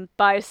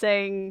by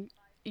saying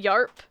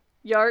Yarp,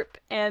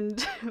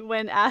 and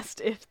when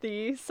asked if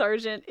the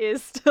sergeant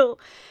is still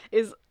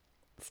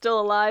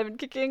alive and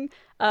kicking,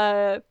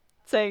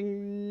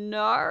 saying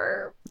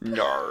 "Nar."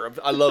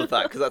 I love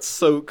that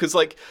because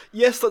like,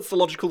 yes, that's the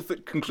logical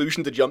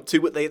conclusion to jump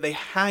to, but they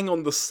hang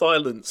on the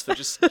silence for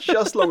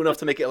just long enough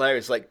to make it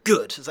hilarious. Like,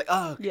 good. It's like,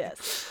 oh, okay.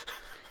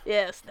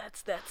 Yes,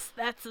 that's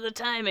the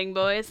timing,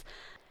 boys.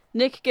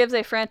 Nick gives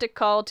a frantic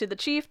call to the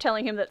chief,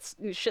 telling him that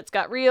shit's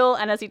got real,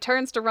 and as he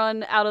turns to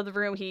run out of the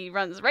room, he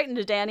runs right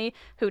into Danny,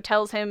 who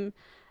tells him,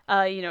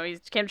 he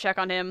came to check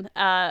on him,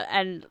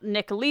 and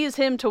Nick leaves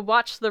him to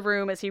watch the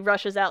room as he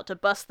rushes out to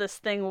bust this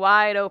thing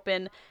wide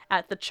open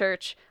at the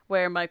church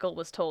where Michael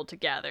was told to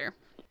gather.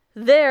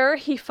 There,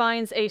 he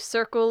finds a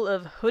circle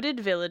of hooded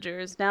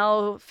villagers,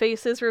 now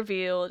faces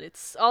revealed.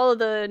 It's all of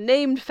the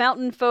named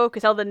fountain folk,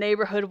 it's all the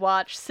neighborhood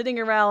watch, sitting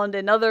around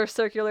another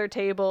circular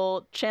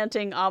table,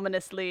 chanting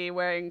ominously,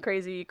 wearing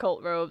crazy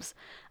cult robes.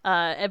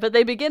 But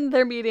they begin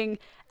their meeting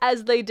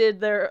as they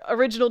did their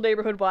original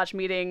neighborhood watch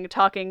meeting,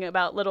 talking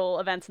about little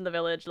events in the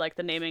village, like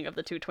the naming of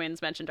the 2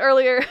 twins mentioned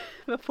earlier,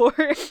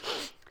 before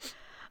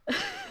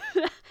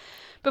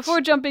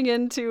jumping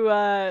into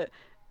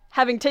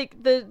having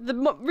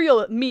the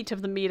real meat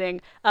of the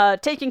meeting,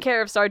 taking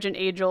care of Sergeant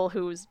Angel,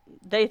 who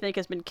they think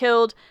has been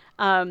killed.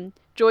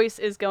 Joyce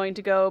is going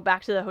to go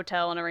back to the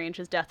hotel and arrange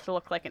his death to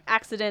look like an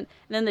accident,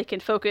 and then they can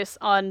focus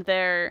on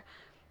their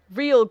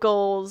real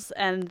goals,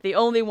 and the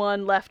only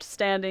one left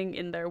standing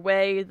in their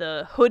way,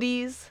 the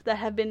hoodies that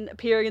have been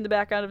appearing in the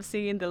background of the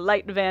scene, the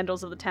light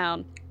vandals of the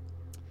town.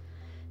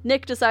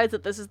 Nick decides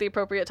that this is the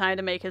appropriate time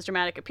to make his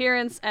dramatic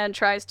appearance and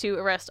tries to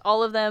arrest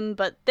all of them,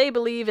 but they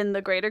believe in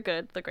the greater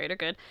good.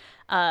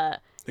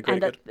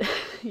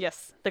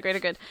 Yes, the greater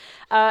good.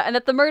 And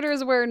that the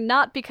murders were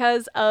not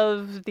because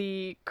of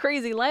the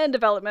crazy land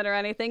development or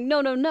anything.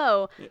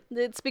 No. Yeah.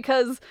 It's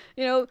because,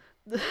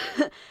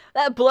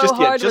 that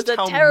Blowhard was a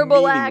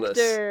terrible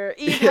actor.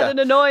 Eve had an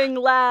annoying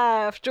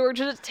laugh. George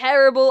had a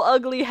terrible,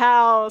 ugly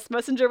house.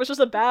 Messenger was just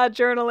a bad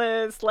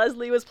journalist.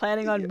 Leslie was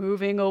planning on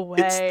moving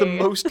away. It's the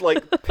most,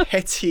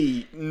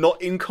 petty,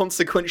 not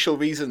inconsequential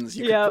reasons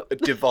you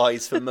could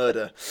devise for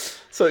murder.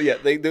 So,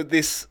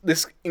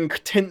 this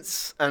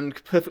intense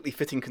and perfectly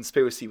fitting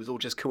conspiracy was all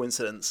just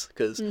coincidence,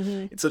 because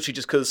it's actually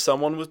just because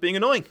someone was being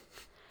annoying.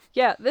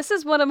 Yeah, this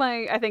is one of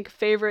my, I think,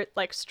 favorite,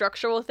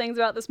 structural things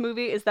about this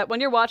movie, is that when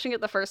you're watching it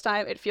the first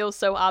time, it feels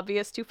so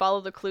obvious to follow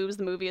the clues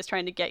the movie is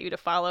trying to get you to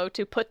follow,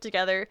 to put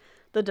together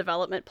the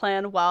development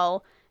plan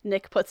while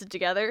Nick puts it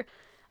together,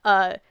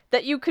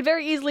 that you could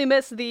very easily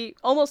miss the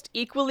almost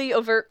equally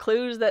overt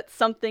clues that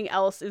something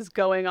else is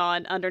going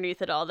on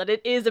underneath it all, that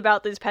it is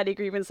about these petty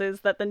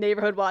grievances, that the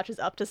neighborhood watch is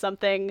up to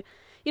something.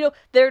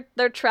 They're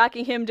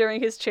tracking him during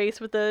his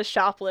chase with the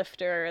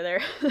shoplifter.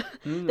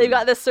 They've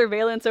got this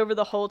surveillance over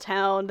the whole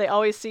town. They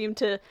always seem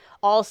to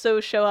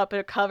also show up at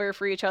a cover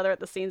for each other at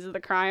the scenes of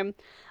the crime.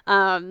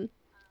 And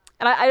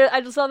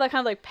I just love that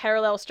kind of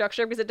parallel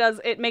structure,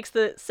 because it makes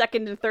the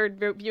second and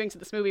third viewings of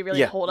this movie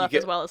really hold up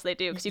as well as they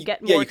do, because you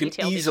get more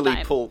detail each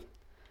time.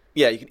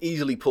 You can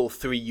easily pull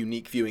 3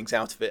 unique viewings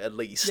out of it at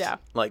least. Yeah.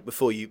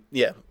 Before you...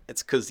 Yeah,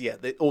 it's because,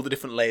 all the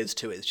different layers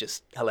to it is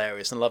just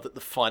hilarious. And I love that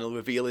the final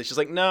reveal is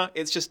just nah,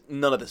 it's just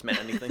none of this meant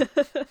anything.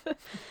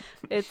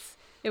 It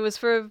was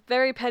for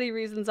very petty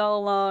reasons all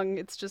along.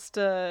 It's just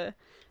a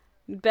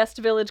best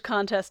village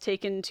contest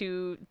taken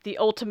to the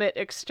ultimate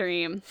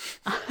extreme.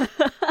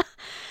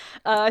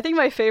 I think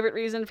my favorite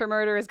reason for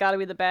murder has got to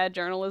be the bad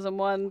journalism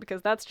one,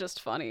 because that's just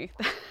funny.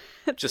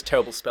 Just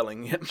terrible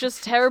spelling.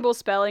 Just terrible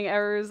spelling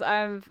errors.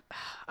 I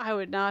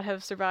would not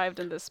have survived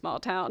in this small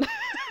town.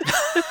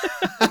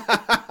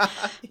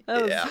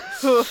 Yeah.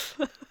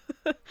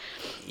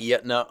 Yeah,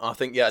 no, I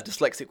think,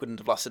 dyslexic wouldn't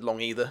have lasted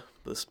long either.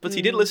 But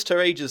he did list her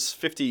age as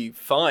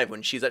 55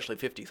 when she's actually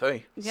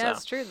 53. Yeah,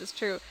 that's true, that's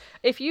true.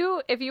 If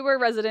you were a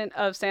resident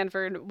of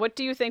Sanford, what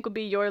do you think would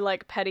be your,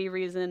 like, petty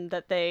reason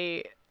that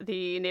the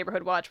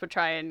Neighborhood Watch would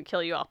try and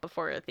kill you off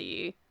before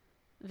the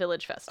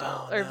village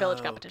festival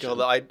village competition?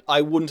 God,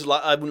 I wouldn't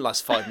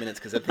last 5 minutes,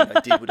 because everything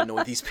I did would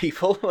annoy these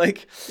people.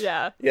 Like,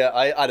 yeah,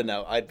 I don't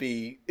know. It'd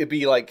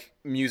be like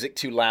music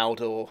too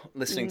loud, or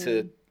listening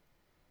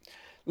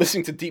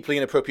to deeply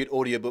inappropriate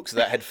audiobooks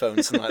without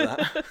headphones, something like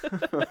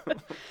that.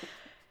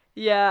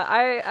 Yeah,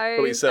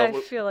 I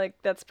feel like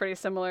that's pretty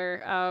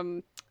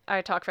similar.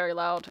 I talk very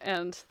loud,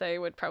 and they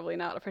would probably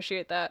not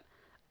appreciate that.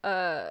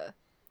 I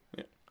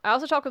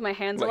also talk with my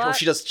hands a lot. Well,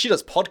 she does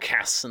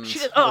podcasts, and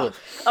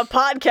a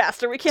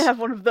podcaster. We can't have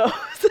one of those.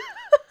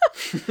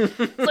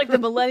 It's like the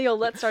millennial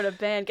let's start a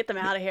band. Get them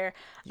out of here.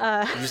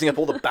 Using up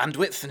all the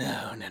bandwidth?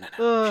 No.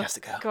 She has to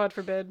go. God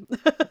forbid.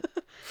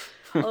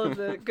 All of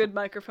the good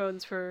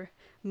microphones for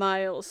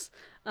Miles.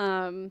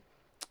 Swan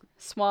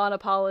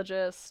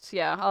apologist.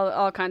 Yeah,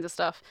 all kinds of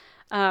stuff.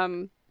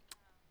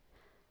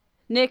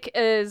 Nick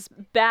is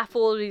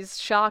baffled. He's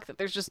shocked that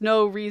there's just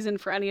no reason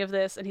for any of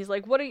this, and he's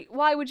like,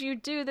 why would you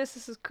do this?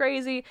 This is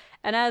crazy.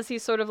 And as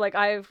he's sort of like,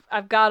 I've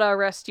got to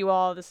arrest you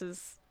all. This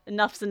is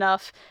enough's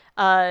enough.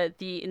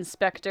 The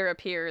inspector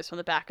appears from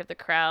the back of the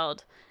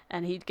crowd,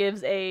 and he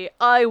gives a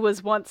 "I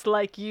was once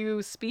like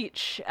you"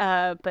 speech,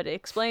 but it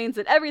explains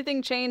that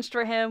everything changed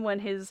for him when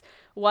his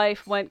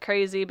wife went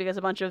crazy because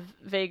a bunch of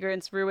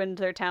vagrants ruined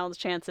their town's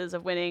chances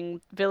of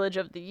winning Village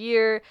of the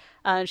Year,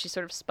 and she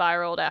sort of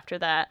spiraled after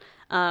that.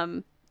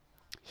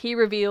 He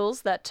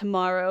reveals that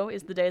tomorrow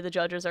is the day the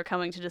judges are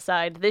coming to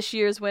decide this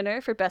year's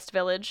winner for Best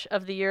Village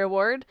of the Year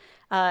award,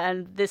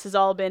 and this has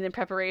all been in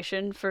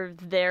preparation for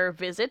their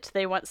visit.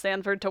 They want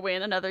Sanford to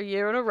win another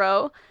year in a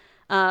row.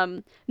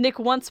 Nick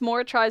once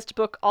more tries to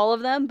book all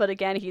of them, but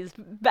again, he's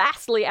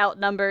vastly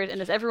outnumbered,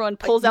 and as everyone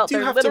pulls out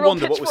their literal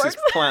pitchforks... You do have to wonder what was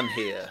his plan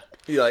here.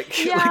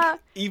 Yeah,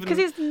 because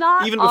he's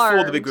not even armed.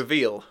 Before the big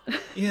reveal.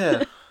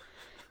 Yeah.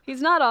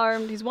 He's not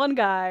armed. He's one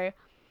guy.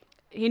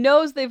 He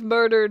knows they've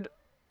murdered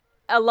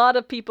a lot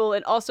of people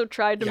and also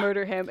tried to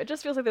murder him. It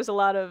just feels like there's a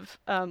lot of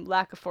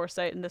lack of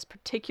foresight in this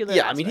particular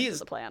aspect of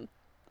the plan.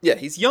 Yeah,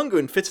 he's younger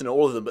and fitter than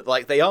all of them, but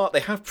like they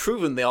have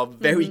proven they are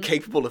very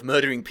capable of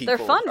murdering people.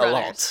 They're fun runners. A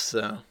lot.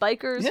 So.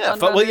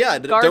 Bikers,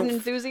 runners, garden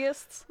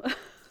enthusiasts.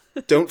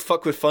 Don't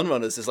fuck with fun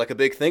runners is like a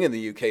big thing in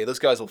the UK. Those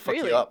guys will fuck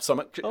you up. So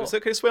is it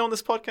okay to swear on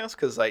this podcast?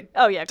 Because I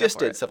just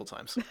did several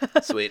times.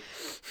 Sweet.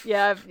 We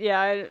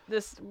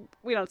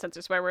don't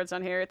censor swear words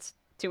on here. It's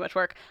too much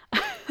work.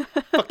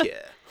 Fuck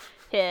yeah.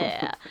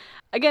 Yeah.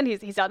 Again,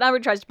 he's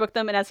outnumbered, tries to book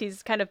them, and as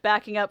he's kind of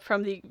backing up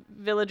from the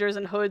villagers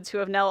and hoods who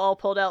have now all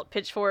pulled out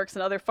pitchforks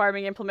and other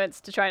farming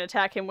implements to try and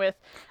attack him with,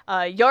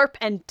 Yarp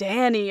and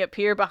Danny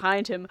appear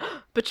behind him.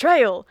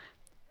 Betrayal!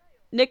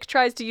 Nick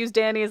tries to use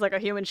Danny as like a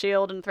human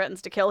shield and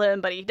threatens to kill him,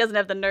 but he doesn't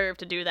have the nerve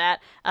to do that.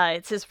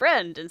 It's his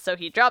friend, and so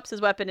he drops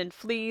his weapon and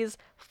flees,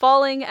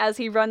 falling as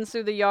he runs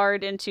through the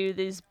yard into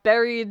these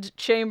buried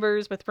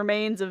chambers with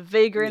remains of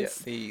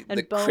vagrants and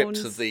bones. The crypt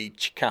of the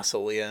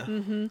castle, yeah.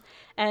 Mm-hmm.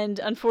 And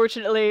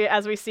unfortunately,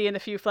 as we see in a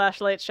few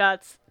flashlight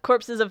shots,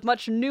 corpses of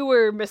much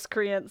newer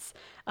miscreants.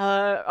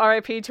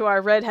 R.I.P. to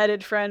our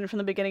red-headed friend from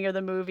the beginning of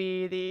the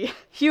movie, the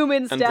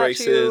human statue.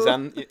 Braces,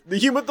 and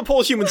the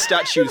poor human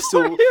statue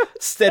still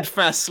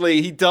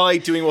steadfastly, he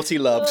died doing what he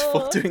loved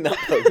for doing that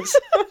pose.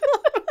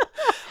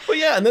 But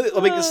yeah, and then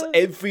just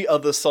every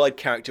other side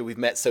character we've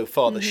met so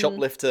far, the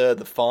shoplifter,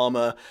 the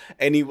farmer,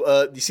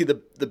 you see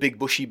the big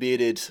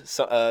bushy-bearded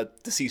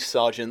deceased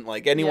sergeant,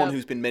 like anyone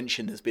who's been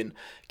mentioned has been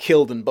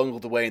killed and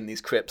bungled away in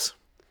these crypts.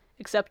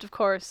 Except, of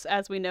course,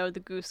 as we know,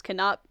 the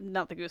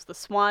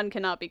swan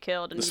cannot be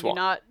killed, and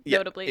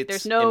notably,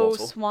 there's no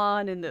immortal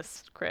swan in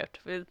this crypt.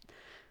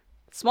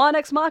 Swan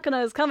Ex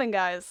Machina is coming,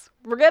 guys.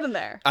 We're getting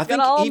there. It's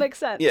gonna all make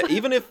sense. Yeah,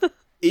 even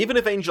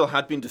if Angel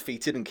had been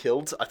defeated and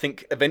killed, I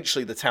think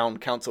eventually the town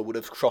council would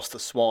have crossed the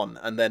swan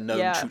and then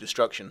known true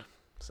destruction.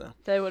 So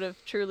they would have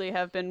truly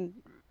have been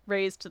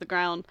razed to the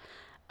ground.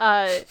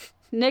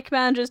 Nick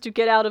manages to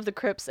get out of the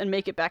crypts and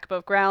make it back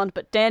above ground,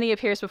 but Danny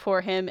appears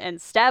before him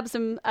and stabs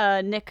him,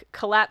 Nick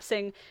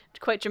collapsing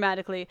quite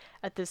dramatically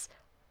at this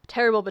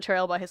terrible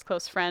betrayal by his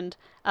close friend.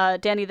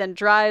 Danny then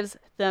drives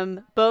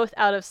them both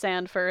out of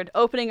Sanford,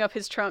 opening up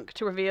his trunk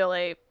to reveal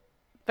a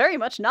very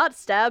much not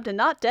stabbed and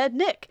not dead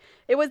Nick.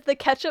 It was the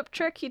ketchup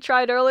trick he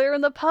tried earlier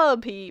in the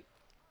pub. He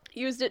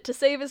used it to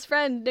save his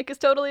friend. Nick is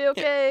totally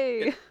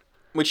okay. Yeah.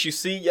 Which you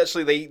see,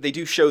 actually, they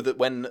do show that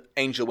when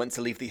Angel went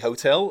to leave the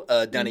hotel,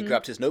 Danny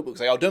grabbed his notebook.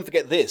 Like, don't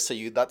forget this. So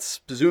that's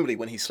presumably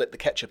when he slipped the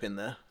ketchup in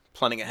there,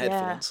 planning ahead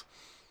for once.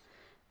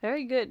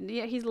 Very good.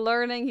 Yeah, he's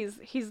learning.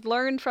 He's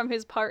learned from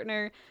his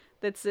partner.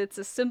 It's a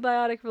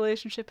symbiotic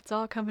relationship. It's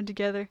all coming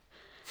together.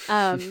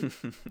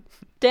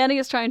 Danny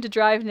is trying to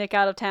drive Nick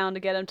out of town to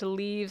get him to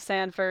leave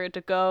Sanford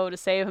to go to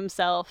save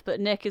himself, but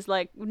Nick is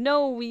like,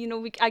 no,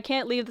 I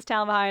can't leave this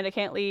town behind. I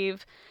can't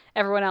leave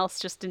everyone else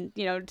just to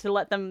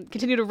let them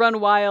continue to run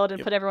wild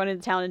and put everyone in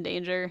the town in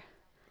danger.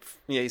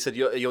 Yeah, he said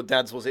your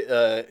dad's, was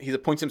it, he's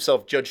appointed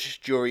himself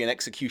judge, jury, and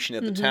executioner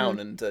of the town,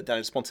 and Danny's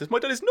response is, my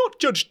dad is not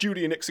judge,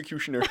 jury, and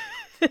executioner.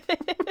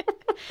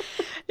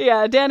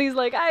 Yeah, Danny's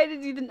like,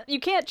 you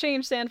can't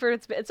change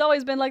Sanford. It's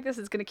always been like this.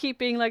 It's going to keep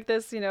being like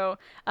this.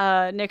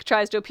 Nick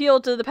tries to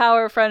appeal to the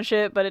power of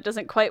friendship, but it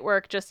doesn't quite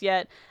work just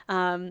yet.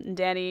 And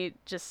Danny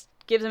just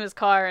gives him his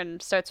car and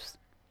starts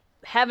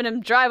having him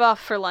drive off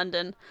for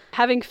London.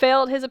 Having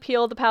failed his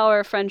appeal to the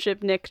power of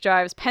friendship, Nick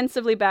drives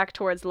pensively back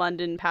towards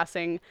London,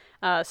 passing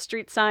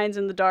street signs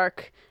in the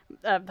dark,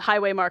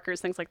 highway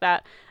markers, things like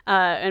that,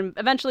 and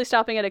eventually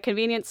stopping at a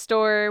convenience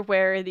store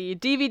where the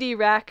DVD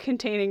rack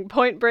containing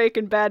Point Break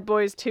and Bad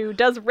Boys 2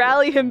 does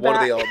rally him back.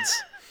 What are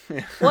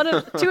the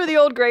odds? Two of the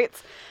old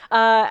greats,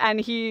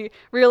 and he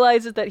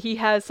realizes that he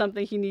has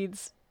something he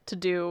needs to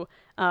do.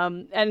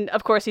 And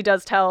of course, he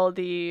does tell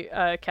the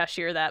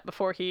cashier that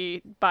before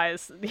he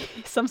buys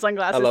some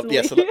sunglasses. I love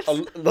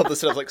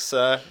this. I was like,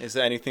 sir, is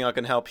there anything I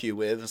can help you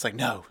with? It's like,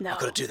 no. I've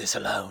got to do this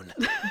alone.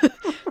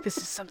 This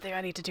is something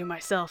I need to do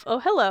myself. Oh,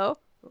 hello.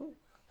 Oh,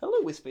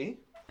 hello, Wispy.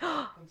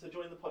 Thanks for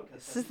joining the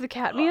podcast. This is the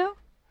cat meow?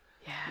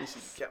 Yeah. This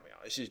is the cat meow.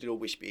 This is little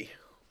Wispy.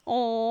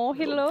 Oh,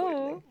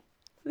 hello.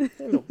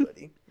 Hello,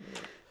 buddy.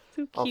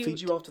 So cute. I'll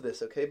feed you after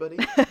this, okay, buddy?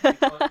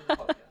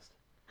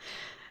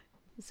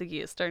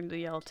 Ziggy is starting to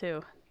yell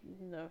too.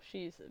 No,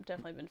 she's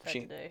definitely been fed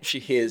today. She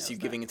hears you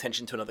giving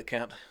attention to another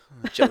cat.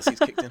 Jealousy's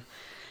kicked in.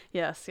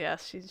 Yes,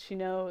 she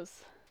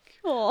knows.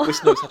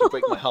 Wiss knows how to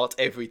break my heart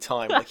every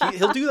time. Like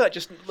he'll do that,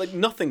 just like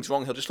nothing's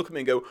wrong. He'll just look at me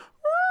and go,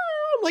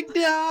 I'm like,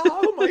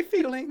 no, my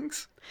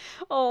feelings.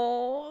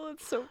 Oh,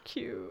 that's so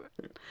cute.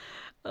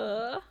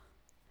 So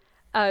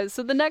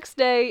the next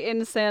day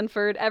in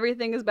Sanford,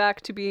 everything is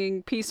back to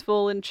being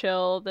peaceful and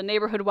chill. The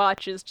neighborhood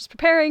watch is just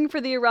preparing for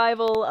the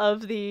arrival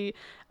of the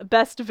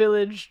best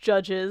village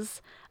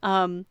judges.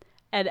 And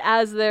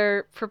as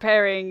they're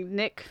preparing,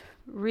 Nick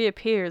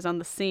reappears on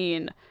the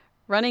scene,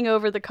 running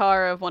over the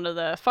car of one of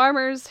the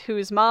farmers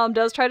whose mom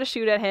does try to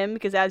shoot at him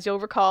because, as you'll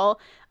recall,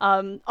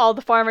 all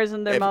the farmers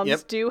and their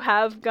moms do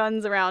have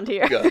guns around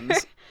here.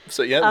 Guns.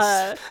 So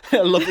yeah, I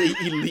love that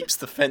he leaps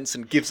the fence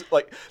and gives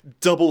like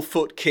double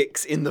foot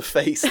kicks in the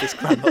face, this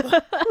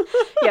grandmother.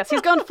 Yes,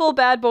 he's gone full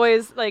Bad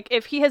Boys. Like,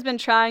 if he has been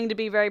trying to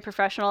be very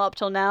professional up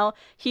till now,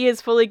 he has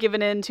fully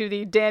given in to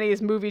the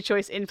Danny's movie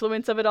choice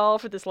influence of it all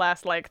for this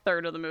last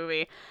third of the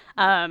movie.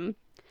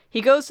 He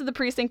goes to the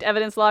precinct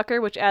evidence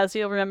locker, which, as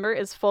you'll remember,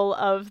 is full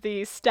of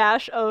the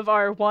stash of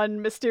our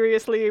one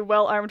mysteriously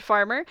well-armed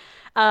farmer,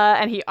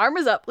 and he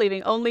armors up,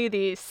 leaving only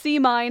the sea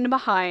mine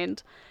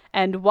behind,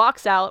 and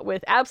walks out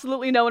with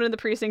absolutely no one in the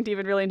precinct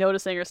even really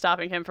noticing or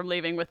stopping him from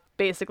leaving with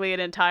basically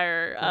an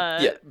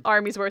entire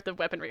army's worth of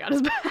weaponry on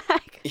his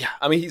back. Yeah,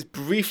 I mean, he's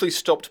briefly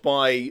stopped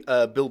by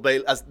Bill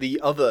Bailey as the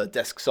other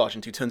desk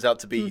sergeant, who turns out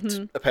to be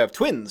a pair of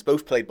twins,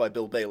 both played by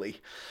Bill Bailey,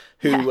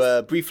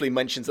 who briefly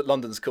mentions that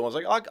London's cool. I was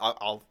like,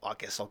 I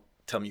guess I'll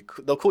tell them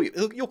they'll call you.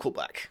 You'll call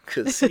back,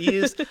 because he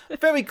is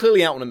very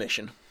clearly out on a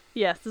mission.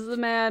 Yes, this is a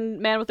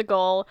man with a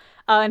goal,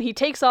 and he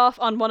takes off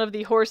on one of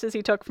the horses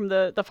he took from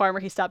the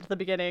farmer he stopped at the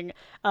beginning,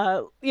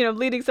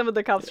 leading some of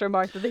the cops to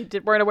remark that they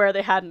weren't aware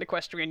they had an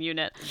equestrian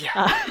unit. Yeah,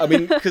 I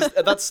mean, because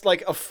that's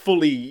like a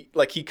fully,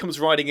 like, he comes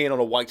riding in on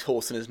a white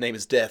horse and his name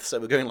is Death, so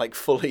we're going like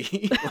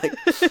fully,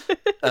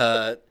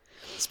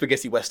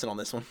 spaghetti western on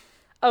this one.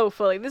 Oh,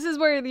 fully. This is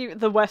where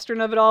the western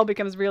of it all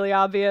becomes really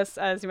obvious.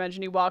 As you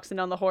mentioned, he walks in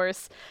on the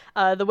horse.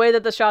 The way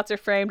that the shots are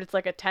framed, it's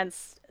like a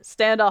tense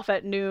standoff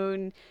at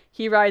noon.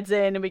 He rides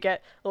in, and we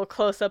get little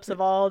close-ups of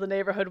all the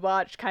neighborhood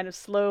watch kind of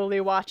slowly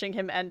watching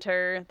him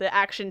enter. The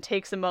action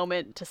takes a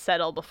moment to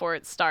settle before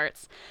it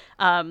starts.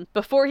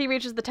 Before he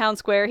reaches the town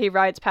square, he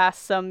rides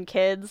past some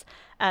kids,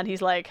 and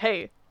he's like,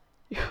 hey,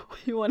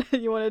 you want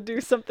to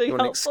do something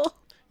helpful?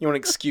 You want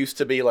an excuse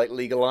to be like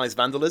legalized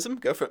vandalism?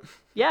 Go for it.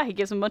 Yeah, he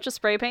gives them a bunch of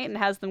spray paint and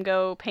has them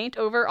go paint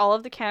over all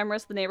of the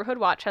cameras the neighborhood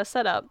watch has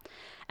set up.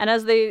 And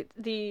as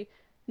the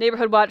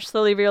neighborhood watch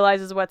slowly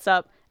realizes what's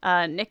up,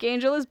 Nick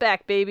Angel is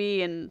back,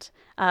 baby, and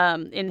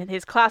in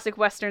his classic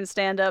Western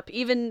stand-up,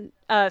 even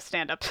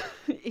stand-up,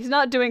 he's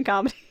not doing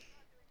comedy.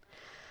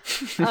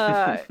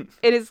 It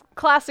is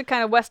classic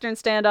kind of Western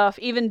standoff.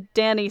 Even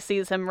Danny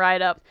sees him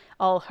ride up,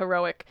 all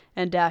heroic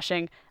and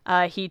dashing.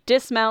 He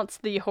dismounts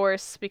the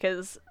horse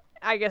because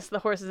I guess the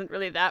horse isn't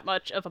really that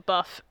much of a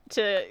buff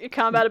to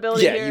combat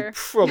ability here. Yeah, you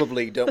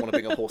probably don't want to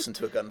bring a horse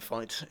into a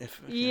gunfight.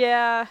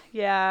 Yeah.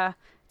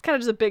 It's kind of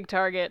just a big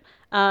target.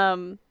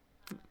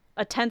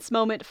 A tense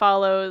moment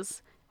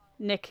follows.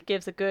 Nick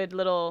gives a good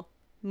little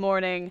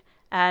mourning,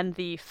 and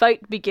the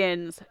fight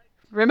begins.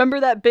 Remember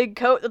that big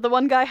coat that the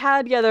one guy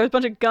had? Yeah, there was a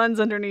bunch of guns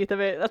underneath of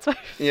it. That's my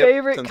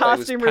favorite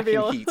costume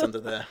reveal. Heat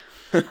under there.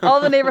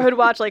 All the neighborhood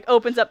watch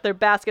opens up their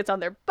baskets on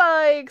their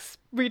bikes,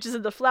 reaches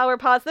into flower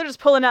pots. They're just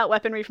pulling out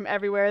weaponry from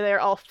everywhere. They're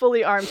all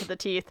fully armed to the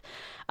teeth.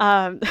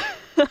 And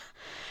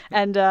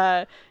And,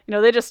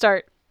 they just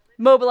start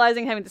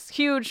mobilizing, having this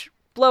huge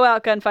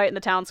blowout gunfight in the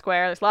town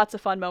square. There's lots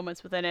of fun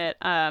moments within it.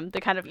 They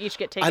kind of each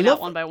get taken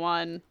out one by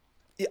one.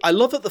 I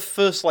love that the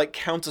first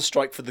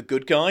counter-strike for the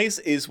good guys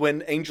is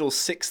when Angel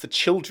sicks the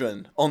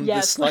children on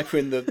the sniper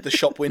in the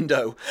shop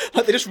window.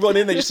 Like they just run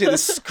in, they just hear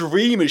this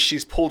scream as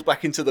she's pulled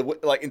back into the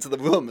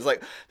room. It's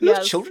like, did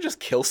those children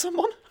just kill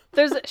someone?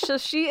 So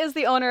she is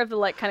the owner of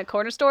the kind of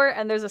corner store,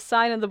 and there's a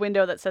sign in the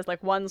window that says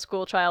one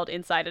school child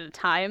inside at a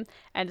time,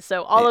 and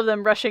so all of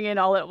them rushing in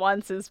all at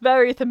once is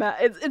very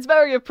it's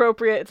very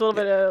appropriate. It's a little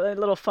bit a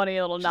little funny,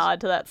 a little nod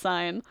to that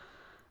sign.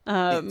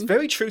 It's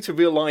very true to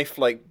real life.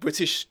 Like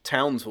British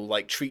towns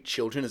will treat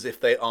children as if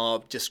they are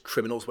just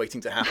criminals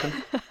waiting to happen.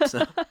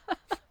 So.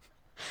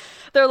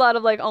 There are a lot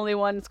of only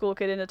one school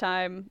kid in a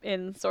time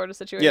in sort of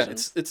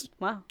situations. Yeah, it's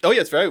wow. Oh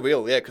yeah, it's very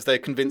real. Yeah, because they're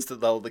convinced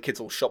that the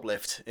kids will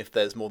shoplift if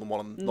there's more than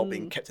one not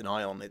being kept an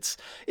eye on. It's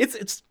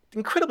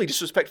incredibly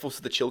disrespectful to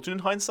the children in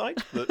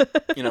hindsight. But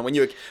when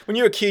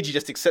you're a kid, you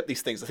just accept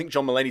these things. I think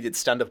John Mulaney did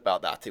stand up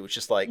about that. It was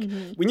just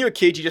when you're a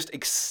kid, you just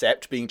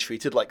accept being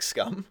treated like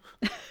scum.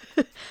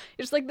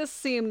 You're just this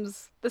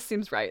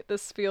seems right.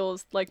 This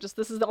feels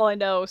this is all I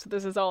know, so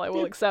this is all I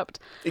will accept.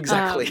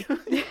 Exactly.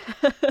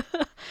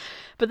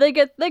 But they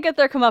get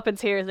their comeuppance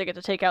here as they get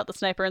to take out the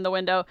sniper in the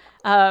window.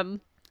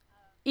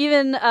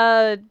 Even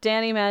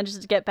Danny manages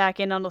to get back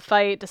in on the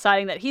fight,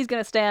 deciding that he's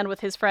going to stand with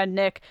his friend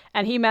Nick,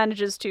 and he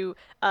manages to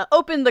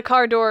open the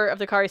car door of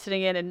the car he's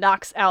sitting in and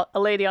knocks out a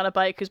lady on a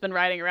bike who's been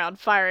riding around,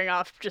 firing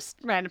off just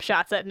random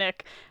shots at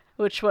Nick,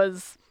 which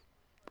was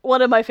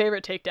one of my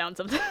favorite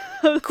takedowns of the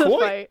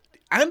fight.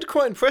 And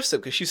quite impressive,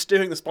 because she's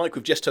steering this bike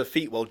with just her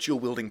feet while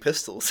dual-wielding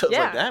pistols. So it's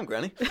damn,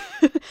 Granny.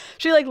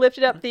 She,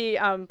 lifted up the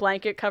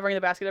blanket covering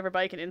the basket of her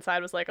bike, and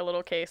inside was, a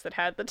little case that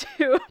had the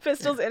two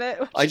pistols in it.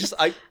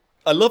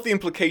 I love the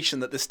implication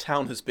that this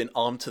town has been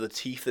armed to the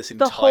teeth this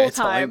entire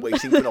time,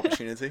 waiting for an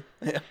opportunity.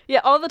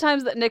 Yeah, all the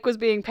times that Nick was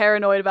being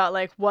paranoid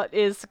about, what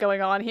is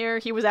going on here,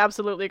 he was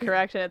absolutely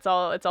correct, and it's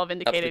all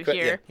vindicated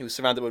here. Yeah. He was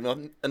surrounded with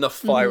enough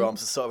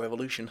firearms to start a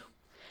revolution.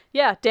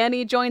 Yeah,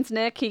 Danny joins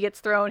Nick. He gets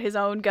thrown his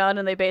own gun,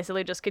 and they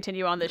basically just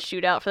continue on this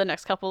shootout for the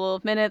next couple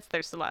of minutes.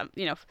 There's a lot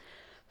of,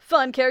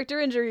 fun character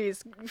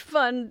injuries,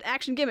 fun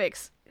action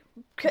gimmicks.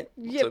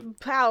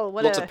 Pow,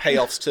 whatever. Lots of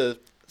payoffs to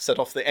set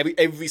off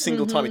every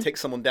single time he takes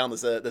someone down.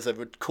 There's a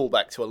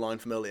callback to a line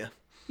from earlier.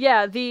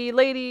 Yeah, the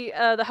lady,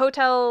 the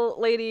hotel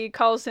lady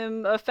calls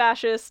him a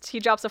fascist. He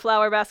drops a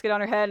flower basket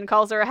on her head and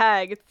calls her a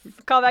hag. It's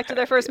a callback to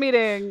their first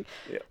meeting.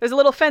 Yeah. There's a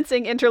little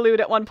fencing interlude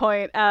at one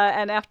point,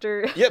 and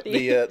after... Yep,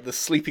 the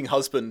sleeping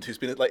husband who's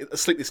been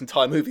asleep this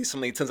entire movie,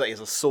 suddenly it turns out he has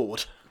a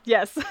sword.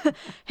 Yes.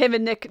 Him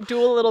and Nick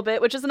duel a little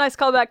bit, which is a nice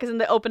callback, because in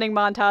the opening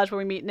montage where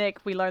we meet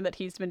Nick, we learn that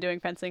he's been doing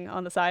fencing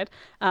on the side.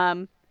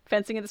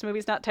 Fencing in this movie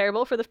is not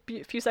terrible for the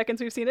few seconds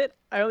we've seen it.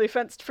 I only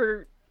fenced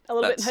for... a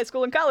little bit in high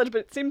school and college, but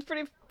it seems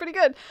pretty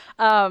good.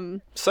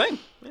 Same.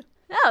 Yeah.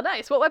 Oh,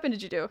 nice. What weapon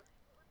did you do?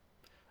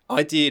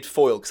 I did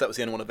foil, because that was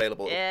the only one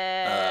available.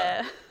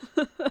 Yeah.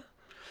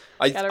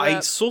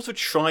 I sort of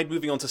tried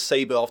moving on to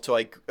saber after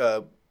I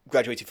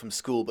graduated from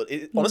school, but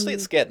honestly,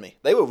 it scared me.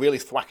 They were really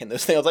thwacking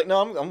those things. I was like,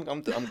 no,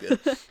 I'm good.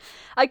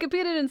 I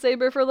competed in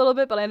saber for a little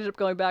bit, but I ended up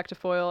going back to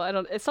foil.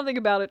 It's something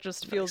about it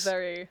just feels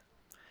very...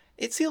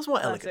 It feels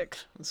more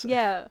elegant.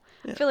 Yeah.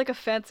 I feel like a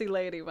fancy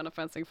lady when I'm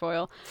fencing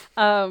foil.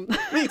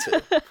 Me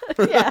too.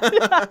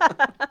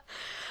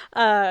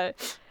 Yeah.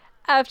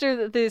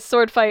 After the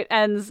sword fight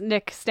ends,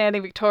 Nick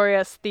standing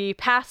victorious, the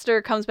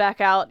pastor comes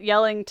back out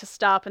yelling to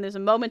stop, and there's a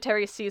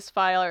momentary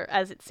ceasefire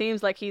as it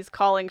seems like he's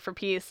calling for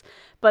peace.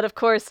 But of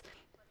course,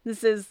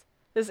 this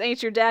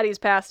ain't your daddy's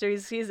pastor.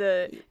 He's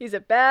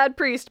a bad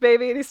priest,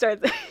 baby.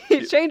 And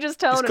he changes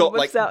tone and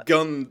whips out.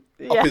 Gun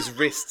up his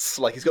wrists,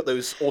 he's got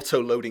those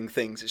auto-loading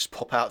things that just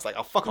pop out. It's like,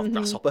 oh, fuck off,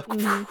 grasshopper.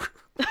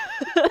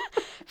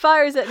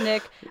 Fires at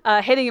Nick,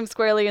 hitting him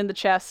squarely in the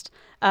chest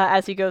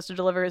as he goes to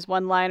deliver his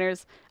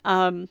one-liners.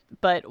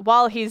 But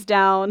while he's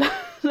down,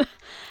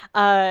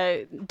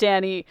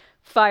 Danny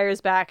fires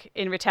back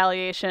in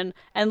retaliation,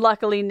 and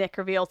luckily Nick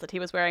reveals that he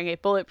was wearing a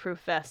bulletproof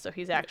vest, so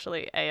he's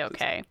actually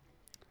A-okay.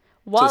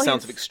 So it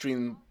sounds of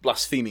extreme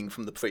blaspheming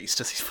from the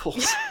priest as he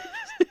falls.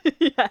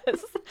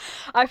 Yes.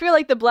 I feel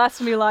like the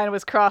blasphemy line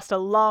was crossed a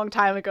long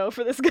time ago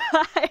for this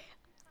guy.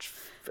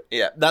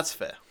 Yeah, that's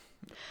fair.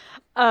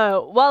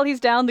 While he's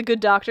down, the good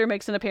doctor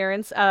makes an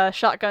appearance,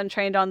 shotgun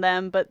trained on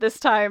them, but this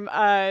time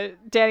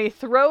Danny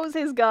throws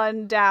his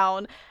gun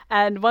down,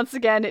 and once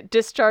again it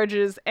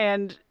discharges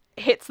and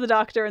hits the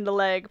doctor in the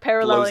leg,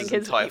 paralleling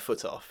his entire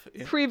foot off.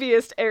 Yeah.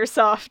 Previous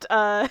airsoft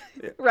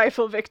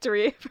rifle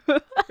victory. Yeah.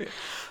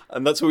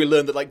 And that's where we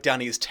learned that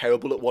Danny is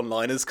terrible at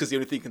one-liners, because the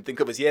only thing you can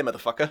think of is, yeah,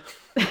 motherfucker.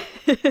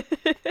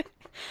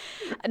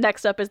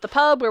 Next up is the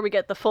pub, where we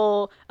get the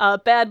full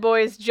bad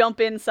boys jump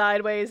in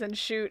sideways and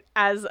shoot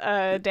as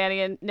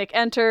Danny and Nick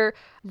enter.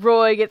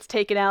 Roy gets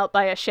taken out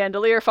by a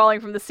chandelier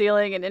falling from the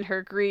ceiling, and in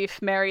her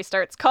grief, Mary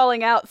starts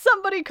calling out,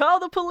 "Somebody call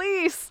the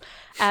police!"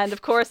 And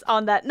of course,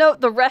 on that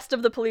note, the rest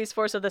of the police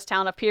force of this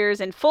town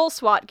appears in full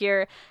SWAT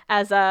gear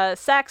as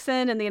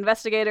Saxon and the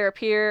investigator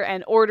appear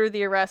and order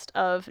the arrest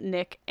of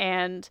Nick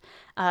and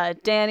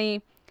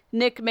Danny.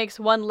 Nick makes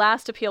one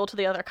last appeal to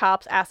the other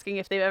cops, asking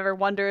if they've ever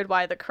wondered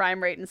why the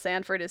crime rate in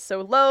Sanford is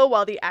so low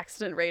while the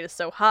accident rate is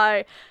so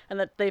high, and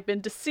that they've been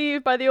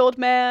deceived by the old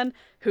man,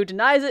 who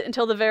denies it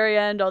until the very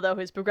end, although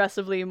his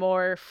progressively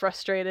more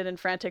frustrated and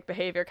frantic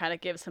behavior kind of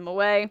gives him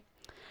away.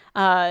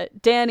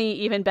 Danny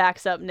even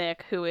backs up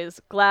Nick, who is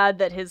glad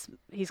that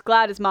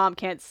his mom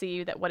can't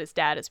see that what his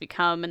dad has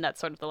become, and that's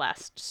sort of the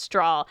last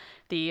straw.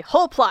 The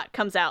whole plot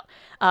comes out.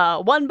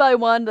 One by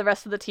one, the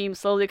rest of the team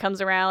slowly comes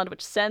around,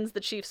 which sends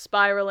the chief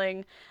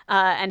spiraling,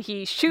 and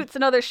he shoots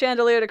another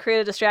chandelier to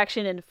create a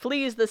distraction and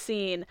flees the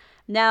scene.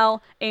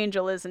 Now,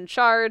 Angel is in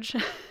charge.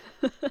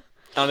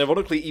 And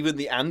ironically, even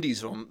the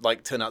Andys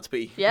turn out to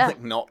be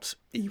not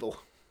evil.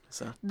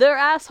 So. They're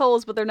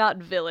assholes, but they're not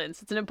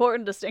villains. It's an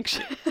important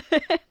distinction.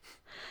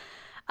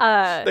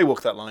 They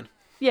walk that line.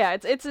 Yeah,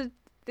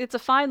 it's a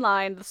fine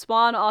line. The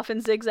Swan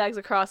often zigzags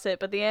across it,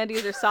 but the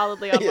Andys are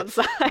solidly on one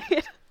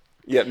side.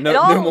 Yeah,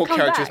 no more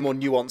characters more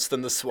nuanced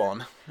than the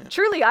Swan. Yeah.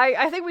 Truly,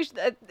 I think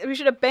we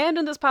should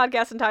abandon this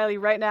podcast entirely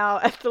right now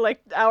at the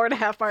hour and a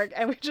half mark,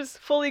 and we just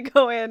fully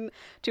go in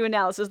to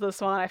analysis of the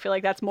Swan. I feel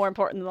like that's more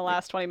important than the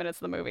last 20 minutes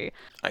of the movie.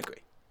 I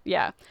agree.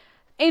 Yeah.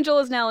 Angel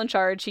is now in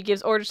charge. He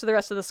gives orders to the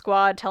rest of the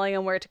squad, telling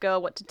them where to go,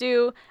 what to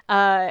do,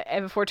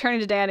 and before turning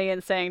to Danny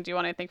and saying, "Do you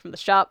want anything from the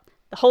shop?"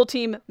 The whole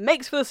team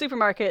makes for the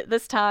supermarket.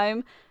 This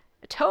time,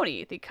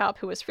 Tony, the cop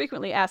who has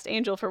frequently asked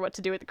Angel for what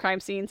to do at the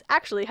crime scenes,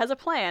 actually has a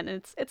plan,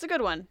 and it's a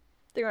good one.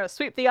 They're going to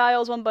sweep the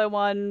aisles one by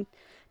one,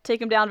 take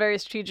them down very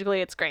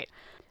strategically. It's great.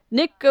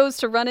 Nick goes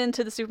to run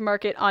into the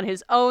supermarket on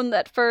his own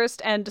at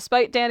first, and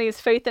despite Danny's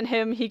faith in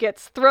him, he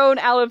gets thrown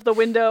out of the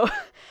window.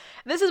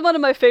 This is one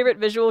of my favorite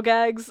visual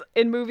gags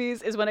in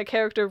movies, is when a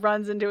character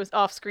runs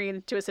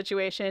off-screen to a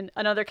situation,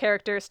 another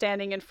character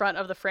standing in front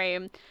of the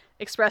frame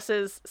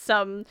expresses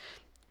some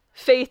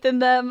faith in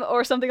them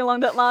or something along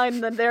that line,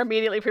 and then they're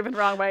immediately proven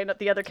wrong by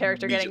the other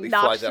character getting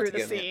knocked through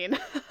the scene.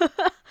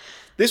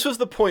 This was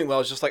the point where I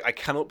was just like, I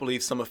cannot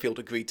believe Summerfield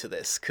agreed to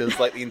this, because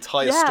the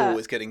entire store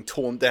is getting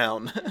torn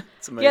down.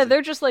 It's amazing. Yeah,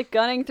 they're just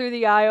gunning through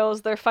the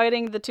aisles. They're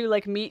fighting the two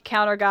meat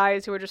counter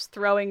guys who are just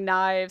throwing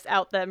knives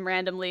out them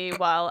randomly,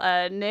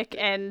 while Nick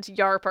and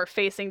Yarp are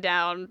facing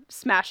down,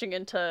 smashing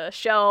into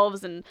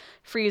shelves and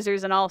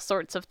freezers and all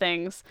sorts of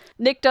things.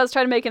 Nick does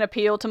try to make an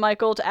appeal to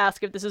Michael to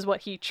ask if this is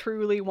what he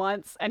truly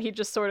wants, and he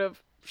just sort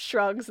of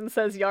shrugs and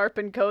says yarp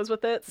and goes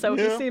with it, so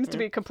he seems to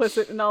be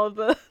complicit in all of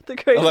the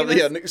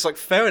craziness. Nick's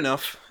fair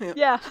enough.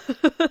 Yeah.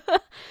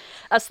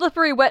 A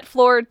slippery wet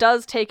floor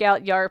does take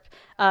out Yarp,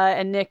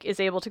 and Nick is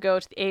able to go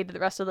to the aid of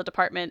the rest of the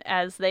department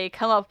as they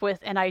come up with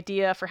an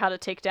idea for how to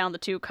take down the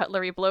two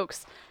cutlery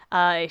blokes.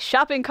 A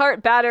shopping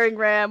cart battering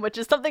ram, which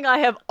is something I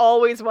have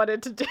always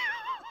wanted to do.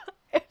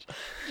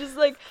 Just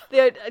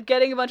they're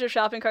getting a bunch of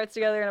shopping carts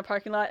together in a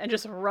parking lot and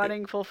just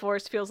running full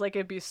force feels like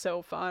it'd be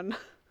so fun.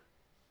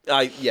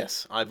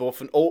 Yes, I've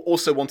often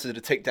also wanted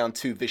to take down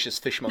two vicious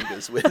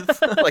fishmongers with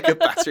a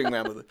battering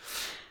ram with it.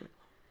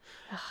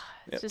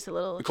 It's just a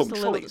little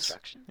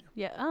destruction.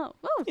 Yeah. Oh.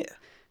 Yeah.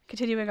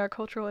 Continuing our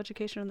cultural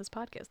education on this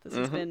podcast. This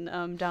has been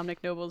Dominic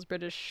Noble's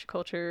British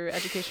Culture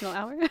Educational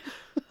Hour.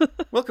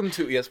 Welcome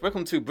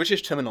to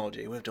British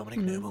Terminology with Dominic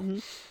Noble.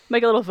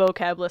 Make a little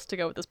vocab list to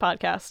go with this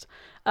podcast.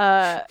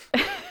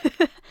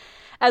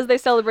 As they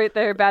celebrate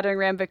their battering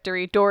ram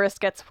victory, Doris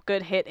gets a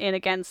good hit in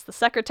against the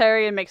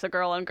secretary and makes a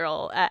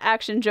girl-on-girl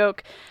action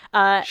joke.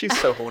 She's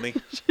so horny.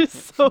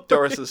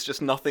 Doris is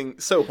just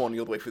so horny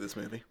all the way through this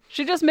movie.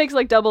 She just makes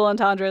double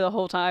entendre the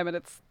whole time, and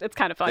it's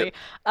kind of funny.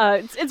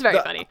 Yep. It's very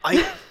funny.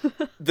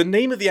 The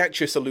name of the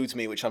actress eludes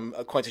me, which I'm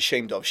quite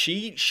ashamed of.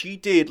 She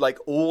did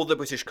all the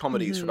British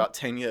comedies for about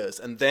 10 years,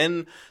 and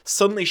then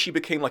suddenly she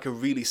became a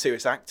really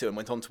serious actor and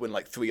went on to win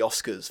 3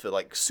 Oscars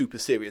for super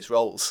serious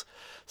roles.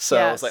 So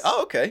yes. I was like,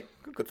 oh, okay,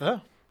 good for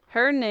her.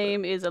 Her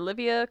name is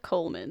Olivia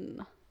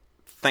Colman.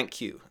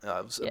 Thank you.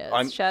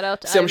 Shout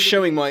out to See, I'm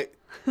showing my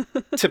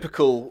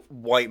typical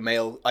white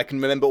male. I can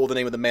remember all the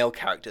name of the male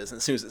characters, and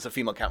as soon as it's a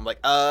female character, I'm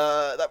like,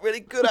 that really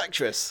good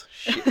actress.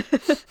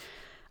 Shit.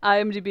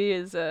 IMDb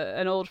is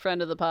an old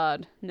friend of the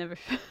pod.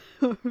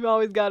 We've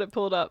always got it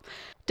pulled up.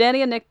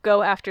 Danny and Nick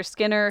go after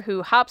Skinner,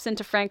 who hops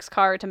into Frank's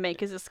car to make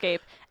his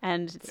escape,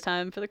 and it's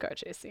time for the car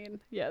chase scene.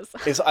 Yes.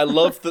 I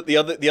love that the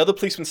other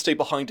policemen stay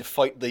behind to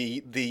fight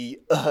the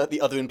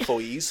other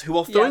employees who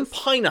are throwing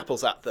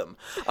pineapples at them.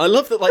 I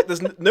love that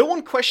there's no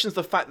one questions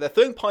the fact they're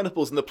throwing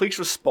pineapples and the police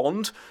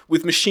respond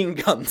with machine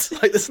guns.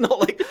 It's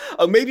not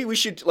maybe we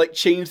should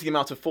change the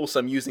amount of force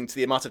I'm using to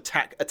the amount of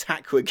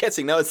attack we're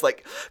getting. Now it's they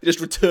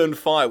just return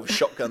fire with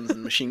shotguns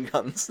and machine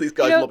guns. These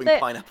guys lobbing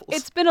pineapples.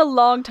 It's been a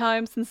long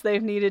time since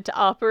they've needed to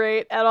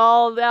operate at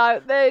all.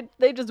 They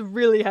just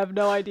really have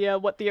no idea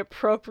what the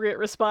appropriate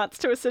response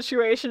to a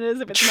situation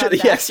is if it's not an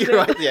Yes, accident.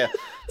 you're right, yeah.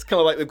 It's kind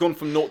of like they've gone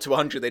from 0 to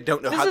 100. They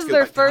don't know how to go back down again.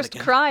 This is their first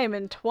crime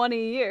in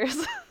 20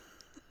 years.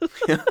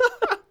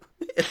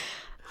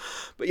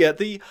 But yeah,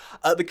 the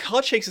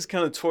car chase is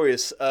kind of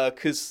notorious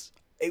because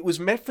it was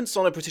referenced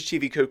on a British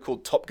TV show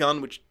called Top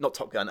Gun,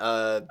 Top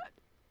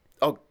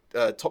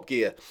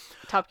Gear.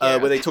 Top Gear.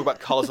 Where they talk about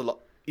cars a lot.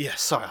 Yeah,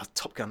 sorry,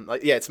 Top Gun.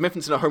 It's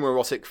referenced in a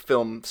homoerotic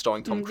film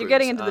starring Tom Cruise. You're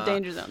getting into the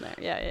danger zone there.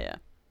 Yeah.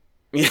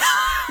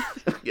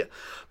 Yeah.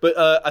 But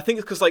I think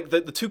it's because like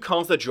the two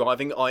cars they're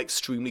driving are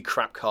extremely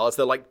crap cars.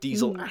 They're like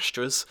diesel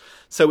Astras.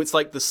 So it's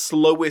like the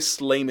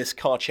slowest, lamest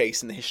car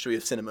chase in the history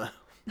of cinema.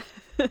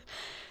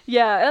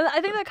 Yeah, and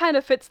I think that kind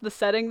of fits the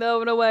setting,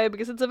 though, in a way,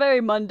 because it's a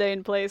very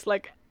mundane place.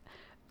 Like,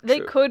 they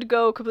could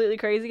go completely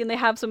crazy, and they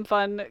have some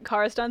fun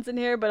car stunts in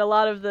here, but a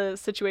lot of the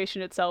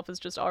situation itself is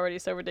just already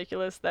so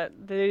ridiculous that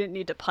they didn't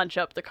need to punch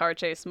up the car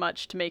chase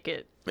much to make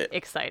it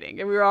exciting.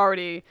 And we were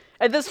already...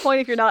 At this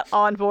point, if you're not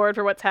on board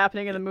for what's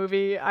happening in the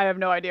movie, I have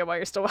no idea why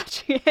you're still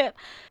watching it.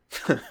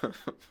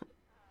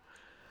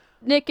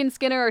 Nick and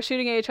Skinner are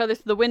shooting at each other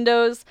through the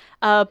windows,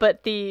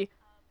 but the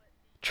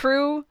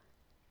true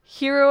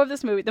hero of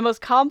this movie, the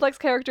most complex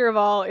character of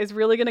all, is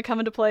really going to come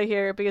into play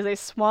here because a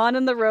swan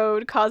in the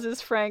road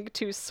causes Frank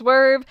to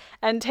swerve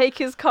and take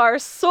his car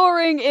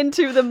soaring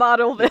into the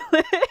model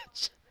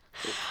village.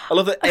 I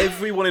love that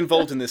everyone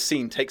involved in this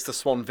scene takes the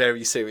swan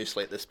very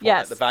seriously at this point.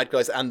 Yes. Like the bad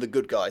guys and the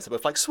good guys are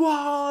both like,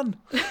 Swan!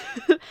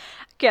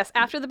 Yes,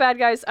 after the bad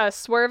guys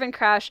swerve and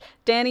crash,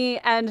 Danny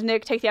and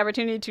Nick take the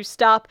opportunity to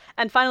stop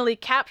and finally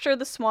capture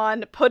the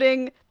swan,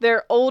 putting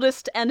their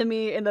oldest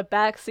enemy in the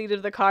back seat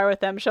of the car with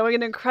them, showing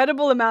an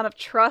incredible amount of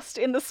trust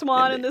in the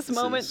swan in this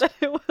moment that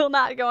it will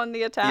not go on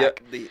the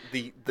attack. Yep,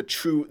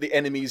 the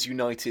enemies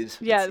united.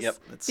 Yes,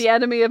 the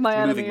enemy of my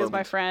enemy is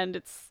my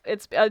friend.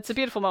 It's a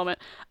beautiful moment.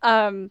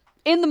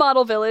 In the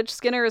model village,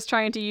 Skinner is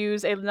trying to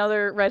use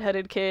another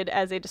redheaded kid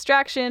as a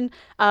distraction,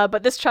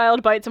 but this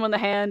child bites him on the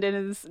hand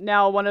and is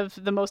now one of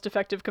the most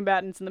effective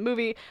combatants in the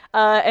movie,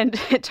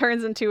 and it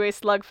turns into a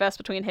slugfest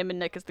between him and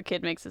Nick as the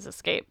kid makes his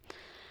escape.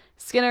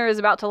 Skinner is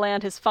about to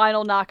land his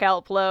final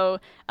knockout blow,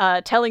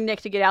 telling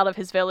Nick to get out of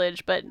his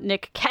village, but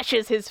Nick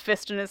catches his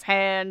fist in his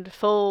hand,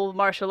 full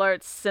martial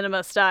arts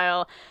cinema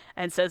style,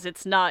 and says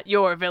it's not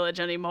your village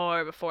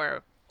anymore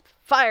before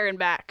firing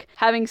back.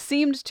 Having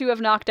seemed to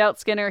have knocked out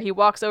Skinner, he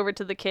walks over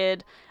to the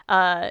kid,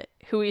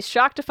 who he's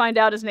shocked to find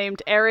out is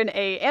named Aaron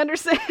A.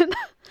 Anderson.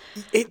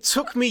 It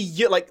took me,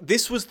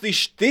 this was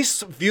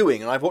this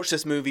viewing, and I've watched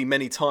this movie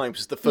many times,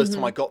 was the first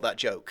time I got that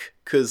joke,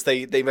 because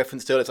they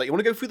referenced it, it's like, you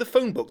want to go through the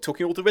phone book,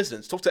 talking to all the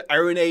residents, talk to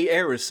Aaron A.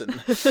 Anderson.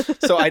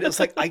 So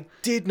I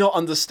did not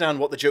understand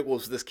what the joke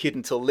was with this kid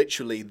until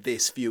literally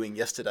this viewing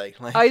yesterday.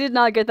 I did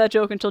not get that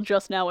joke until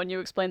just now when you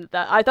explained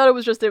that. I thought it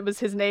was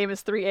his name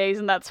is 3 A's,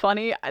 and that's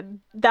funny.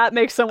 That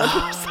makes so much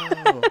more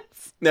sense.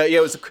 No, yeah,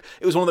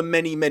 it was one of the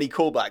many, many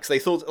callbacks. They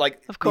thought,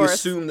 of course, you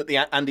assume that the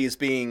Andy is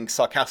being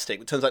sarcastic.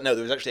 It turns out, no,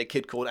 there was actually a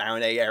kid called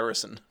Aaron A.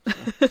 Anderson.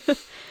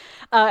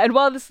 And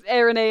while this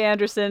Aaron A.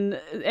 Anderson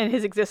and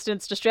his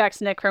existence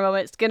distracts Nick for a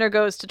moment, Skinner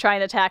goes to try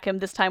and attack him,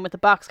 this time with a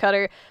box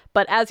cutter.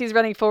 But as he's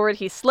running forward,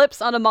 he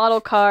slips on a model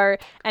car,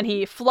 and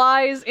he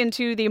flies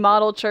into the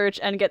model church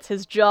and gets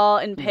his jaw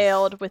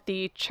impaled with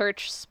the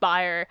church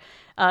spire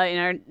in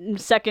our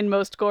second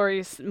most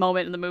gory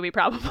moment in the movie,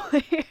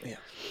 probably. Yeah.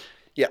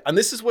 Yeah, and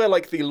this is where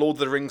the Lord of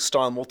the Rings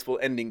style multiple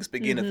endings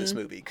begin of this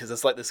movie, because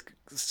there's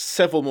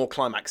several more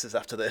climaxes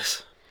after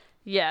this.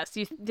 Yes,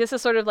 this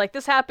is sort of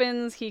this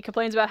happens, he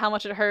complains about how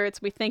much it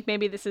hurts, we think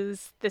maybe this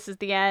is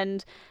the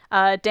end.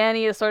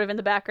 Danny is sort of in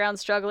the background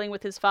struggling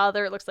with his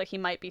father. It looks like he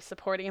might be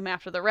supporting him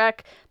after the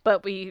wreck,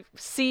 but we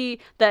see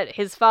that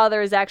his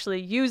father is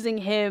actually using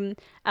him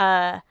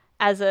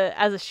as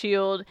a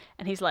shield,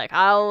 and he's like,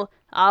 I'll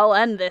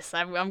end this,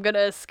 I'm gonna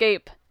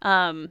escape.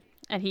 And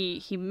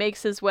he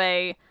makes his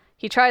way.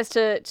 He tries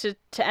to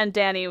end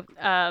Danny,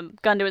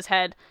 gun to his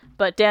head,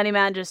 but Danny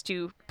manages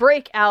to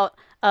break out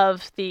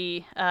of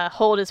the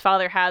hold his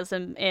father has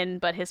him in,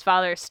 but his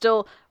father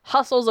still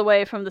hustles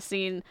away from the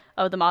scene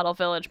of the model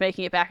village,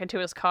 making it back into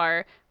his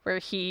car, where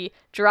he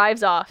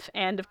drives off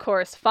and, of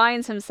course,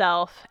 finds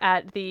himself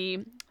at the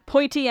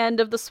pointy end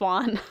of the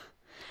Swan,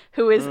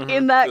 who is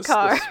in that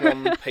car. The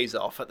Swan pays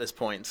off at this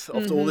point.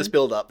 After all this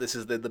build-up, this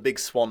is the big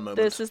Swan moment.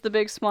 This is the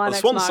big Swan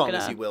Swan ex machina.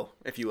 song,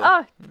 if you will.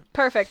 Oh,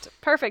 perfect.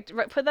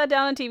 Put that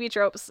down on TV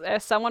tropes.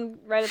 Someone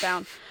write it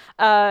down.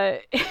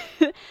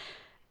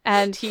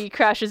 And he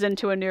crashes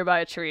into a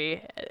nearby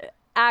tree,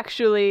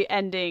 actually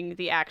ending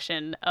the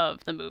action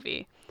of the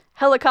movie.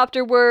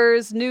 Helicopter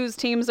whirs, news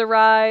teams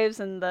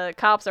arrives, and the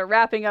cops are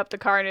wrapping up the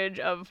carnage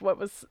of what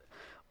was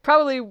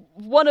probably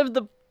one of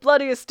the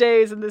bloodiest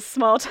days in this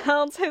small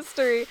town's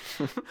history.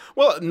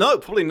 Well, no,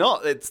 probably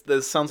not.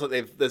 There sounds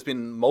like there's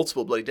been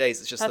multiple bloody days.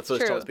 It's just That's the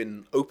first true. time it's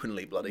been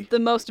openly bloody. The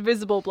most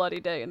visible bloody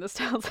day in this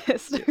town's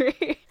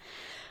history.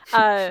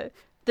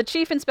 The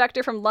chief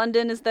inspector from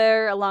London is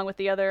there, along with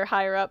the other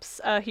higher-ups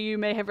who you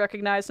may have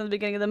recognized from the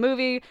beginning of the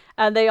movie,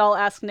 and they all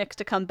ask Nick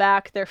to come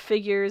back. Their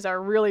figures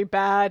are really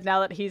bad now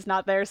that he's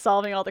not there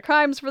solving all the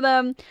crimes for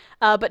them,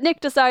 but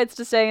Nick decides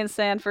to stay in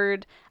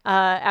Sanford.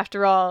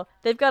 After all,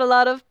 they've got a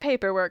lot of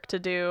paperwork to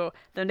do.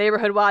 The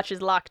neighborhood watch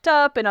is locked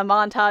up in a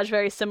montage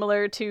very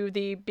similar to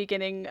the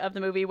beginning of the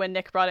movie when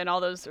Nick brought in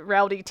all those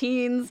rowdy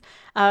teens.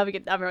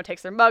 Everyone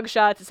takes their mug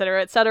shots,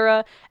 etc.,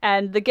 etc.,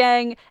 and the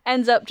gang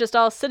ends up just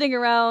all sitting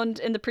around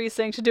in the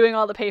precinct doing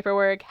all the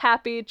paperwork,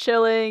 happy,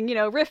 chilling,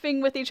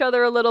 riffing with each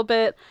other a little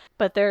bit,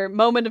 but their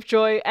moment of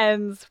joy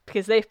ends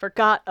because they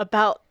forgot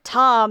about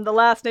Tom, the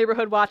last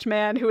neighborhood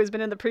watchman who has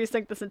been in the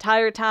precinct this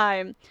entire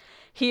time.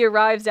 He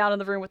arrives down in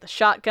the room with a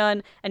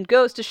shotgun and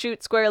goes to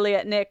shoot squarely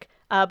at Nick,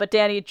 but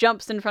Danny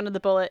jumps in front of the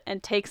bullet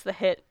and takes the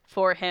hit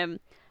for him.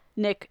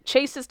 Nick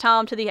chases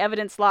Tom to the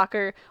evidence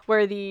locker,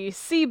 where the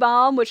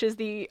C-bomb, which is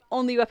the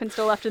only weapon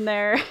still left in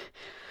there,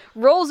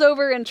 rolls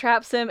over and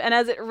traps him, and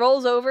as it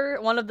rolls over,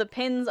 one of the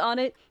pins on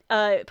it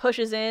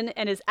pushes in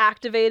and is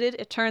activated.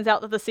 It turns out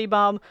that the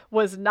C-bomb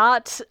was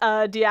not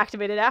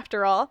deactivated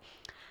after all,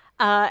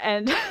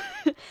 and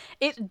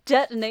it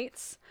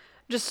detonates,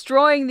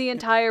 destroying the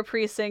entire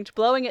precinct,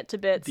 blowing it to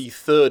bits. The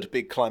third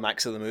big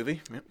climax of the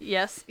movie. Yep.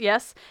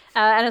 Yes.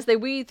 And as they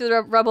weed through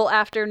the rubble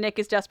after, Nick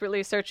is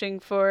desperately searching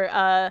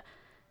for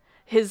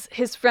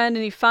his friend,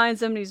 and he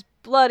finds him, and he's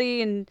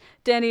bloody, and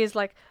Danny is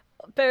like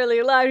barely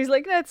alive. He's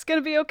like, "That's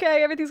gonna be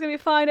okay. Everything's gonna be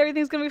fine.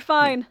 Everything's gonna be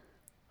fine."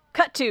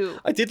 Cut to.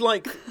 I did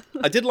like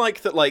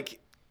that. Like,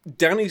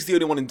 Danny's the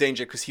only one in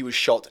danger because he was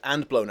shot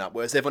and blown up,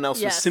 whereas everyone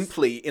else was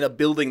simply in a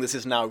building that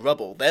is now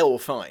rubble. They're all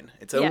fine.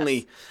 It's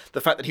only the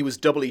fact that he was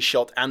doubly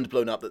shot and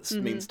blown up that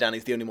means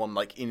Danny's the only one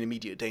in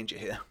immediate danger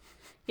here.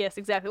 Yes,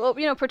 exactly. Well,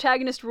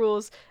 protagonist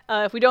rules.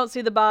 If we don't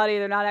see the body,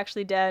 they're not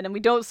actually dead, and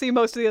we don't see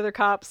most of the other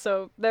cops,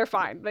 so they're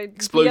fine.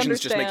 Explosions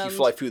just make you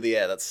fly through the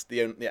air. That's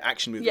the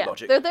action movie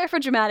logic. They're there for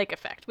dramatic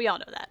effect. We all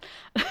know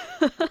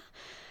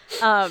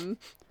that.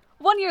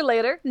 1 year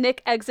later,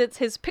 Nick exits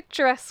his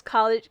picturesque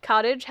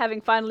cottage,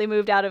 having finally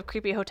moved out of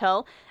creepy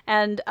hotel,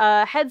 and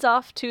heads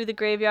off to the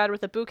graveyard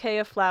with a bouquet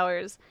of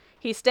flowers.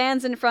 He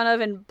stands in front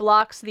of and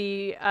blocks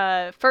the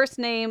first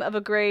name of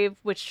a grave,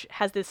 which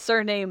has this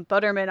surname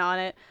Butterman on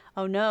it.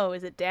 Oh no,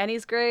 is it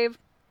Danny's grave?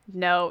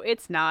 No,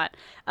 it's not.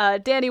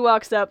 Danny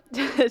walks up,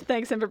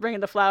 thanks him for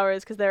bringing the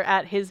flowers, because they're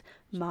at his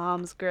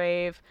mom's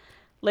grave.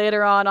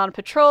 Later on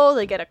patrol,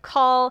 they get a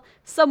call.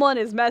 Someone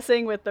is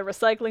messing with the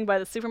recycling by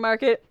the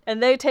supermarket,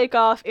 and they take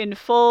off in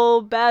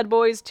full Bad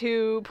Boys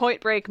 2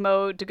 Point Break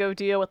mode to go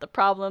deal with the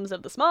problems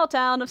of the small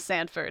town of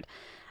Sanford.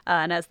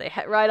 And as they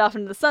ride off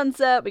into the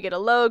sunset, we get a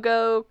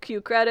logo, cue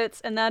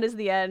credits, and that is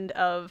the end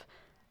of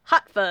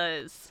Hot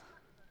Fuzz.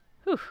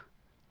 Whew.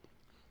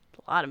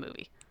 A lot of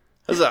movie.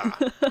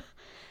 Huzzah!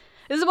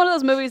 This is one of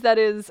those movies that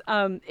is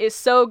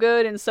so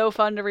good and so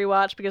fun to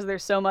rewatch because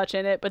there's so much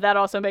in it, but that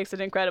also makes it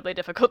incredibly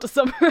difficult to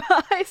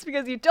summarize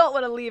because you don't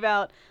want to leave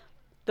out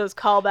those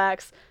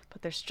callbacks,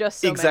 but there's just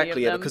so many of them.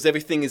 Exactly, yeah, because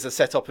everything is a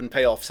setup and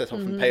payoff,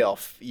 and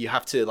payoff. You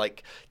have to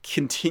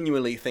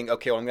continually think,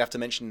 okay, well, I'm gonna have to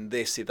mention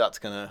this if that's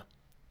I'm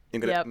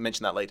gonna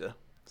mention that later.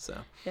 So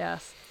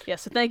yes.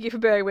 So thank you for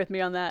bearing with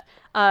me on that.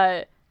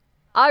 I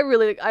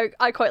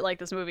quite like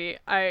this movie.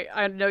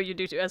 I know you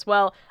do too as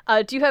well.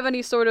 Do you have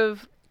any sort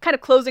of kind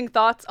of closing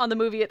thoughts on the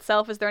movie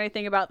itself? Is there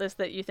anything about this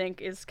that you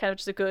think is kind of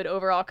just a good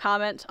overall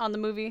comment on the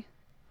movie?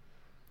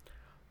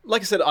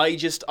 Like I said,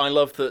 I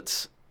love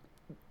that,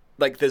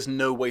 there's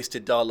no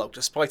wasted dialogue,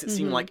 despite it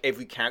seeming like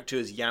every character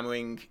is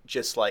yammering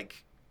just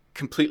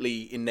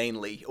completely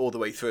inanely all the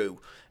way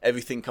through.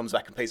 Everything comes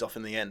back and pays off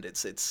in the end.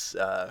 It's just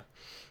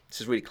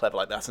really clever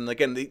like that. And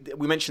again,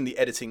 we mentioned the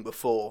editing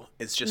before.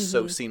 It's just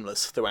so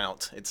seamless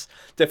throughout. It's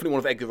definitely one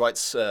of Edgar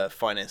Wright's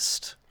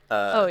finest.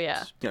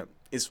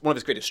 Is one of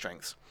his greatest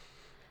strengths.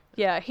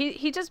 Yeah,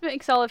 he just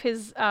makes all of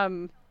his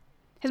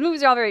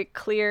movies are all very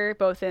clear,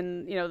 both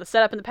in, the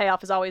setup and the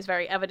payoff is always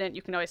very evident.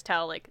 You can always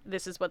tell,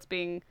 this is what's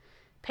being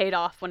paid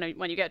off when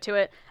you get to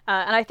it.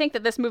 And I think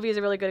that this movie is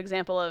a really good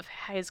example of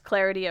his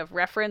clarity of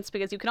reference,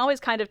 because you can always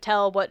kind of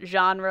tell what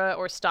genre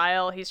or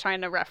style he's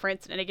trying to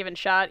reference in any given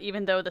shot,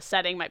 even though the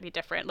setting might be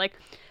different.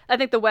 I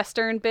think the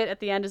Western bit at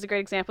the end is a great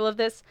example of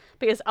this,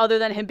 because other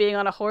than him being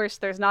on a horse,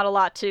 there's not a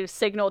lot to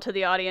signal to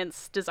the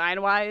audience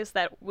design-wise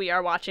that we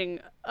are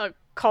watching a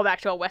callback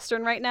to a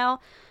Western right now.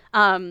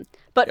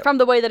 But from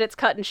the way that it's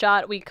cut and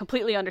shot, we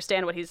completely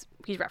understand what he's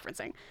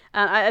referencing.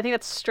 I think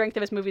that's the strength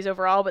of his movies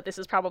overall, but this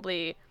is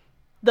probably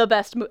the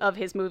best of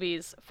his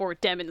movies for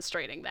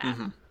demonstrating that.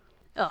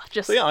 I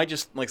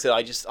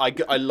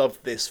love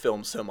this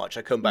film so much.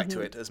 I come back to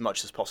it as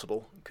much as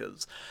possible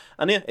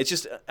it's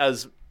just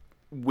as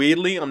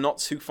weirdly, I'm not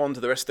too fond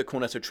of the rest of the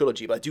Cornetto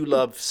trilogy, but I do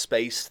love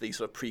Space, the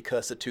sort of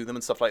precursor to them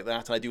and stuff like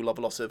that, and I do love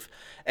a lot of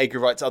Edgar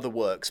Wright's other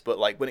works, but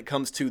when it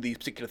comes to these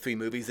particular three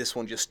movies, this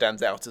one just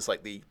stands out as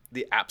the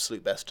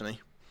absolute best to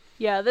me.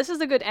 Yeah, this is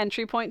a good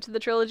entry point to the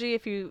trilogy.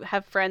 If you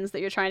have friends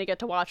that you're trying to get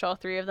to watch all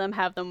three of them,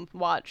 have them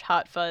watch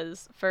Hot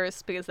Fuzz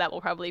first, because that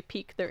will probably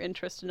pique their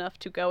interest enough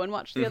to go and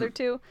watch the other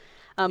two.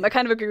 I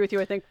kind of agree with you.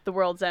 I think The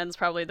World's End is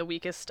probably the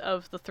weakest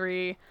of the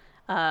three.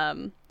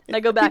 And I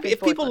go back and forth.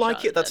 If people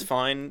like it, that's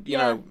fine. You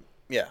know,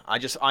 yeah.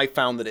 I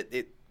found that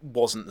it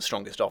wasn't the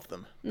strongest of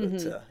them.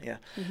 But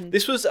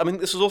this was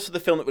also the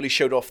film that really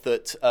showed off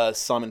that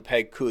Simon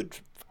Pegg could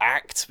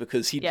act,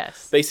 because he'd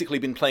basically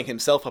been playing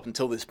himself up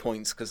until this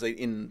point, because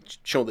in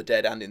Shaun of the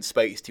Dead and in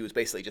Spaced, he was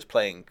basically just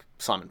playing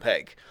Simon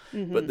Pegg.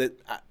 But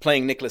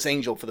playing Nicholas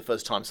Angel for the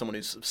first time, someone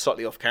who's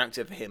slightly off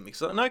character for him,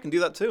 he's like, no, I can do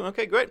that too.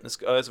 Okay, great.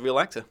 As a real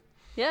actor.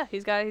 Yeah,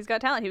 he's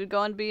got talent. He would go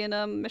on to be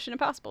in Mission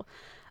Impossible.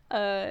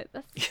 It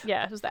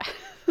was that.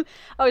 I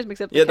always mix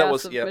up the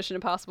cast of Mission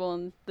Impossible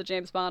and the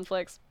James Bond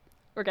flicks.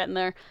 We're getting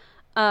there.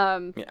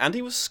 And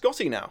he was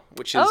Scotty now,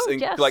 which is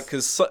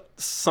because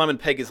Simon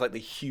Pegg is like the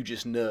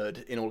hugest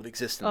nerd in all of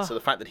existence. So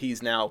the fact that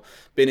he's now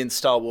been in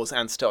Star Wars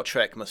and Star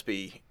Trek must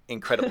be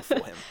incredible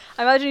for him.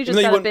 I imagine he just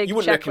got a big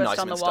checklist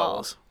on the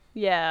wall.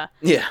 Yeah.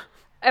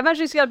 I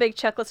imagine he's got a big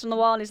checklist on the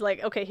wall, and he's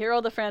like, okay, here are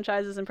all the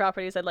franchises and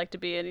properties I'd like to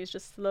be in. He's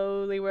just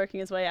slowly working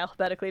his way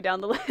alphabetically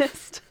down the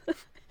list.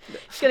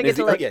 He's gonna get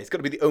to he's got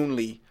to be the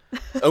only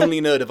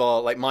nerd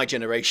of my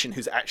generation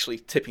who's actually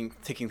ticking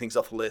things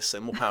off the list. So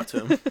more power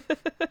to him.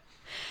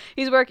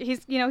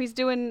 He's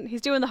doing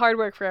the hard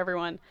work for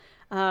everyone.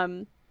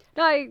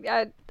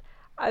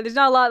 There's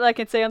not a lot I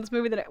can say on this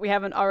movie that we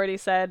haven't already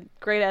said.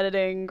 Great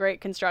editing,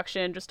 great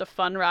construction, just a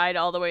fun ride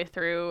all the way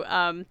through.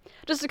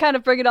 Just to kind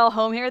of bring it all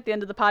home here at the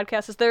end of the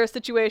podcast, is there a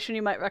situation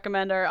you might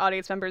recommend our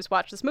audience members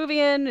watch this movie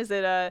in? Is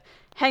it a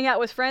hang out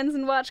with friends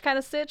and watch kind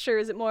of stitch, or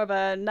is it more of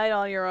a night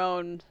on your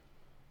own?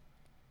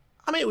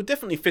 I mean, it would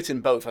definitely fit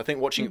in both. I think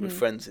watching it with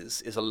friends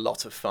is a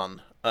lot of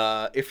fun.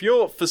 If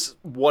you're, for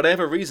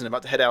whatever reason,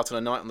 about to head out on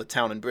a night on the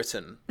town in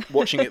Britain,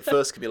 watching it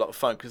first can be a lot of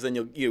fun, because then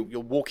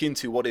you'll walk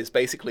into what is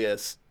basically a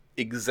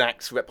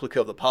exact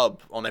replica of the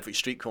pub on every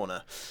street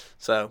corner.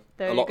 So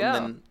there you go.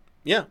 And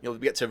then you'll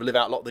get to live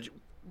out a lot of the,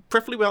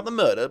 preferably without the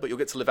murder, but you'll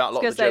get to live out a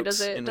lot of the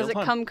jokes in real time. Does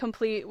it come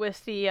complete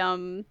with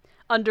the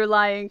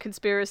underlying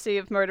conspiracy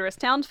of murderous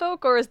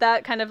townsfolk, or is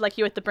that kind of like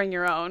you have to bring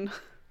your own?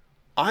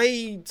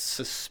 I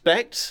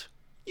suspect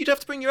you'd have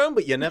to bring your own,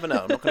 but you never know.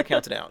 I'm not going to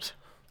count it out.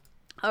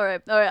 All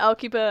right. I'll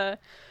keep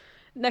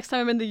next time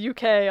I'm in the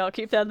UK, I'll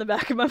keep that in the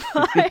back of my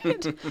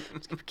mind.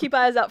 Keep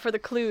eyes out for the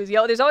clues.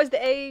 There's always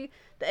the A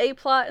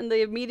plot and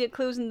the immediate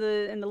clues and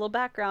the little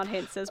background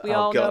hints, as we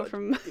all know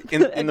from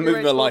in the movie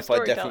of my life.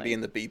 I'd definitely be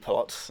in the B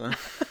plot. So.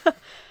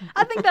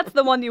 I think that's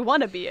the one you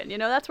want to be in.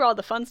 That's where all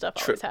the fun stuff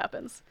always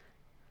happens.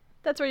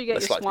 That's where you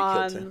get your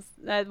swans.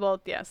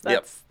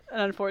 That's an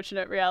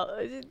unfortunate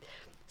reality.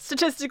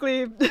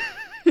 Statistically,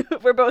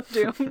 we're both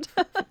doomed.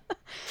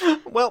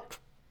 Well.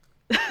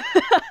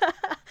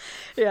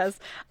 Yes.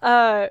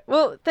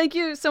 Well, thank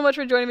you so much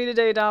for joining me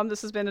today, Dom.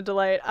 This has been a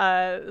delight.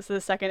 This is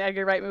the second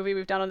Edgar Wright movie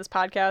we've done on this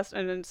podcast,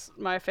 and it's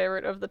my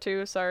favorite of the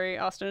two. Sorry,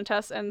 Austin and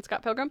Tess and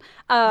Scott Pilgrim.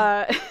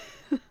 Great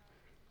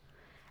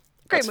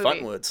That's movie.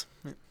 Fun words.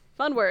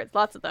 Fun words.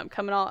 Lots of them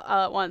coming all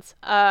at once.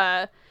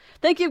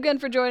 Thank you again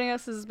for joining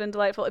us. This has been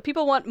delightful. If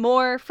people want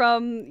more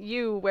from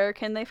you, where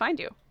can they find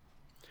you?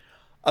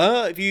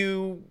 If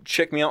you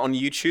check me out on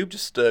YouTube,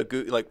 just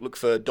look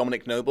for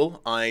Dominic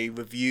Noble. I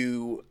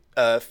review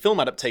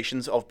film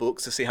adaptations of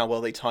books to see how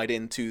well they tied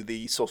into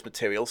the source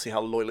material, see how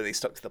loyally they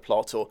stuck to the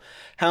plot, or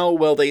how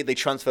well they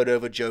transferred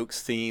over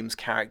jokes, themes,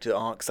 character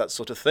arcs, that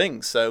sort of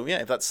thing. So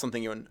if that's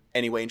something you're in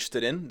any way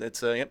interested in,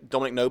 it's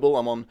Dominic Noble.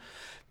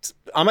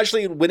 I'm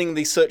actually winning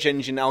the search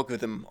engine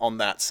algorithm on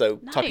that, so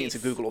typing into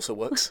Google also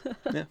works.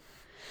 Yeah.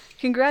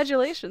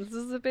 Congratulations!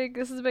 This is a big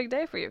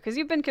day for you, because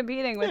you've been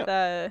competing with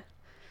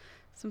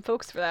some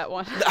folks for that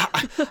one.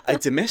 A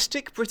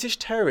domestic British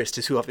terrorist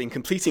is who I've been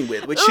competing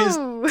with, which is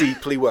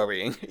deeply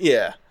worrying.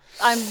 Yeah.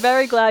 I'm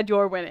very glad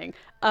you're winning.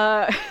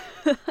 On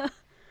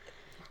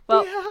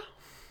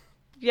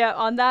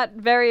that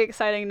very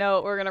exciting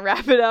note, we're going to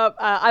wrap it up.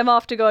 I'm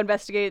off to go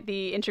investigate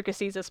the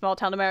intricacies of small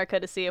town America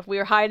to see if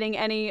we're hiding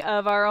any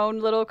of our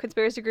own little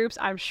conspiracy groups.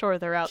 I'm sure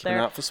they're out there.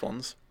 Keeping out for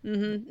swans.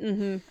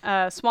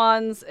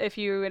 Swans, if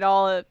you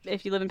live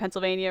in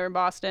Pennsylvania or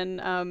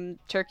Boston,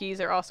 turkeys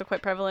are also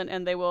quite prevalent,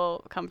 and they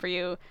will come for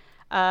you.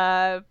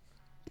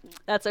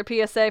 That's our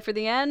PSA for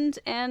the end.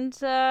 And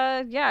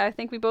I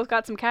think we both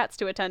got some cats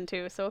to attend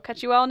to, so we'll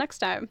catch you all next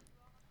time.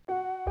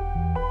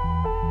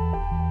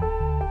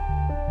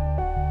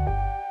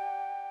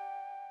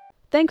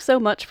 Thanks so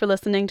much for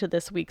listening to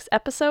this week's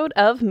episode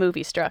of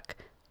Movie Struck.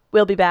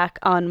 We'll be back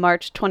on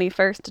March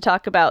 21st to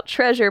talk about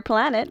Treasure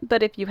Planet,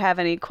 but if you have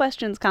any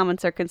questions,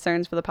 comments, or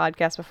concerns for the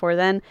podcast before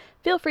then,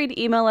 feel free to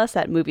email us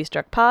at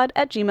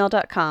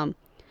moviestruckpod@gmail.com.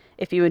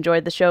 If you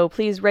enjoyed the show,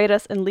 please rate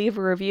us and leave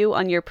a review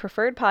on your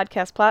preferred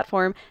podcast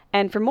platform,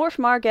 and for more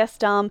from our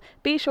guest Dom,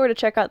 be sure to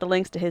check out the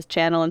links to his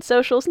channel and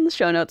socials in the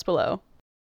show notes below.